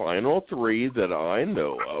final three that I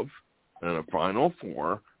know of and a final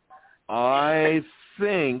four, I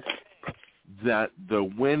think that the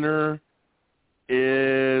winner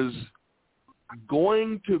is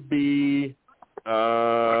going to be.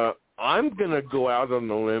 I'm going to go out on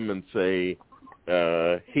the limb and say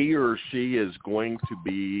he or she is going to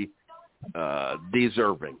be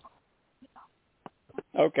deserving.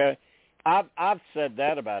 Okay. I've said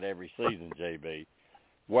that about every season, JB.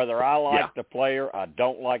 Whether I like the player, I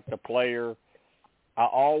don't like the player, I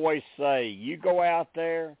always say, you go out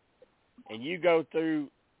there and you go through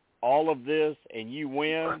all of this and you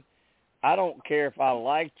win, I don't care if I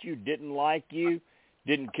liked you, didn't like you,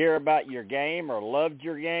 didn't care about your game or loved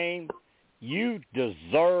your game. You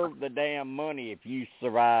deserve the damn money if you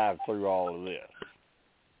survive through all of this.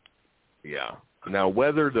 Yeah. Now,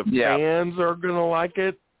 whether the fans are going to like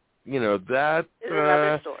it, that is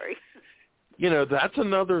another story. That's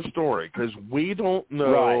another story because we don't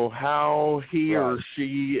know how he or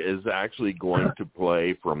she is actually going to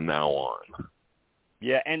play from now on.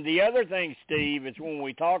 Yeah, and the other thing, Steve, is when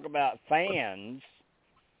we talk about fans,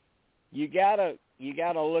 you gotta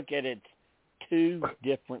look at it two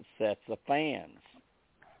different sets of fans.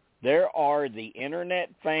 There are the internet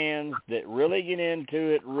fans that really get into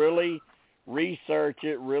it, really research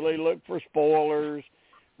it, really look for spoilers,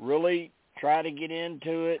 really try to get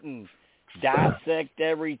into it and dissect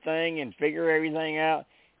everything and figure everything out.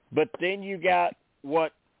 But then you got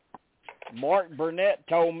what Mark Burnett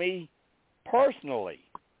told me personally.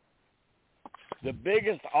 The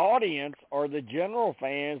biggest audience are the general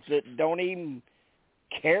fans that don't even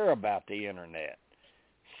care about the internet.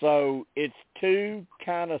 So it's two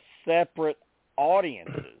kind of separate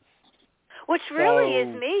audiences. Which really is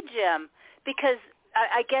me, Jim, because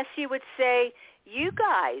I guess you would say you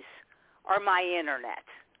guys are my internet.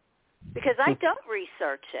 Because I don't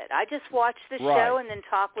research it. I just watch the show and then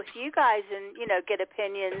talk with you guys and, get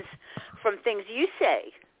opinions from things you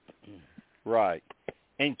say. Right.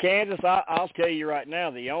 And Kansas, I'll tell you right now,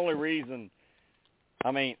 the only reason,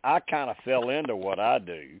 I kind of fell into what I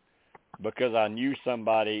do because I knew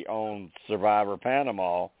somebody on Survivor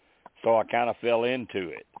Panama, so I kind of fell into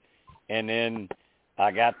it. And then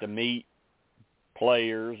I got to meet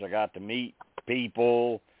players, I got to meet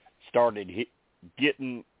people, started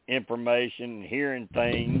getting information, hearing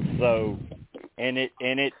things. So, and it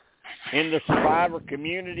in the Survivor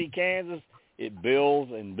community, Kansas, it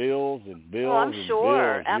builds and builds and builds. Oh, I'm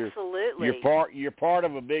sure, builds. Absolutely. You're part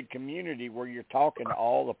of a big community where you're talking to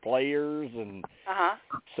all the players, and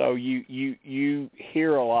so you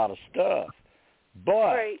hear a lot of stuff.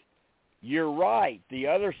 But you're right. The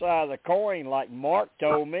other side of the coin, like Mark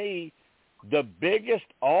told me, the biggest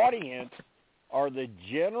audience are the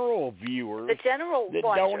general viewers. The general that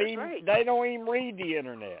watchers, they don't even read the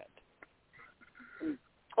internet.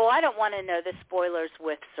 Well, I don't want to know the spoilers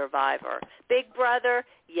with Survivor. Big Brother,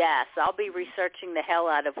 yes, I'll be researching the hell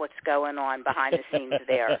out of what's going on behind the scenes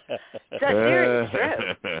there. That's very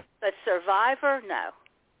true. But Survivor, no.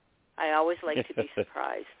 I always like to be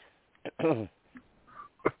surprised.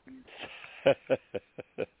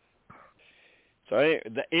 So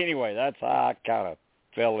anyway, that's how I kind of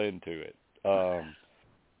fell into it.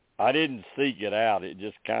 I didn't seek it out. It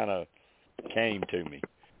just kind of came to me.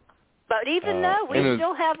 But even though we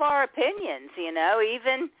still have our opinions,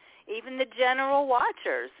 even the general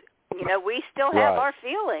watchers, we still have our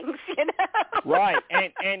feelings, Right.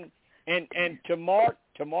 And to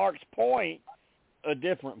Mark's point, a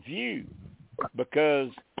different view, because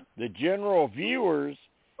the general viewers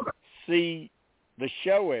see the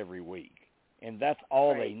show every week, and that's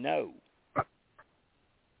all they know.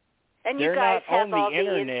 And you guys have all the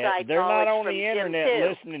They're inside knowledge not on from the Jim internet too.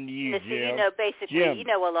 listening to you, Jim. Basically, Jim. You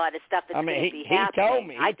know a lot of stuff that's going to be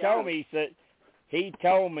happening. He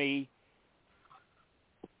told me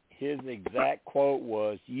his exact quote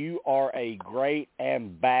was, "You are a great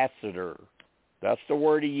ambassador." That's the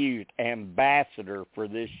word he used, ambassador for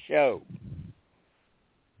this show.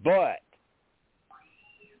 But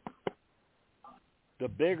the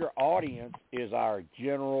bigger audience is our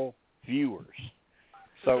general viewers.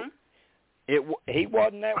 So he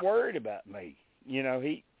wasn't that worried about me. He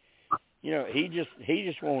just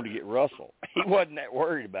wanted to get Russell. He wasn't that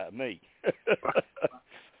worried about me.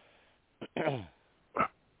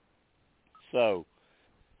 So,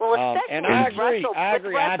 well, and I agree. Russell, I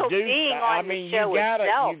agree. I do. Being on the show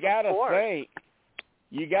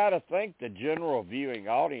you gotta think the general viewing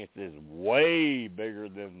audience is way bigger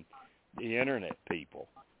than the internet people.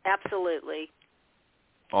 Absolutely.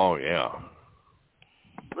 Oh yeah.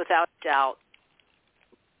 Without doubt.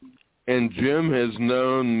 And Jim has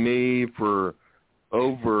known me for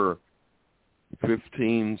over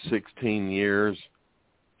 15, 16 years,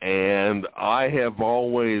 and I have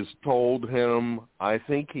always told him, I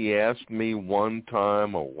think he asked me one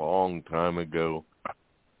time a long time ago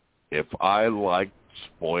if I liked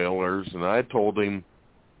spoilers, and I told him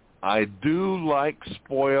I do like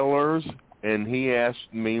spoilers, and he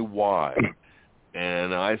asked me why.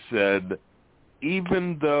 And I said,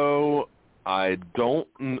 even though I don't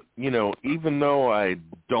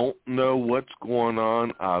know what's going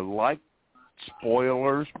on, I like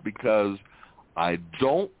spoilers because I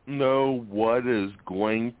don't know what is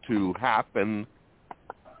going to happen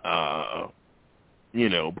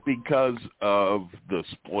because of the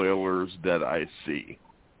spoilers that I see.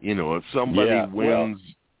 If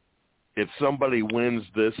somebody wins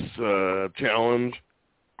this challenge,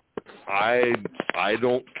 I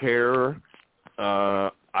don't care.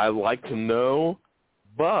 I like to know,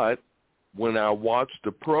 but when I watch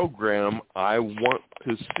the program, I want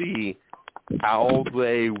to see how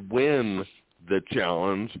they win the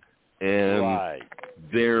challenge and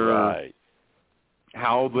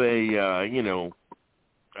how they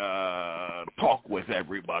talk with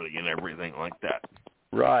everybody and everything like that.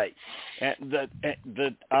 Right. And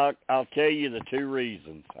I'll tell you the two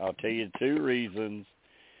reasons.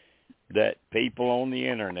 That people on the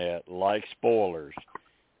internet like spoilers.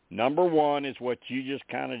 Number one is what you just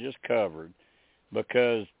covered,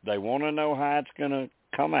 because they want to know how it's going to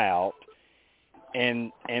come out,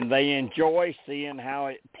 and they enjoy seeing how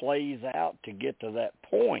it plays out to get to that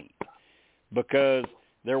point, because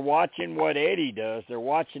they're watching what Eddie does. They're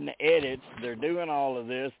watching the edits. They're doing all of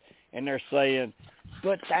this, and they're saying,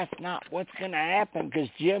 but that's not what's going to happen because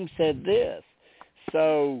Jim said this.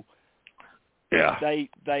 So they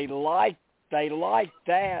like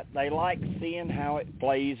that. They like seeing how it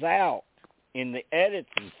plays out in the edits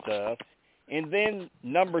and stuff. And then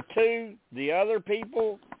number two, the other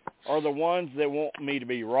people are the ones that want me to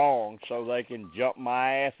be wrong, so they can jump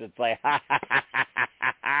my ass and say, ha, ha, ha, ha,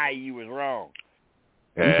 ha, ha, you was wrong.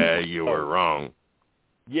 Yeah, you were wrong.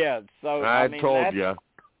 Yeah, so I told you.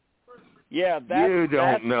 Yeah, you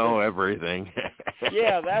don't know everything.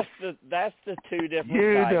 Yeah, that's the two different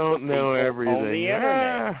you types don't of know everything on the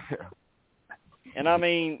internet. And I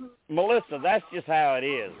mean, Melissa, that's just how it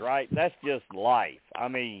is, right? That's just life. I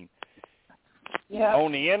mean,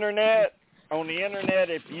 on the internet,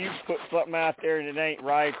 if you put something out there and it ain't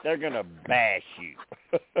right, they're gonna bash you.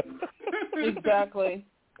 Exactly.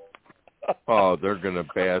 Oh, they're gonna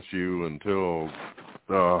bash you until.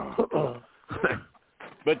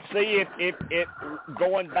 But see, if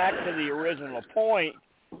going back to the original point,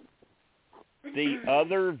 the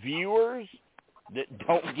other viewers that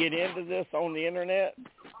don't get into this on the internet,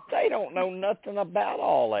 they don't know nothing about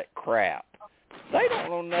all that crap. They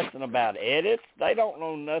don't know nothing about edits. They don't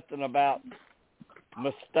know nothing about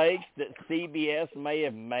mistakes that CBS may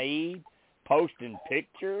have made posting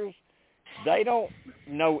pictures. They don't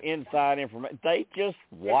know inside information. They just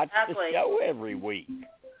watch the show every week.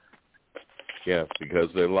 Yeah, because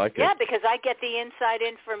they like it. Yeah, because I get the inside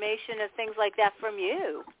information of things like that from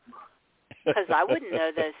you. Because I wouldn't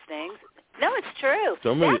know those things. No, it's true.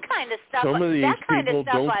 That kind of stuff. Some of these people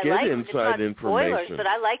don't I get like. inside it's not information. Spoilers, but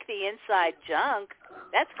I like the inside junk.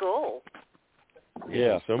 That's cool.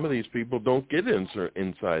 Yeah, some of these people don't get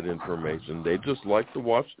inside information. They just like to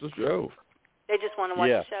watch the show. They just want to watch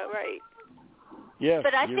the show, right? Yeah,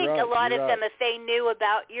 but I think a lot of right. them, if they knew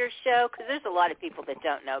about your show, because there's a lot of people that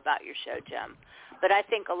don't know about your show, Jim, but I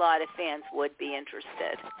think a lot of fans would be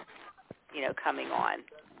interested, coming on.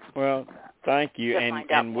 Well, thank you,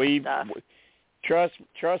 and we trust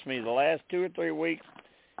me. The last 2 or 3 weeks,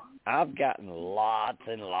 I've gotten lots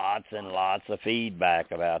and lots and lots of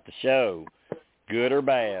feedback about the show, good or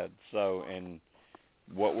bad. So, and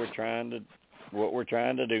what we're trying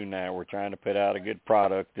to do now, we're trying to put out a good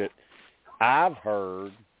product that I've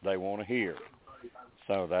heard they want to hear.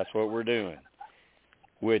 So that's what we're doing.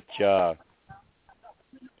 Which,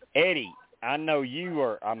 Eddie, I know you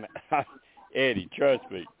are. Eddie, trust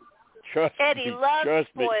me. Eddie loves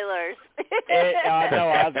spoilers. I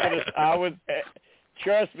know.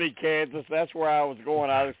 Trust me, Kansas. That's where I was going.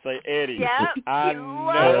 I would say, Eddie. Yeah, I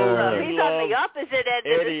know he's on the opposite end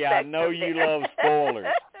of the Eddie, I know you love spoilers.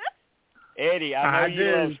 Eddie, I know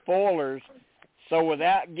you love spoilers. So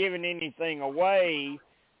without giving anything away,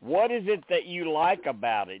 what is it that you like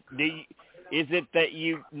about it? Is it that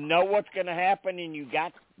you know what's going to happen and you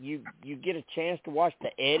get a chance to watch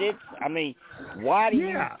the edits? I mean, why do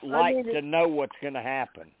you like to know what's going to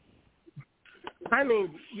happen? I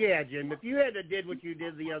mean, yeah, Jim, if you had did what you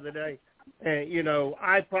did the other day,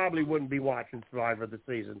 I probably wouldn't be watching Survivor this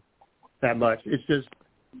season that much. It's just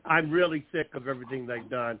I'm really sick of everything they've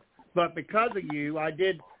done. But because of you, I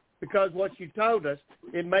did. Because what you told us,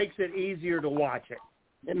 it makes it easier to watch it.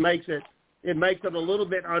 It makes it a little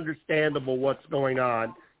bit understandable what's going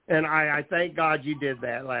on. And I thank God you did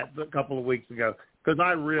that a couple of weeks ago, because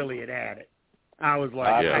I really had it. I was like,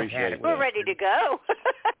 I had it. We're ready to go.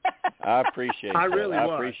 I appreciate that. I really was.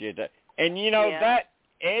 I appreciate that. And that,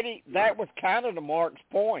 Eddie, that was kind of to Mark's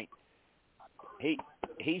point. He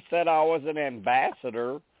said I was an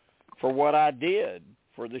ambassador for what I did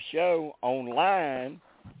for the show online.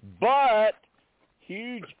 But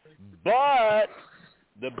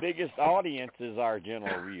the biggest audience is our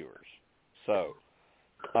general viewers. So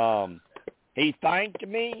he thanked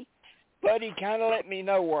me, but he kind of let me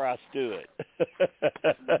know where I stood.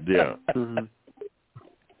 Yeah. Mm-hmm.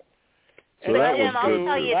 So but that Jim, was I'll good.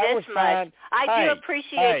 tell you That this was much. fine. I do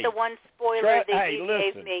appreciate the one spoiler that you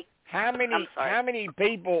listen, gave me. How many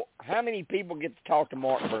people get to talk to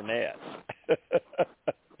Mark Burnett?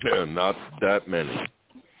 Yeah, not that many.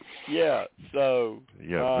 Yeah, so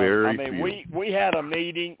very few. we had a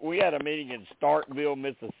meeting in Starkville,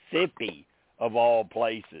 Mississippi, of all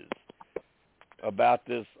places, about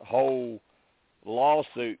this whole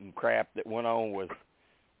lawsuit and crap that went on with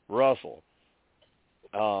Russell.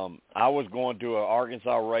 I was going to an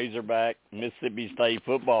Arkansas Razorback Mississippi State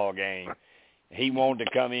football game. He wanted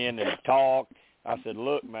to come in and talk. I said,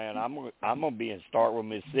 "Look, man, I'm gonna be in Starkville,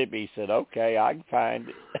 Mississippi." He said, "Okay, I can find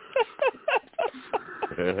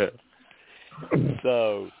it."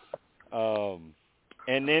 So,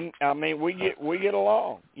 and then we get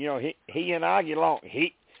along. You know, he and I get along.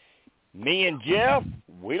 Me and Jeff,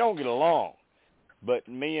 we don't get along, but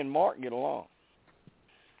me and Mark get along.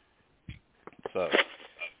 So,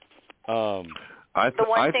 I think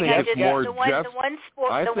it's more Jeff.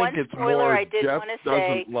 I think it's more Jeff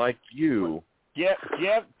doesn't like you.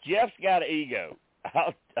 Jeff's got an ego.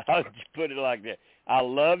 I'll just put it like that. I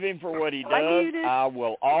love him for what he does. I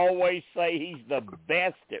will always say he's the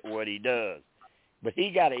best at what he does, but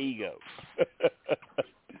he got an ego.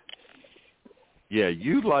 Yeah,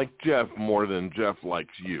 you like Jeff more than Jeff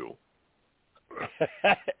likes you.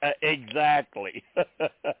 Exactly.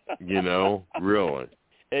 You know, really.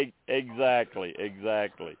 Exactly.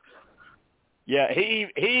 Yeah, he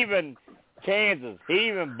even Kansas. He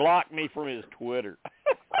even blocked me from his Twitter.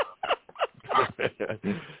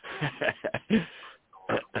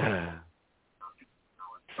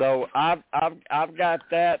 So I've got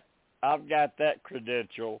that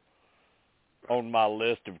credential on my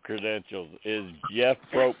list of credentials is Jeff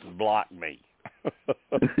Probst blocked me.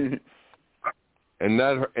 And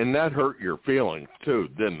that hurt your feelings too,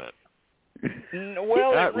 didn't it?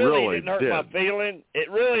 Well, that it really didn't hurt my feelings. It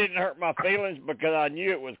really didn't hurt my feelings because I knew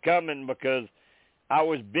it was coming, because I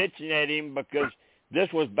was bitching at him because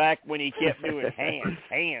this was back when he kept doing hands.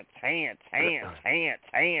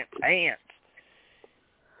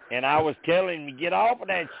 And I was telling him, get off of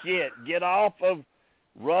that shit. Get off of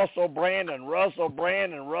Russell Brandon.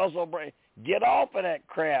 Get off of that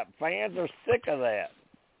crap. Fans are sick of that.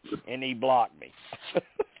 And he blocked me.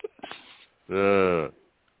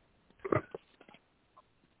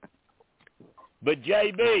 But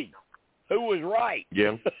JB, who was right?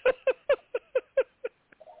 Yeah.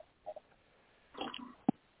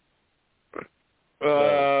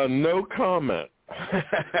 No comment.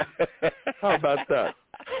 How about that?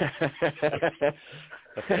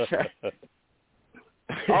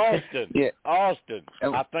 Austin. Yeah. Austin.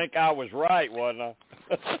 I think I was right, wasn't I?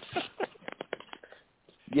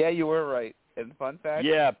 Yeah, you were right. And fun fact?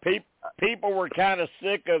 Yeah, people were kind of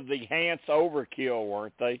sick of the Hans overkill,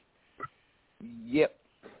 weren't they? Yep.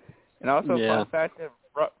 And also, fun fact, that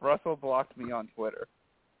Russell blocked me on Twitter.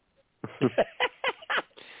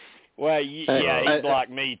 Well, he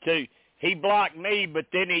blocked me too. He blocked me, but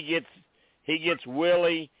then he gets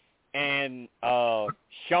Willie and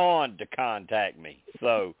Sean to contact me.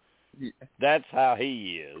 So that's how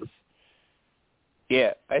he is.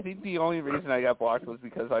 Yeah, I think the only reason I got blocked was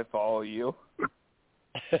because I follow you.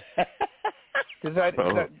 Because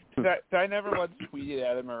I never once tweeted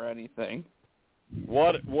at him or anything.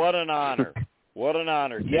 What an honor. What an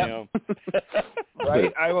honor, Tim.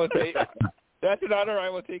 Right? I will take. That's an honor I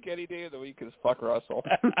will take any day of the week. Because fuck Russell.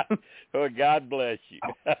 Well, God bless you.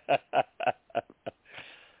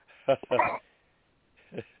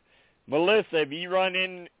 Melissa, have you run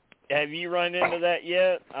into that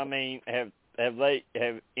yet? I mean, have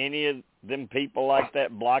any of them people like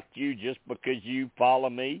that blocked you just because you follow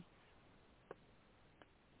me?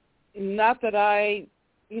 Not that I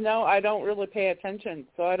don't really pay attention,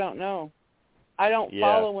 so I don't know. I don't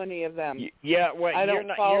follow any of them. Yeah, well, you're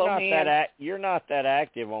not that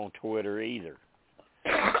active on Twitter either.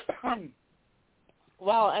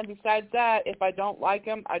 Well, and besides that, if I don't like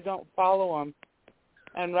him, I don't follow him.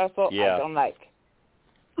 And Russell, I don't like.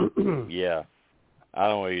 Yeah, I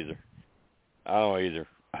don't either.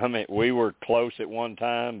 I mean, we were close at one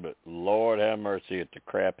time, but Lord have mercy at the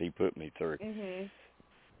crap he put me through. Mm-hmm.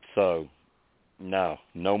 So, no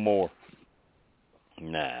more.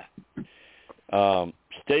 Nah.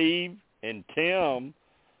 Steve and Tim,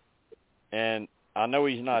 and I know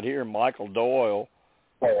he's not here, Michael Doyle,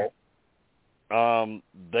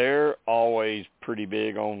 they're always pretty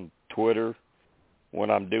big on Twitter. when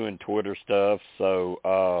I'm doing Twitter stuff.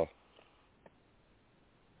 So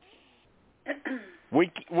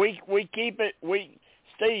we keep it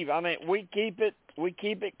Steve, I mean, we keep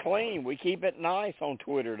it clean. We keep it nice on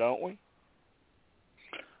Twitter, don't we?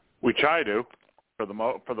 We try to, for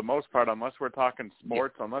the most part, unless we're talking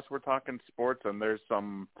sports. Unless we're talking sports, and there's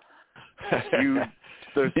some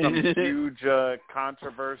huge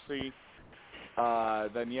controversy.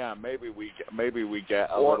 Then yeah, maybe we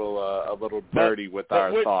get a little dirty with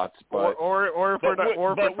our thoughts. But or if we're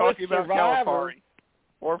talking about Calipari,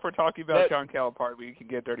 or if we're talking about John Calipari, we can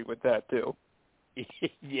get dirty with that too.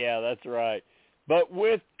 Yeah, that's right. But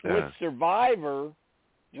with Survivor,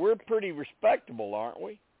 we're pretty respectable, aren't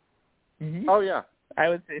we? Mm-hmm. Oh yeah, I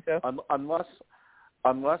would say so.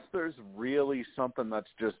 Unless there's really something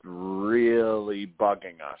that's just really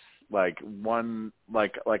bugging us, like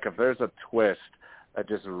if there's a twist that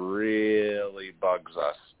just really bugs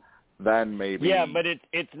us, then maybe. Yeah, but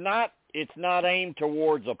it's not aimed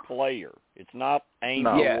towards a player. It's not aimed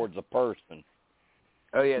towards a person.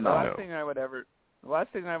 Oh yeah, the last thing I would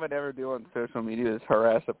ever do on social media is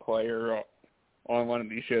harass a player on one of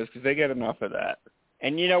these shows, because they get enough of that.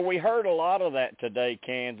 And we heard a lot of that today,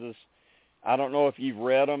 Kansas. I don't know if you've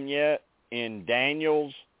read them yet. In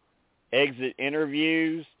Daniel's exit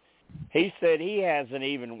interviews, he said he hasn't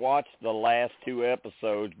even watched the last 2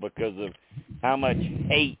 episodes because of how much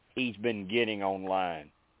hate he's been getting online.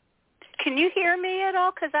 Can you hear me at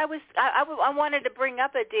all? Because I wanted to bring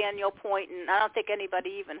up a Daniel point, and I don't think anybody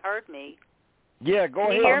even heard me. Yeah, go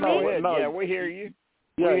ahead. Can you hear me? No, yeah, we hear you.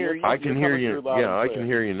 Yeah, we hear you. I can hear you. Yeah, I can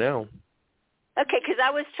hear you now. Okay, because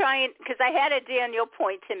I had a Daniel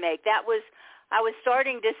point to make. I was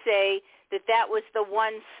starting to say that was the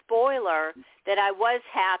one spoiler that I was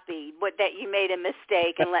happy that you made a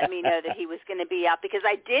mistake and let me know that he was going to be out, because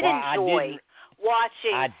I did enjoy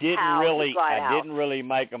watching how he got out. I didn't really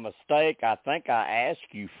make a mistake. I think I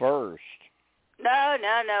asked you first. No.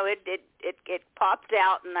 It popped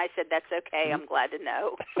out, and I said, that's okay. I'm glad to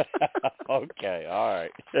know. Okay, all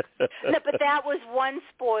right. No, but that was one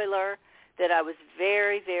spoiler that I was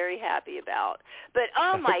very, very happy about. But,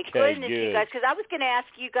 oh, my goodness, good. you guys, because I was going to ask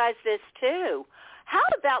you guys this, too. How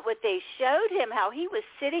about what they showed him, how he was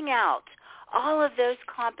sitting out all of those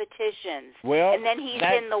competitions, and then he's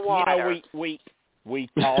in the water? We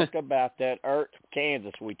talked about that,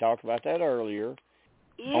 Kansas, we talked about that earlier.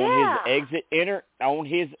 Yeah. On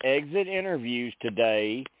his exit interviews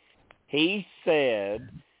today, he said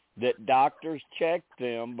that doctors checked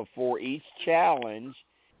them before each challenge,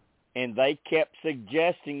 and they kept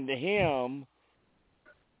suggesting to him,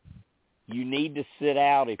 you need to sit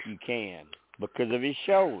out if you can, because of his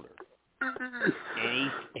shoulder.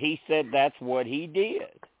 And he said that's what he did.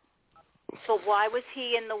 So why was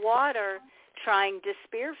he in the water trying to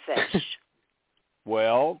spearfish?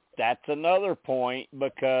 Well, that's another point,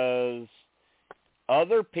 because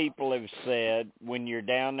other people have said when you're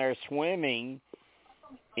down there swimming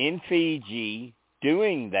in Fiji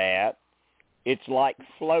doing that, it's like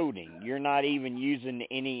floating. You're not even using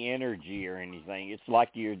any energy or anything. It's like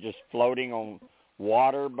you're just floating on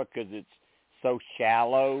water because it's so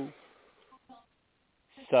shallow.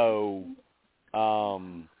 So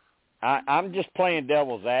I'm just playing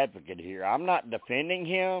devil's advocate here. I'm not defending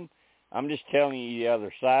him. I'm just telling you the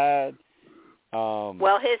other side.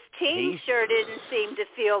 Well, his team sure didn't seem to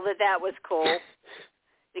feel that was cool,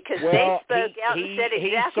 because they spoke out and said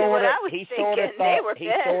exactly what I was thinking. They were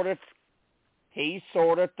pissed. He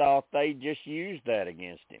sort of thought they just used that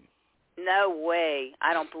against him. No way.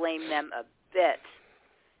 I don't blame them a bit.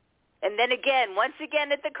 And then once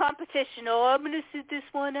again at the competition, I'm going to sit this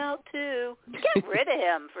one out too. Get rid of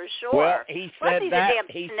him for sure. Well, he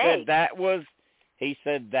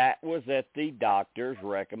said that was at the doctor's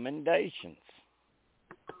recommendations.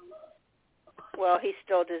 Well, he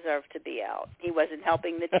still deserved to be out. He wasn't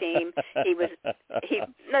helping the team.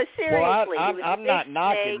 No, seriously. Well, I'm not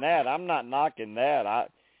knocking that. I'm not knocking that.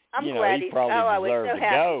 I'm glad he probably I was so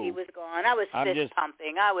happy go. he was gone. I was fist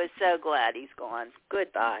pumping. I was so glad he's gone.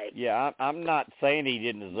 Goodbye. Yeah, I'm not saying he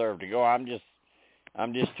didn't deserve to go. I'm just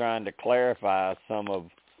trying to clarify some of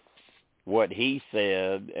what he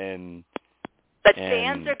said But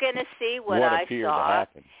fans are going to see what I saw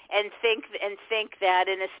and think that,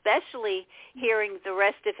 and especially hearing the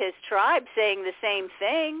rest of his tribe saying the same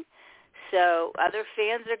thing. So other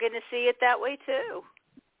fans are going to see it that way too.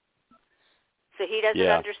 So he doesn't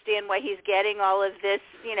understand why he's getting all of this,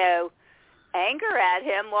 anger at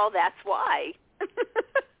him. Well, that's why.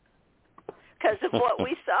 Because of what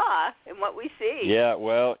we saw and what we see. Yeah,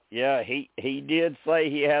 well, he did say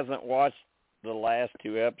he hasn't watched the last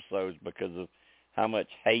 2 episodes because of how much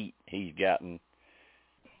hate he's gotten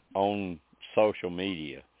on social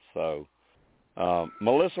media. So,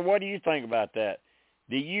 Melissa, what do you think about that?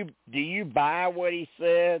 Do you buy what he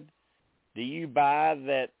said? Do you buy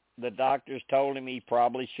that the doctors told him he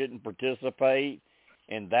probably shouldn't participate,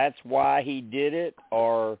 and that's why he did it,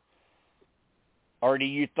 or do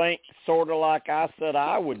you think, sort of like I said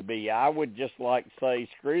I would be, I would just like say,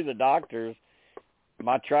 screw the doctors,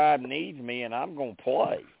 my tribe needs me, and I'm going to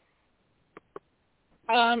play?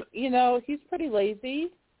 He's pretty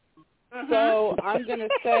lazy, so I'm going to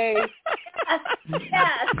say...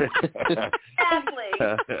 Yes, exactly.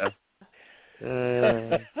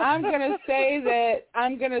 I'm gonna say that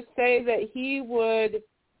he would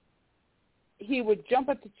jump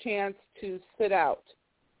at the chance to sit out.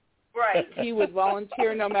 Right. He would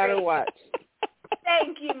volunteer no matter what.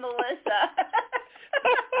 Thank you, Melissa.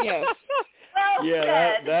 Yes. Well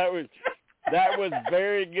said. that was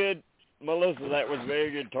very good, Melissa. That was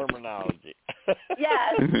very good terminology.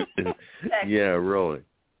 Yes. Yeah, really.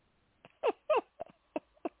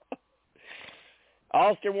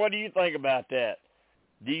 Austin, what do you think about that?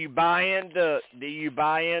 Do you buy into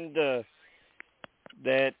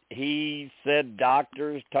that he said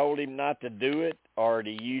doctors told him not to do it, or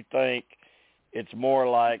do you think it's more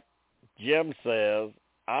like Jim says,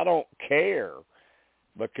 I don't care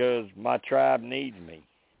because my tribe needs me?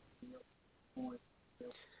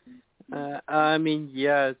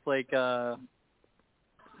 It's like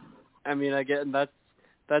again, that's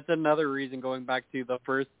another reason, going back to the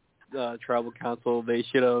first tribal council, they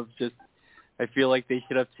should have just, I feel like they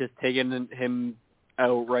should have just taken him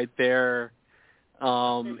out right there.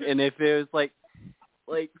 And if it was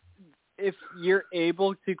like if you're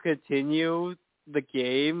able to continue the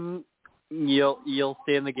game, you'll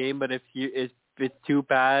stay in the game. But if it's too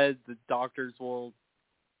bad, the doctors will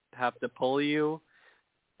have to pull you.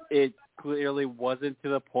 It clearly wasn't to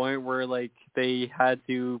the point where like they had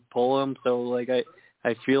to pull him. So like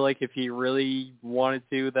I feel like if he really wanted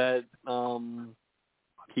to, that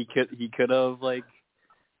he could have like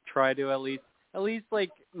tried to at least like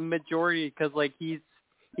majority, because like he's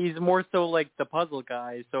more so like the puzzle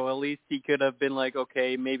guy. So at least he could have been like,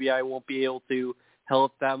 okay, maybe I won't be able to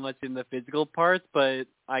help that much in the physical parts, but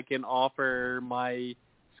I can offer my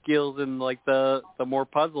skills in like the more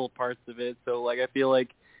puzzle parts of it. So like I feel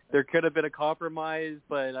like there could have been a compromise,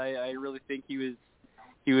 but I really think he was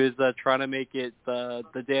trying to make it the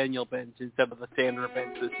Daniel bench instead of the Sandra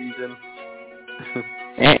bench this season.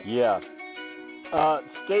 Yeah.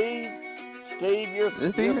 Steve, your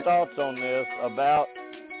thoughts on this about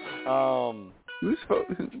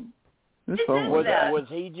was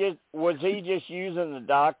he just using the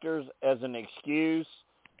doctors as an excuse,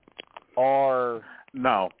 or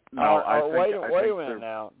no? Wait a minute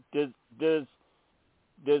now. Does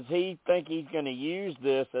he think he's going to use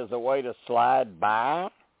this as a way to slide by?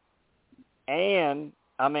 And,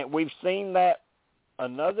 I mean, we've seen that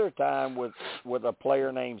another time with a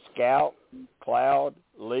player named Scout Cloud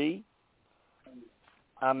Lee.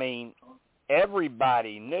 I mean,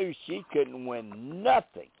 everybody knew she couldn't win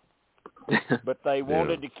nothing, but they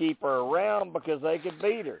wanted to keep her around because they could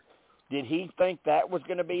beat her. Did he think that was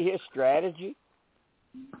going to be his strategy?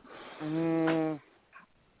 No,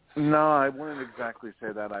 I wouldn't exactly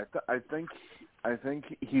say that. I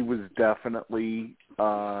think he was definitely.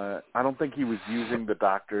 I don't think he was using the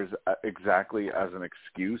doctors exactly as an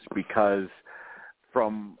excuse, because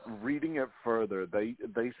from reading it further, they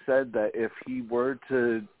said that if he were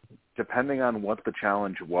to, depending on what the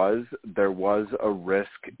challenge was, there was a risk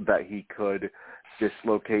that he could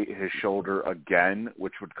dislocate his shoulder again,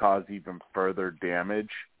 which would cause even further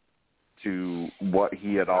damage to what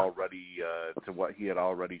he had already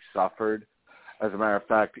suffered. As a matter of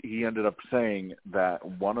fact, he ended up saying that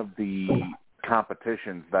one of the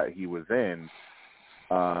competitions that he was in,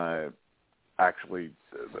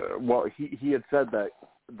 he had said that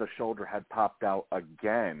the shoulder had popped out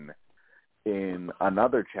again in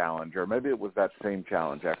another challenge, or maybe it was that same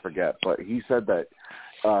challenge, I forget. But he said that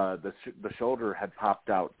the shoulder had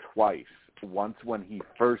popped out twice, once when he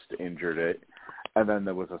first injured it, and then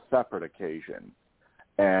there was a separate occasion.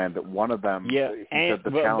 And one of them, said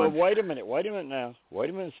the challenge... But wait a minute now. Wait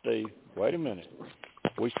a minute, Steve. Wait a minute.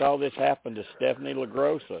 We saw this happen to Stephanie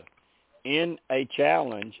LaGrossa. In a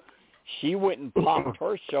challenge, she went and popped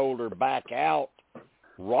her shoulder back out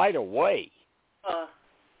right away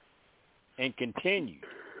and continued.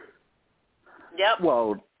 Yep.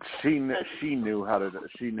 Well, she knew how to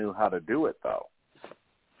do it, though.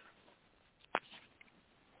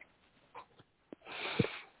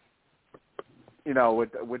 You know,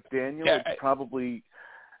 with Daniel, it's probably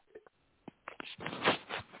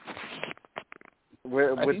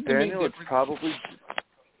with Daniel, it's probably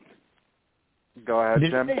Go ahead,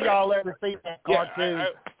 Jim. Did y'all ever see that cartoon,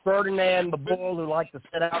 Ferdinand the bull who likes to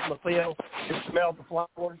sit out in the field and smell the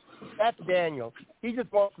flowers? That's Daniel. He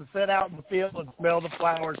just wants to sit out in the field and smell the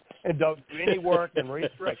flowers and don't do any work and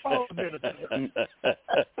restrict all of it.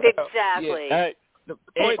 Exactly. Hey, The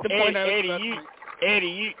point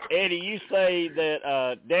Eddie, you say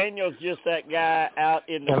that Daniel's just that guy out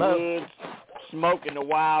in the woods smoking the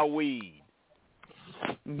wild weed.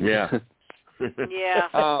 Yeah. Yeah.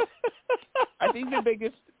 I think the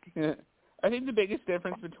biggest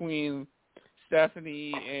difference between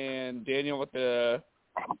Stephanie and Daniel with the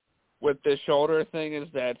shoulder thing is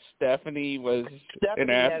that Stephanie was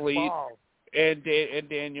an athlete and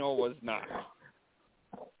Daniel was not.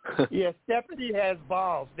 Yeah, Stephanie has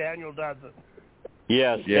balls. Daniel doesn't.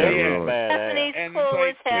 Yes, really. Stephanie's cool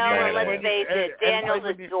as hell, and let's face it, Daniel's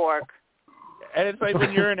a dork. And it's like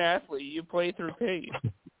when you're an athlete, you play through pain.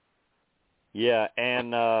 Yeah,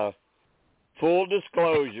 and full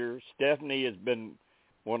disclosure, Stephanie has been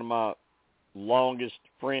one of my longest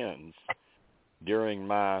friends during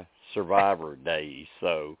my Survivor days.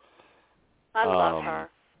 So I love her.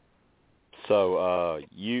 So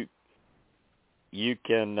you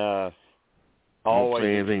can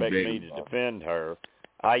always expect me to defend her.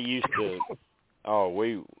 I used to.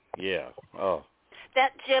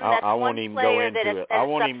 That Jim, that's I won't even go into it. I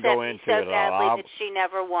won't even go into so it at all. that she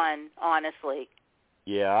never won, honestly.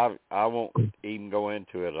 Yeah, I won't even go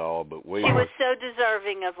into it at all. But she was so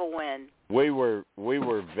deserving of a win. We were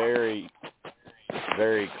very,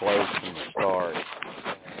 very close from the start,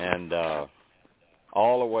 and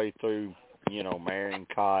all the way through, marrying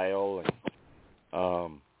Kyle.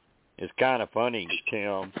 And it's kind of funny,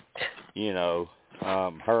 Tim.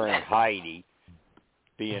 Her and Heidi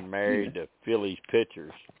being married to Phillies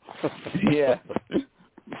pitchers. Yeah.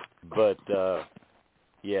 But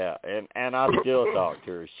and I still talk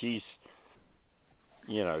to her. She's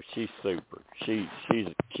she's super. She's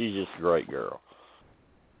just a great girl.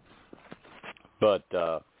 But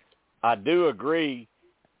I do agree.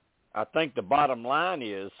 I think the bottom line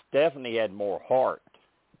is Stephanie had more heart.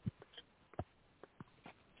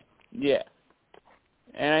 Yeah.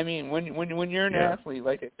 And I mean, when you're an athlete,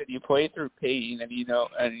 like I said, you play through pain, and you know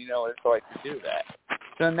what it's like to do that.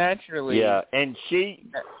 So naturally, yeah. And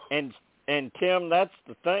and Tim, that's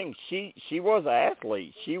the thing. She was an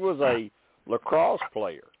athlete. She was a lacrosse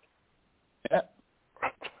player. Yeah.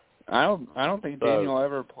 I don't think Daniel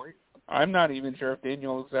ever played. I'm not even sure if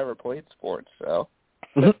Daniel has ever played sports. So.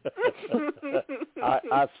 Maybe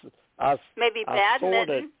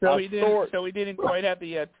badminton. So he didn't quite have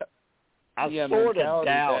the. I sort of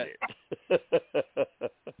doubt it.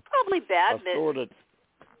 Probably badminton.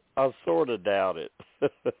 I sort of doubt it.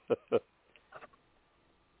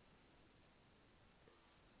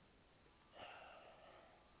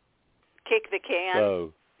 Kick the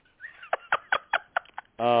can.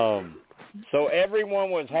 So everyone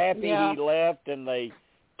was happy he left, and they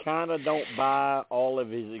kind of don't buy all of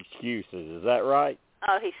his excuses. Is that right?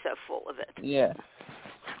 Oh, he's so full of it. Yeah.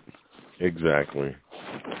 Exactly.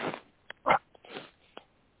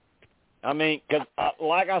 I mean, because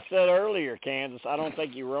like I said earlier, Kansas, I don't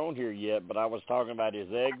think you were on here yet, but I was talking about his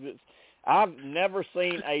exits. I've never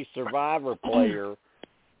seen a Survivor player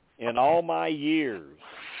in all my years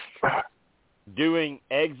doing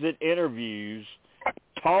exit interviews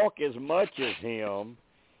talk as much as him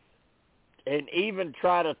and even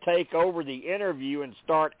try to take over the interview and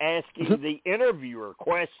start asking the interviewer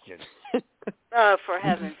questions. Oh, for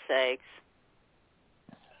heaven's sakes.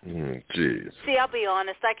 Jeez. See, I'll be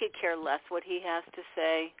honest, I could care less what he has to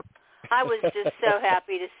say. I was just so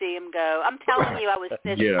happy to see him go. I'm telling you, I was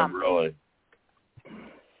fist pumping. Really.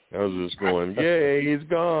 I was just going, yay, he's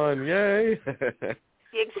gone, yay.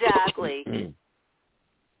 Exactly.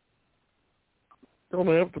 Don't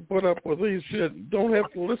have to put up with these shit. Don't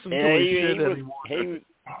have to listen to his shit anymore.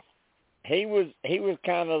 He was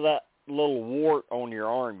kind of that little wart on your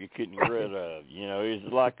arm you couldn't get rid of.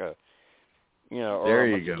 He's like a or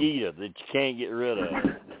a mosquito that you can't get rid of.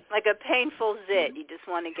 Like a painful zit you just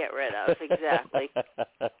want to get rid of. Exactly.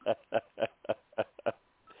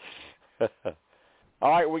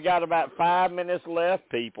 All right, we got about 5 minutes left,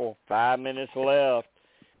 people. 5 minutes left.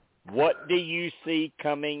 What do you see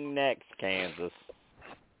coming next, Kansas?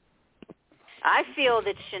 I feel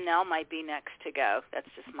that Chanel might be next to go. That's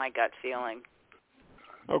just my gut feeling.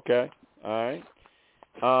 Okay. All right.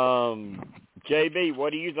 JB,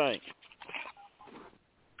 what do you think?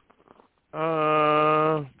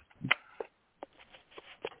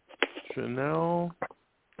 Chanel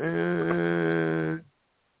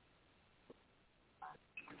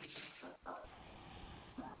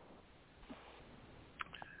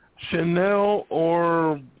Chanel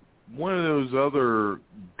or one of those other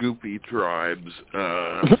goofy tribes.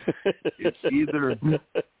 It's either,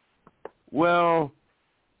 well,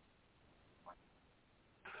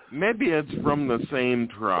 maybe it's from the same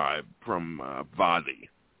tribe, from Vati.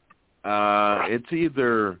 It's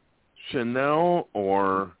either Chanel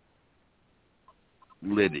or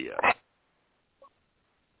Lydia.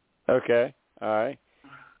 Okay, all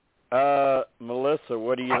right. Melissa,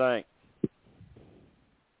 what do you think?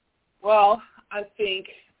 Well, I think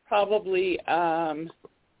probably I'm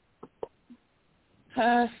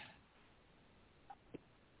going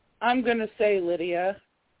to say Lydia.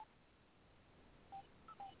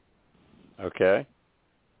 Okay.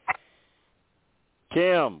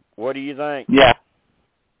 Kim, what do you think? Yeah.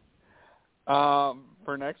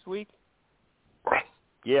 For next week?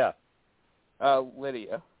 Yeah.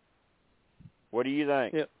 Lydia. What do you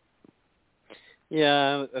think? Yep.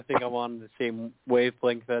 Yeah, I think I'm on the same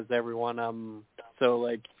wavelength as everyone. So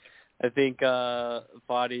like, I think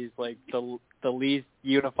Vati's like the least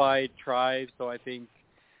unified tribe. So I think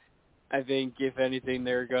if anything,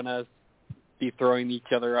 they're gonna be throwing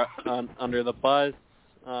each other under the bus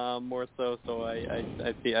more so. So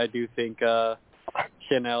I do think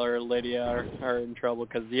Chanel or Lydia are in trouble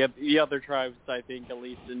because the other tribes, I think, at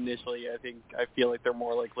least initially, I feel like they're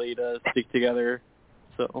more likely to stick together.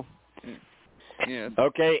 So. Yeah.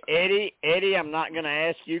 Okay, Eddie, I'm not going to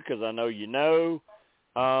ask you because I know you know.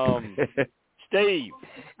 Steve,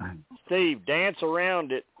 dance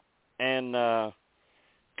around it, and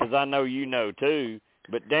because I know you know too,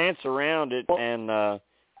 but dance around it and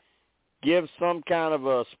give some kind of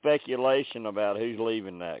a speculation about who's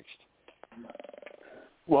leaving next.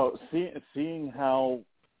 Well, seeing how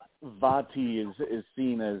Vati is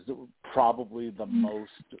seen as probably the most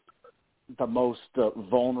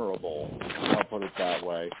vulnerable, I'll put it that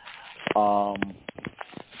way. I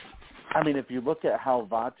mean, if you look at how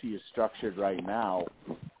Vati is structured right now,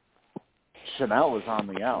 Chanel is on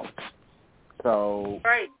the outs. So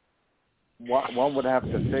right. One would have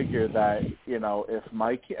to figure that, if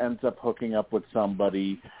Mike ends up hooking up with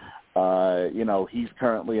somebody, he's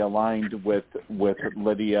currently aligned with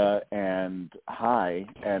Lydia and Hai,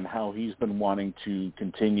 and how he's been wanting to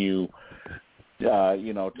continue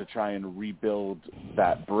to try and rebuild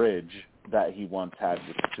that bridge that he once had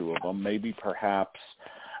with the two of them. Maybe perhaps,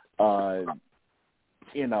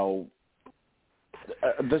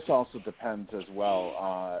 this also depends as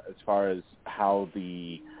well as far as how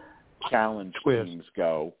the challenge teams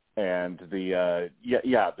go and the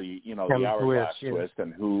hourglass twist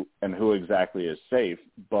and who exactly is safe.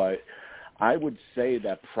 But I would say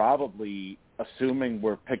that probably, assuming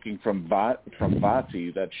we're picking from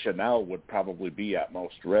Vati, that Chanel would probably be at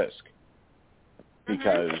most risk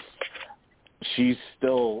because she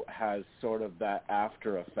still has sort of that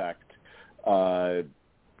after effect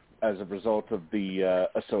as a result of the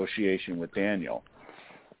association with Daniel.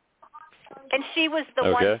 And she was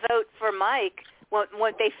the one vote for Mike.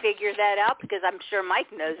 Won't they figure that out? Because I'm sure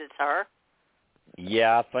Mike knows it's her.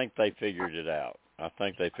 Yeah, I think they figured it out.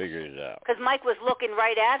 Because Mike was looking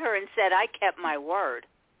right at her and said, "I kept my word."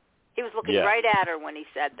 He was looking right at her when he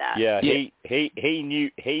said that. Yeah, he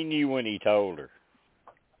knew when he told her.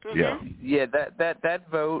 Mm-hmm. Yeah. That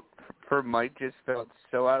vote for Mike just felt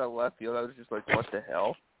so out of left field. I was just like, what the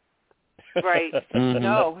hell? Right.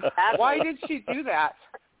 No. Why did she do that?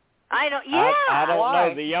 I don't. Yeah. I don't Why?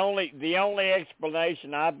 know. The only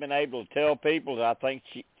explanation I've been able to tell people is I think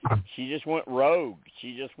she just went rogue.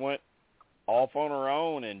 She just went off on her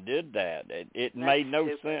own and did that. It made no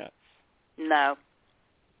sense. No,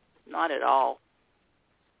 not at all.